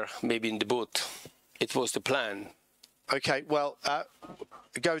winner here, maybe in the boat. It was the plan. Okay, well,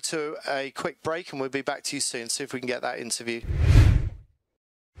 go to a quick break and we'll be back to you soon. See if we can get that interview.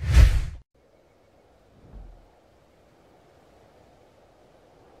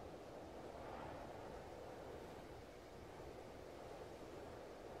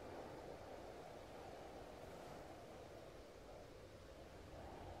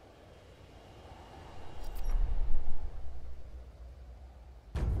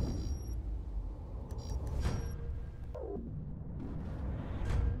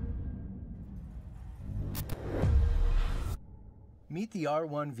 Meet the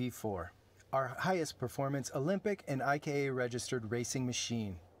R1 V4, our highest performance Olympic and IKA registered racing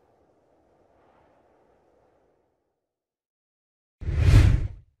machine.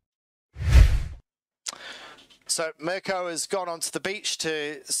 So Mirko has gone onto the beach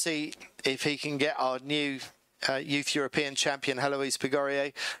to see if he can get our new Youth European champion, Heloise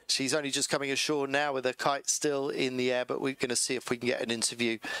Bigorrier. She's only just coming ashore now with her kite still in the air, but we're going to see if we can get an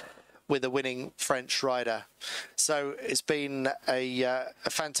interview with a winning French rider. So it's been a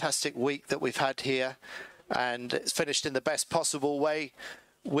fantastic week that we've had here, and it's finished in the best possible way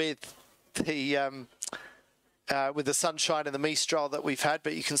with the sunshine and the Mistral that we've had.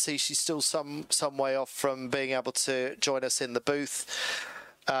 But you can see she's still some way off from being able to join us in the booth.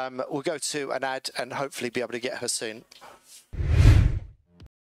 We'll go to an ad and hopefully be able to get her soon.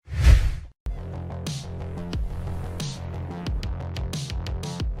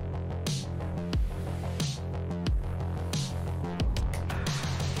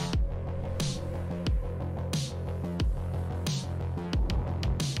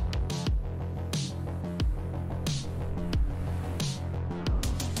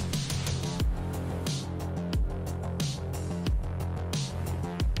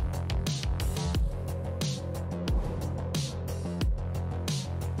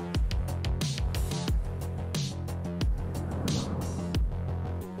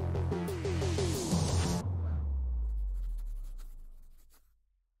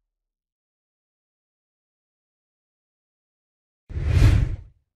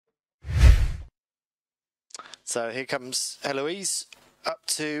 So here comes Heloise up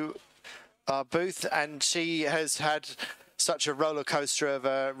to our booth, and she has had such a roller coaster of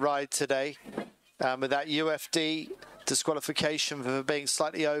a ride today with that UFD disqualification for being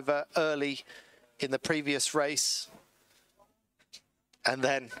slightly over early in the previous race, and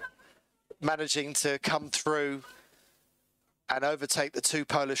then managing to come through and overtake the two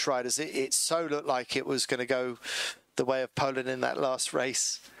Polish riders. It so looked like it was going to go the way of Poland in that last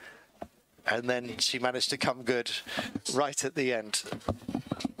race. And then she managed to come good right at the end.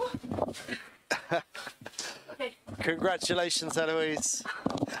 Okay. Congratulations, Heloise.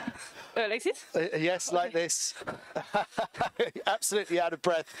 Like this? Yes, like this. Absolutely out of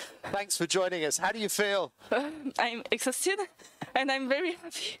breath. Thanks for joining us. How do you feel? I'm exhausted and I'm very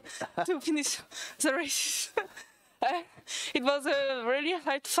happy to finish the race. It was a really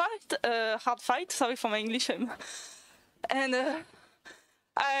hard fight. Sorry for my English. And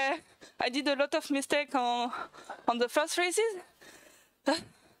I did a lot of mistakes on the first races,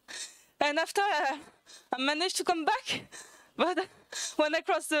 and after I managed to come back. But when I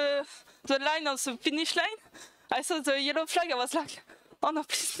crossed the line of the finish line, I saw the yellow flag. I was like, "Oh no,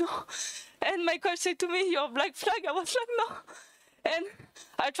 please no!" And my coach said to me, "Your black flag." I was like, "No." And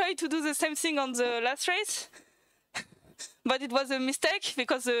I tried to do the same thing on the last race, but it was a mistake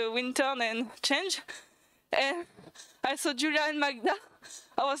because the wind turned and changed. And I saw Julia and Magda.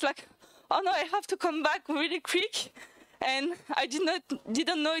 I was like, oh no, I have to come back really quick. And I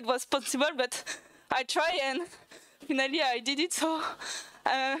didn't know it was possible, but I tried and finally I did it. So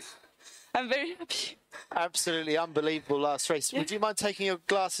I'm very happy. Absolutely unbelievable last race. Would you mind taking your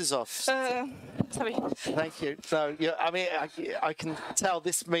glasses off? Sorry. Thank you. No, I mean, I can tell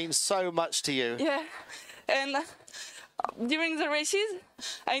this means so much to you. Yeah, and during the races,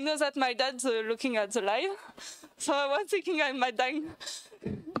 I know that my dad's looking at the live, so I was thinking I might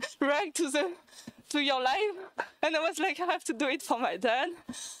right to your live, and I was like, I have to do it for my dad.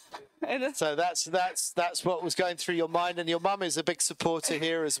 And so that's what was going through your mind, and your mum is a big supporter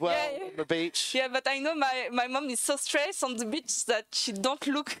here as well on the beach. Yeah, but I know my mum is so stressed on the beach that she don't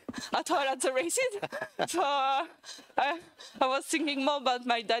look at all at the races. So I was thinking more about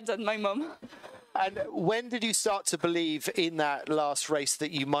my dad than my mum. And when did you start to believe in that last race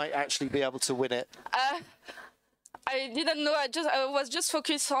that you might actually be able to win it? I didn't know. I was just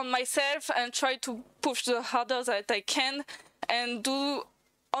focused on myself and try to push the harder that I can and do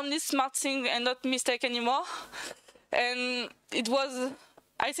only smart thing and not mistake anymore. And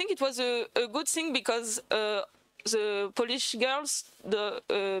I think it was a good thing because the Polish girls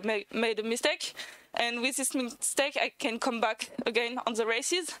made a mistake, and with this mistake I can come back again on the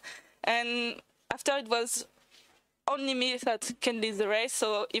races. And after it was only me that can lead the race,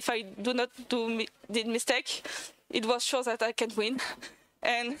 so if I do not did mistake, it was sure that I can win.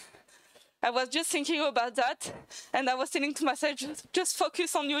 And I was just thinking about that, and I was telling to myself, just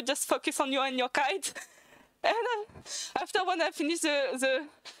focus on you and your kite. And after when I finished the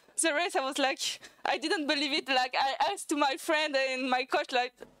race, I was like, I didn't believe it. Like, I asked to my friend and my coach,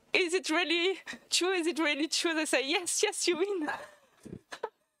 like, is it really true? Is it really true? They say, yes, you win.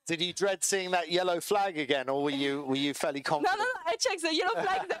 Did you dread seeing that yellow flag again, or were you fairly confident? No, I checked the yellow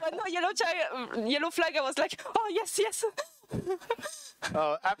flag. There was no yellow flag. I was like, oh, yes.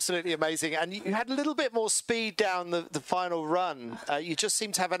 Oh, absolutely amazing. And you had a little bit more speed down the final run. You just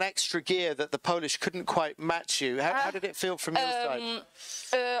seemed to have an extra gear that the Polish couldn't quite match you. How did it feel from your side?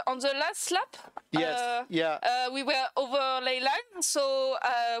 On the last lap, yes, we were over ley line. So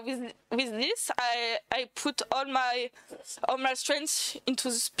with this, I put all my strength into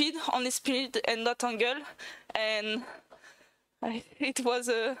the speed, only speed and not angle, and it was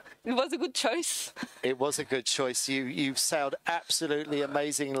a good choice. It was a good choice. You've sailed absolutely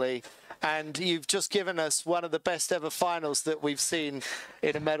amazingly, and you've just given us one of the best ever finals that we've seen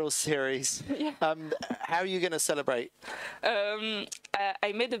in a medal series. Yeah. How are you going to celebrate?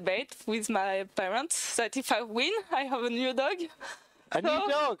 I made a bet with my parents that if I win, I have a new dog. New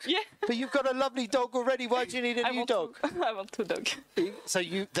dog? Yeah. But you've got a lovely dog already. Why do you need a new dog? I want two dogs. So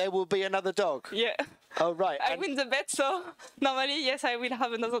there will be another dog? Yeah. Oh, right. I win the bet, so normally, yes, I will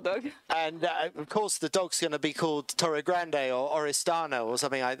have another dog. And, of course, the dog's going to be called Torre Grande or Oristano or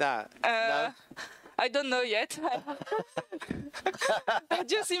something like that. No? I don't know yet. I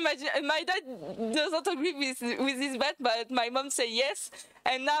just imagine, my dad doesn't agree with this bet, but my mom said yes.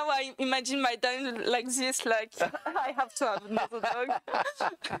 And now I imagine my dad like this, like, I have to have another dog.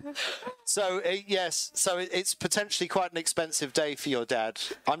 So, yes, so it's potentially quite an expensive day for your dad.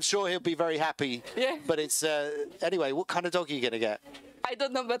 I'm sure he'll be very happy. Yeah. But it's, anyway, what kind of dog are you going to get? I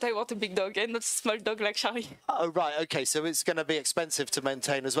don't know, but I want a big dog and not a small dog like Shari. Oh, right, okay, so it's going to be expensive to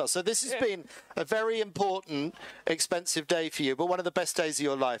maintain as well. So this has been a very important, expensive day for you, but one of the best days of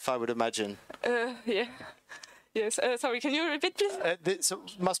your life, I would imagine. Yeah. Yes, sorry, can you repeat, please? This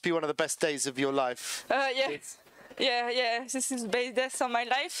must be one of the best days of your life. Yeah, this is the best days of my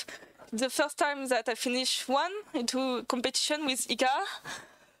life. The first time that I finished one into competition with Ika.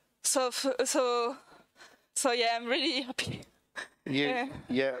 So yeah, I'm really happy. Yeah,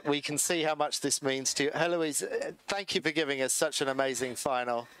 we can see how much this means to you. Heloise, thank you for giving us such an amazing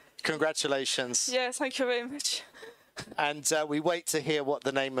final. Congratulations. Yes, thank you very much. And we wait to hear what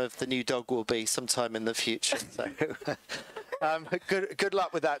the name of the new dog will be sometime in the future. So, good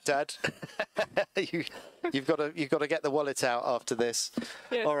luck with that, Dad. You've got to get the wallet out after this.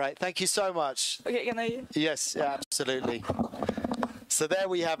 Yeah. All right, thank you so much. Okay, can I? Yes, absolutely. So there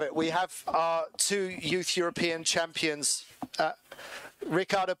we have it. We have our two youth European champions,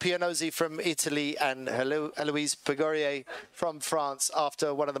 Riccardo Pianozzi from Italy and Heloise Pegorier from France,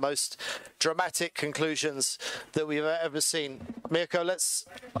 after one of the most dramatic conclusions that we've ever seen. Mirko, let's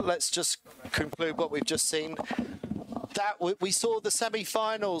just conclude what we've just seen. We saw the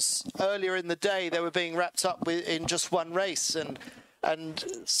semi-finals earlier in the day. They were being wrapped up in just one race, and and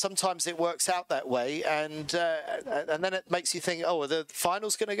sometimes it works out that way, and then it makes you think, oh, are the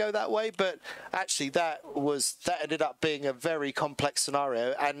final's going to go that way? But actually, that ended up being a very complex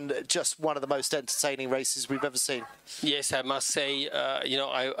scenario and just one of the most entertaining races we've ever seen. Yes, I must say,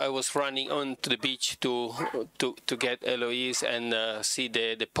 I was running onto the beach to get Eloise and see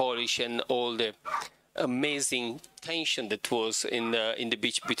the polish and all the amazing tension that was in the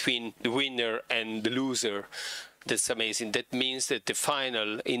beach between the winner and the loser. That's amazing. That means that the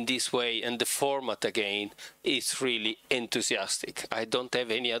final in this way and the format again is really enthusiastic. I don't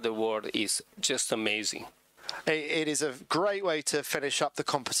have any other word. It's just amazing. It is a great way to finish up the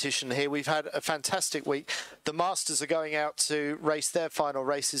competition here. We've had a fantastic week. The Masters are going out to race their final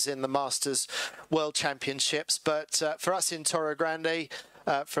races in the Masters World Championships. But for us in Torre Grande,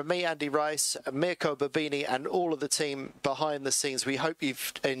 from me, Andy Rice, Mirko Babini, and all of the team behind the scenes, we hope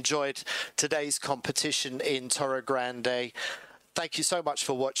you've enjoyed today's competition in Torre Grande. Thank you so much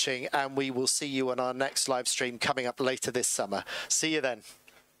for watching, and we will see you on our next live stream coming up later this summer. See you then.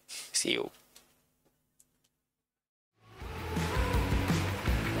 See you.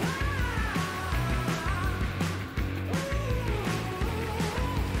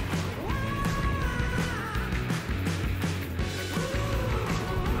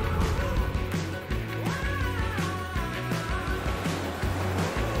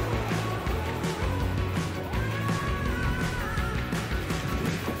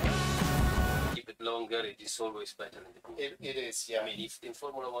 Longer, it is always better. It is, yeah. I mean, if in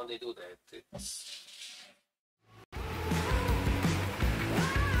Formula One they do that, it's